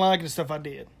I didn't like and the stuff I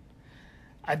did.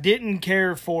 I didn't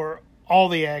care for all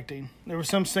the acting. There were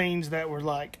some scenes that were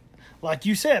like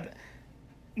you said,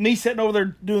 me sitting over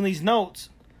there doing these notes,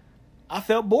 I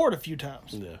felt bored a few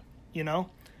times. Yeah. You know?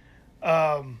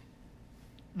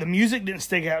 The music didn't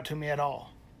stick out to me at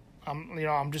all.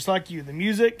 I'm just like you. The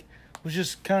music was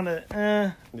just kind of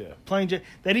plain. They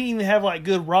didn't even have like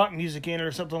good rock music in it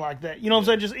or something like that. You know what I'm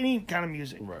saying? Just any kind of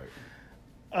music.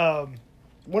 Right.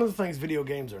 One of the things video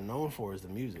games are known for is the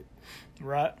music.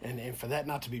 Right. And for that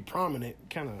not to be prominent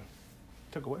kind of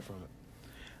took away from it.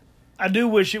 I do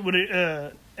wish it would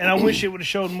have, and I wish it would have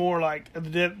showed more like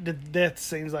the death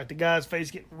scenes, like the guy's face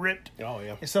getting ripped. Oh,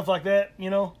 yeah. And stuff like that, you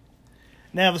know.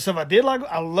 Now, the stuff I did like,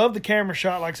 I love the camera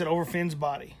shot, like I said, over Finn's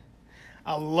body.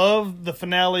 I love the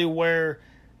finale where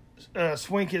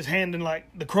Swink is handing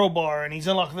like the crowbar and he's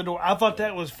unlocking the door. I thought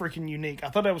that was freaking unique. I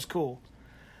thought that was cool.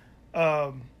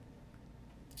 There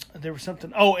was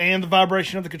something. Oh, and the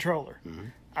vibration of the controller. Mm-hmm.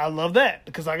 I love that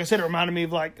because, like I said, it reminded me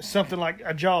of like something like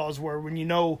a Jaws, where when you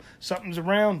know something's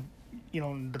around,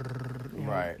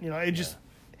 right? It just.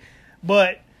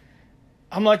 But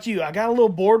I'm like you. I got a little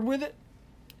bored with it,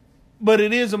 but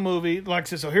it is a movie. Like I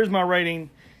said, so here's my rating.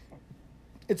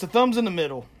 It's a thumbs in the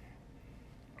middle.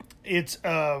 It's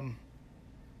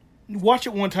watch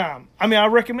it one time. I mean, I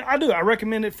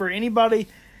recommend it for anybody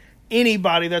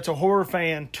that's a horror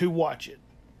fan to watch it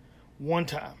one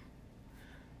time.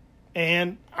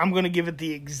 And I'm going to give it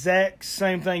the exact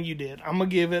same thing you did. I'm going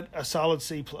to give it a solid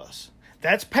C+.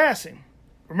 That's passing.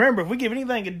 Remember, if we give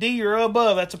anything a D or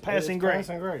above, that's a passing grade.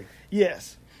 Passing grade.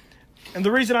 Yes. And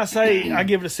the reason I say I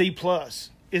give it a C+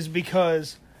 is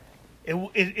because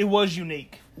it was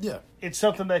unique. Yeah. It's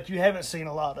something that you haven't seen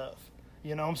a lot of.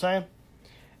 You know what I'm saying?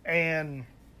 And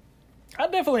I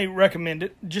definitely recommend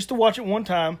it just to watch it one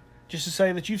time, just to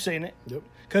say that you've seen it. Yep.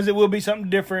 Because it will be something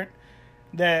different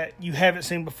that you haven't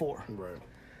seen before.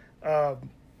 Right.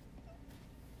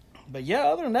 But yeah,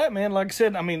 other than that, man, like I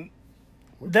said, I mean,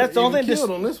 We're that's the only thing.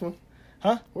 killed on this one.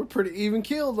 Huh? We're pretty even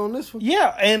killed on this one.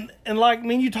 Yeah, and like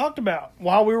me and you talked about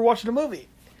while we were watching the movie,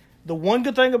 the one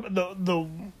good thing about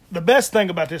the best thing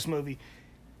about this movie,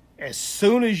 as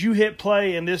soon as you hit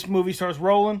play and this movie starts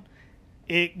rolling,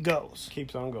 it goes.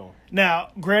 Keeps on going. Now,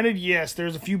 granted, yes,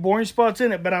 there's a few boring spots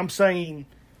in it, but I'm saying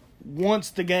once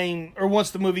the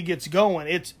movie gets going,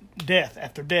 it's death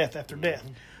after death after death.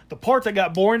 The part that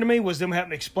got boring to me was them having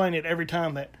to explain it every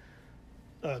time that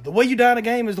the way you die in a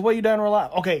game is the way you die in real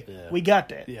life. Okay, we got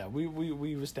that. Yeah,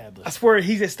 we've established. I swear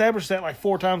he's established that like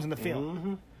 4 times in the film.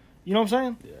 Mm-hmm. You know what I'm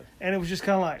saying? Yeah. And it was just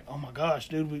kind of like, oh my gosh,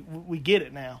 dude, we get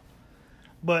it now.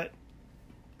 But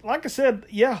like I said,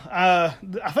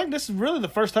 I think this is really the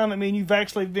first time that me and you've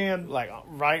actually been like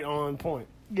right on point.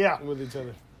 Yeah, with each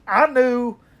other. I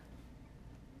knew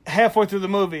halfway through the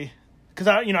movie because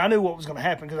I knew what was going to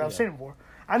happen because I've seen it before.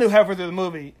 I knew halfway through the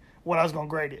movie what I was going to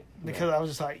grade it because I was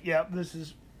just like, yeah, this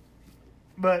is.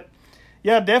 But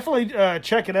yeah, definitely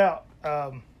check it out,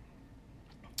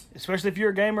 especially if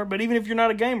you're a gamer. But even if you're not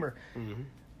a gamer,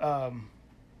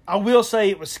 I will say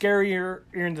it was scarier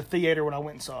in the theater when I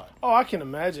went and saw it. Oh, I can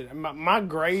imagine. My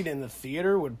grade in the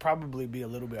theater would probably be a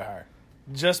little bit higher,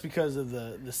 just because of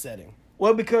the setting.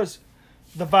 Well, because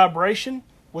the vibration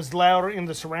was louder in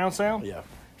the surround sound. Yeah.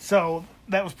 So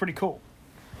that was pretty cool.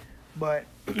 But,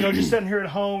 just sitting here at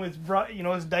home, it's bright,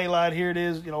 it's daylight. Here it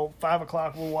is, 5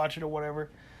 o'clock, we'll watch it or whatever.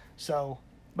 So,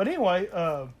 but anyway,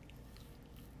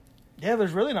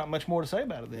 there's really not much more to say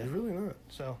about it then. There's really not.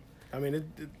 So, I mean, it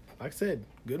like I said,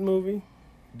 good movie,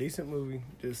 decent movie,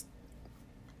 just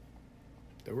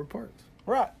there were parts.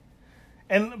 Right.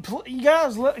 And you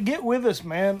guys, get with us,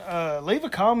 man. Leave a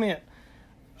comment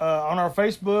on our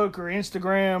Facebook or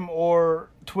Instagram or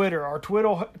Twitter. Our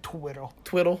Twiddle.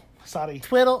 Sorry.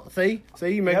 Twiddle. See,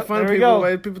 you make fun of there we people go. the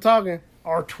way people talking.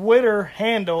 Our Twitter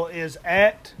handle is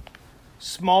at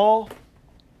small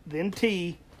then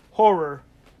T horror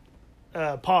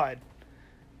pod.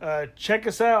 Check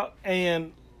us out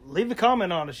and leave a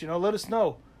comment on us. Let us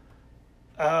know.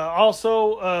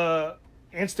 Also,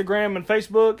 Instagram and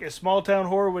Facebook is Small Town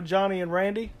Horror with Johnny and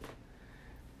Randy.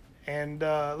 And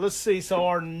let's see. So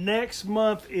our next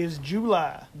month is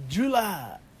July.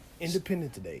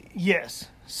 Independence Day. Yes.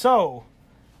 So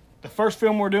the first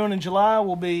film we're doing in July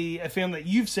will be a film that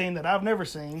you've seen that I've never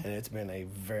seen. And it's been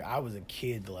I was a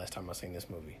kid the last time I seen this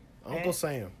movie. Uncle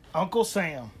Sam. Uncle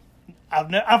Sam.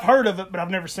 I've heard of it, but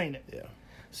I've never seen it. Yeah.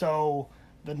 So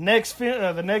the next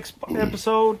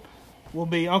episode will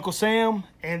be Uncle Sam,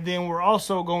 and then we're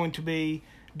also going to be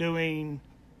doing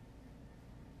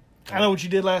I Know What You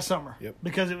Did Last Summer. Yep.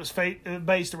 Because it was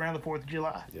based around the 4th of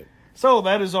July. Yep. So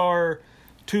that is our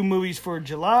 2 movies for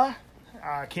July.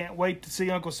 I can't wait to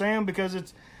see Uncle Sam because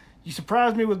it's, You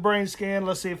surprised me with Brain Scan.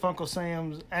 Let's see if Uncle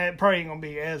Sam's it probably ain't gonna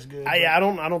be as good. I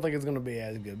don't think it's gonna be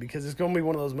as good because it's gonna be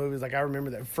one of those movies like I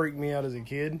remember that freaked me out as a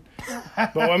kid.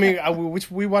 But I mean,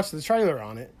 we watched the trailer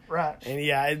on it, right?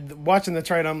 And watching the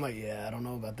trailer, I'm like, I don't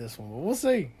know about this one, but we'll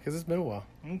see because it's been a while.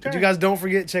 Okay. But you guys don't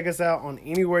forget, check us out on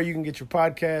anywhere you can get your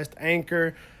podcast: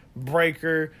 Anchor,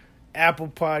 Breaker, Apple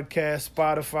Podcast,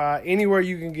 Spotify, anywhere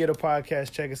you can get a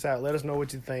podcast. Check us out. Let us know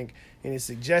what you think. Any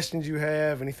suggestions you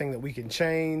have, anything that we can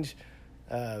change,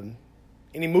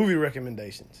 any movie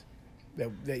recommendations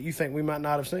that you think we might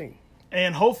not have seen.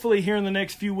 And hopefully here in the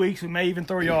next few weeks, we may even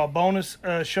throw y'all a bonus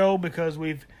show because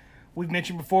we've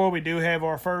mentioned before we do have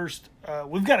our first.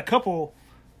 We've got a couple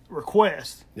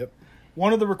requests. Yep.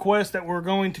 One of the requests that we're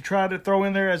going to try to throw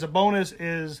in there as a bonus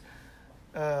is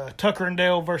Tucker and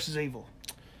Dale versus Evil.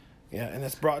 Yeah, and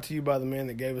that's brought to you by the man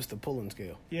that gave us the Pullen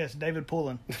scale. Yes, David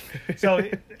Pullen. So,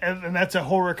 and that's a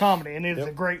horror comedy, and it is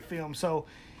a great film. So,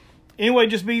 anyway,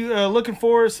 just be looking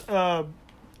for us. For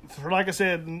like I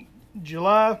said, in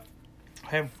July,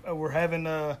 we're having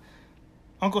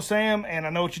Uncle Sam, and I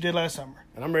Know What You Did Last Summer.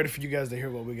 And I'm ready for you guys to hear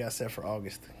what we got set for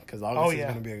August, because August is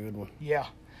going to be a good one. Yeah.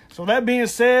 So that being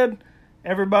said,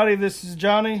 everybody, this is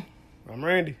Johnny. I'm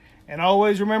Randy. And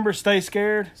always remember, stay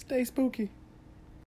scared. Stay spooky.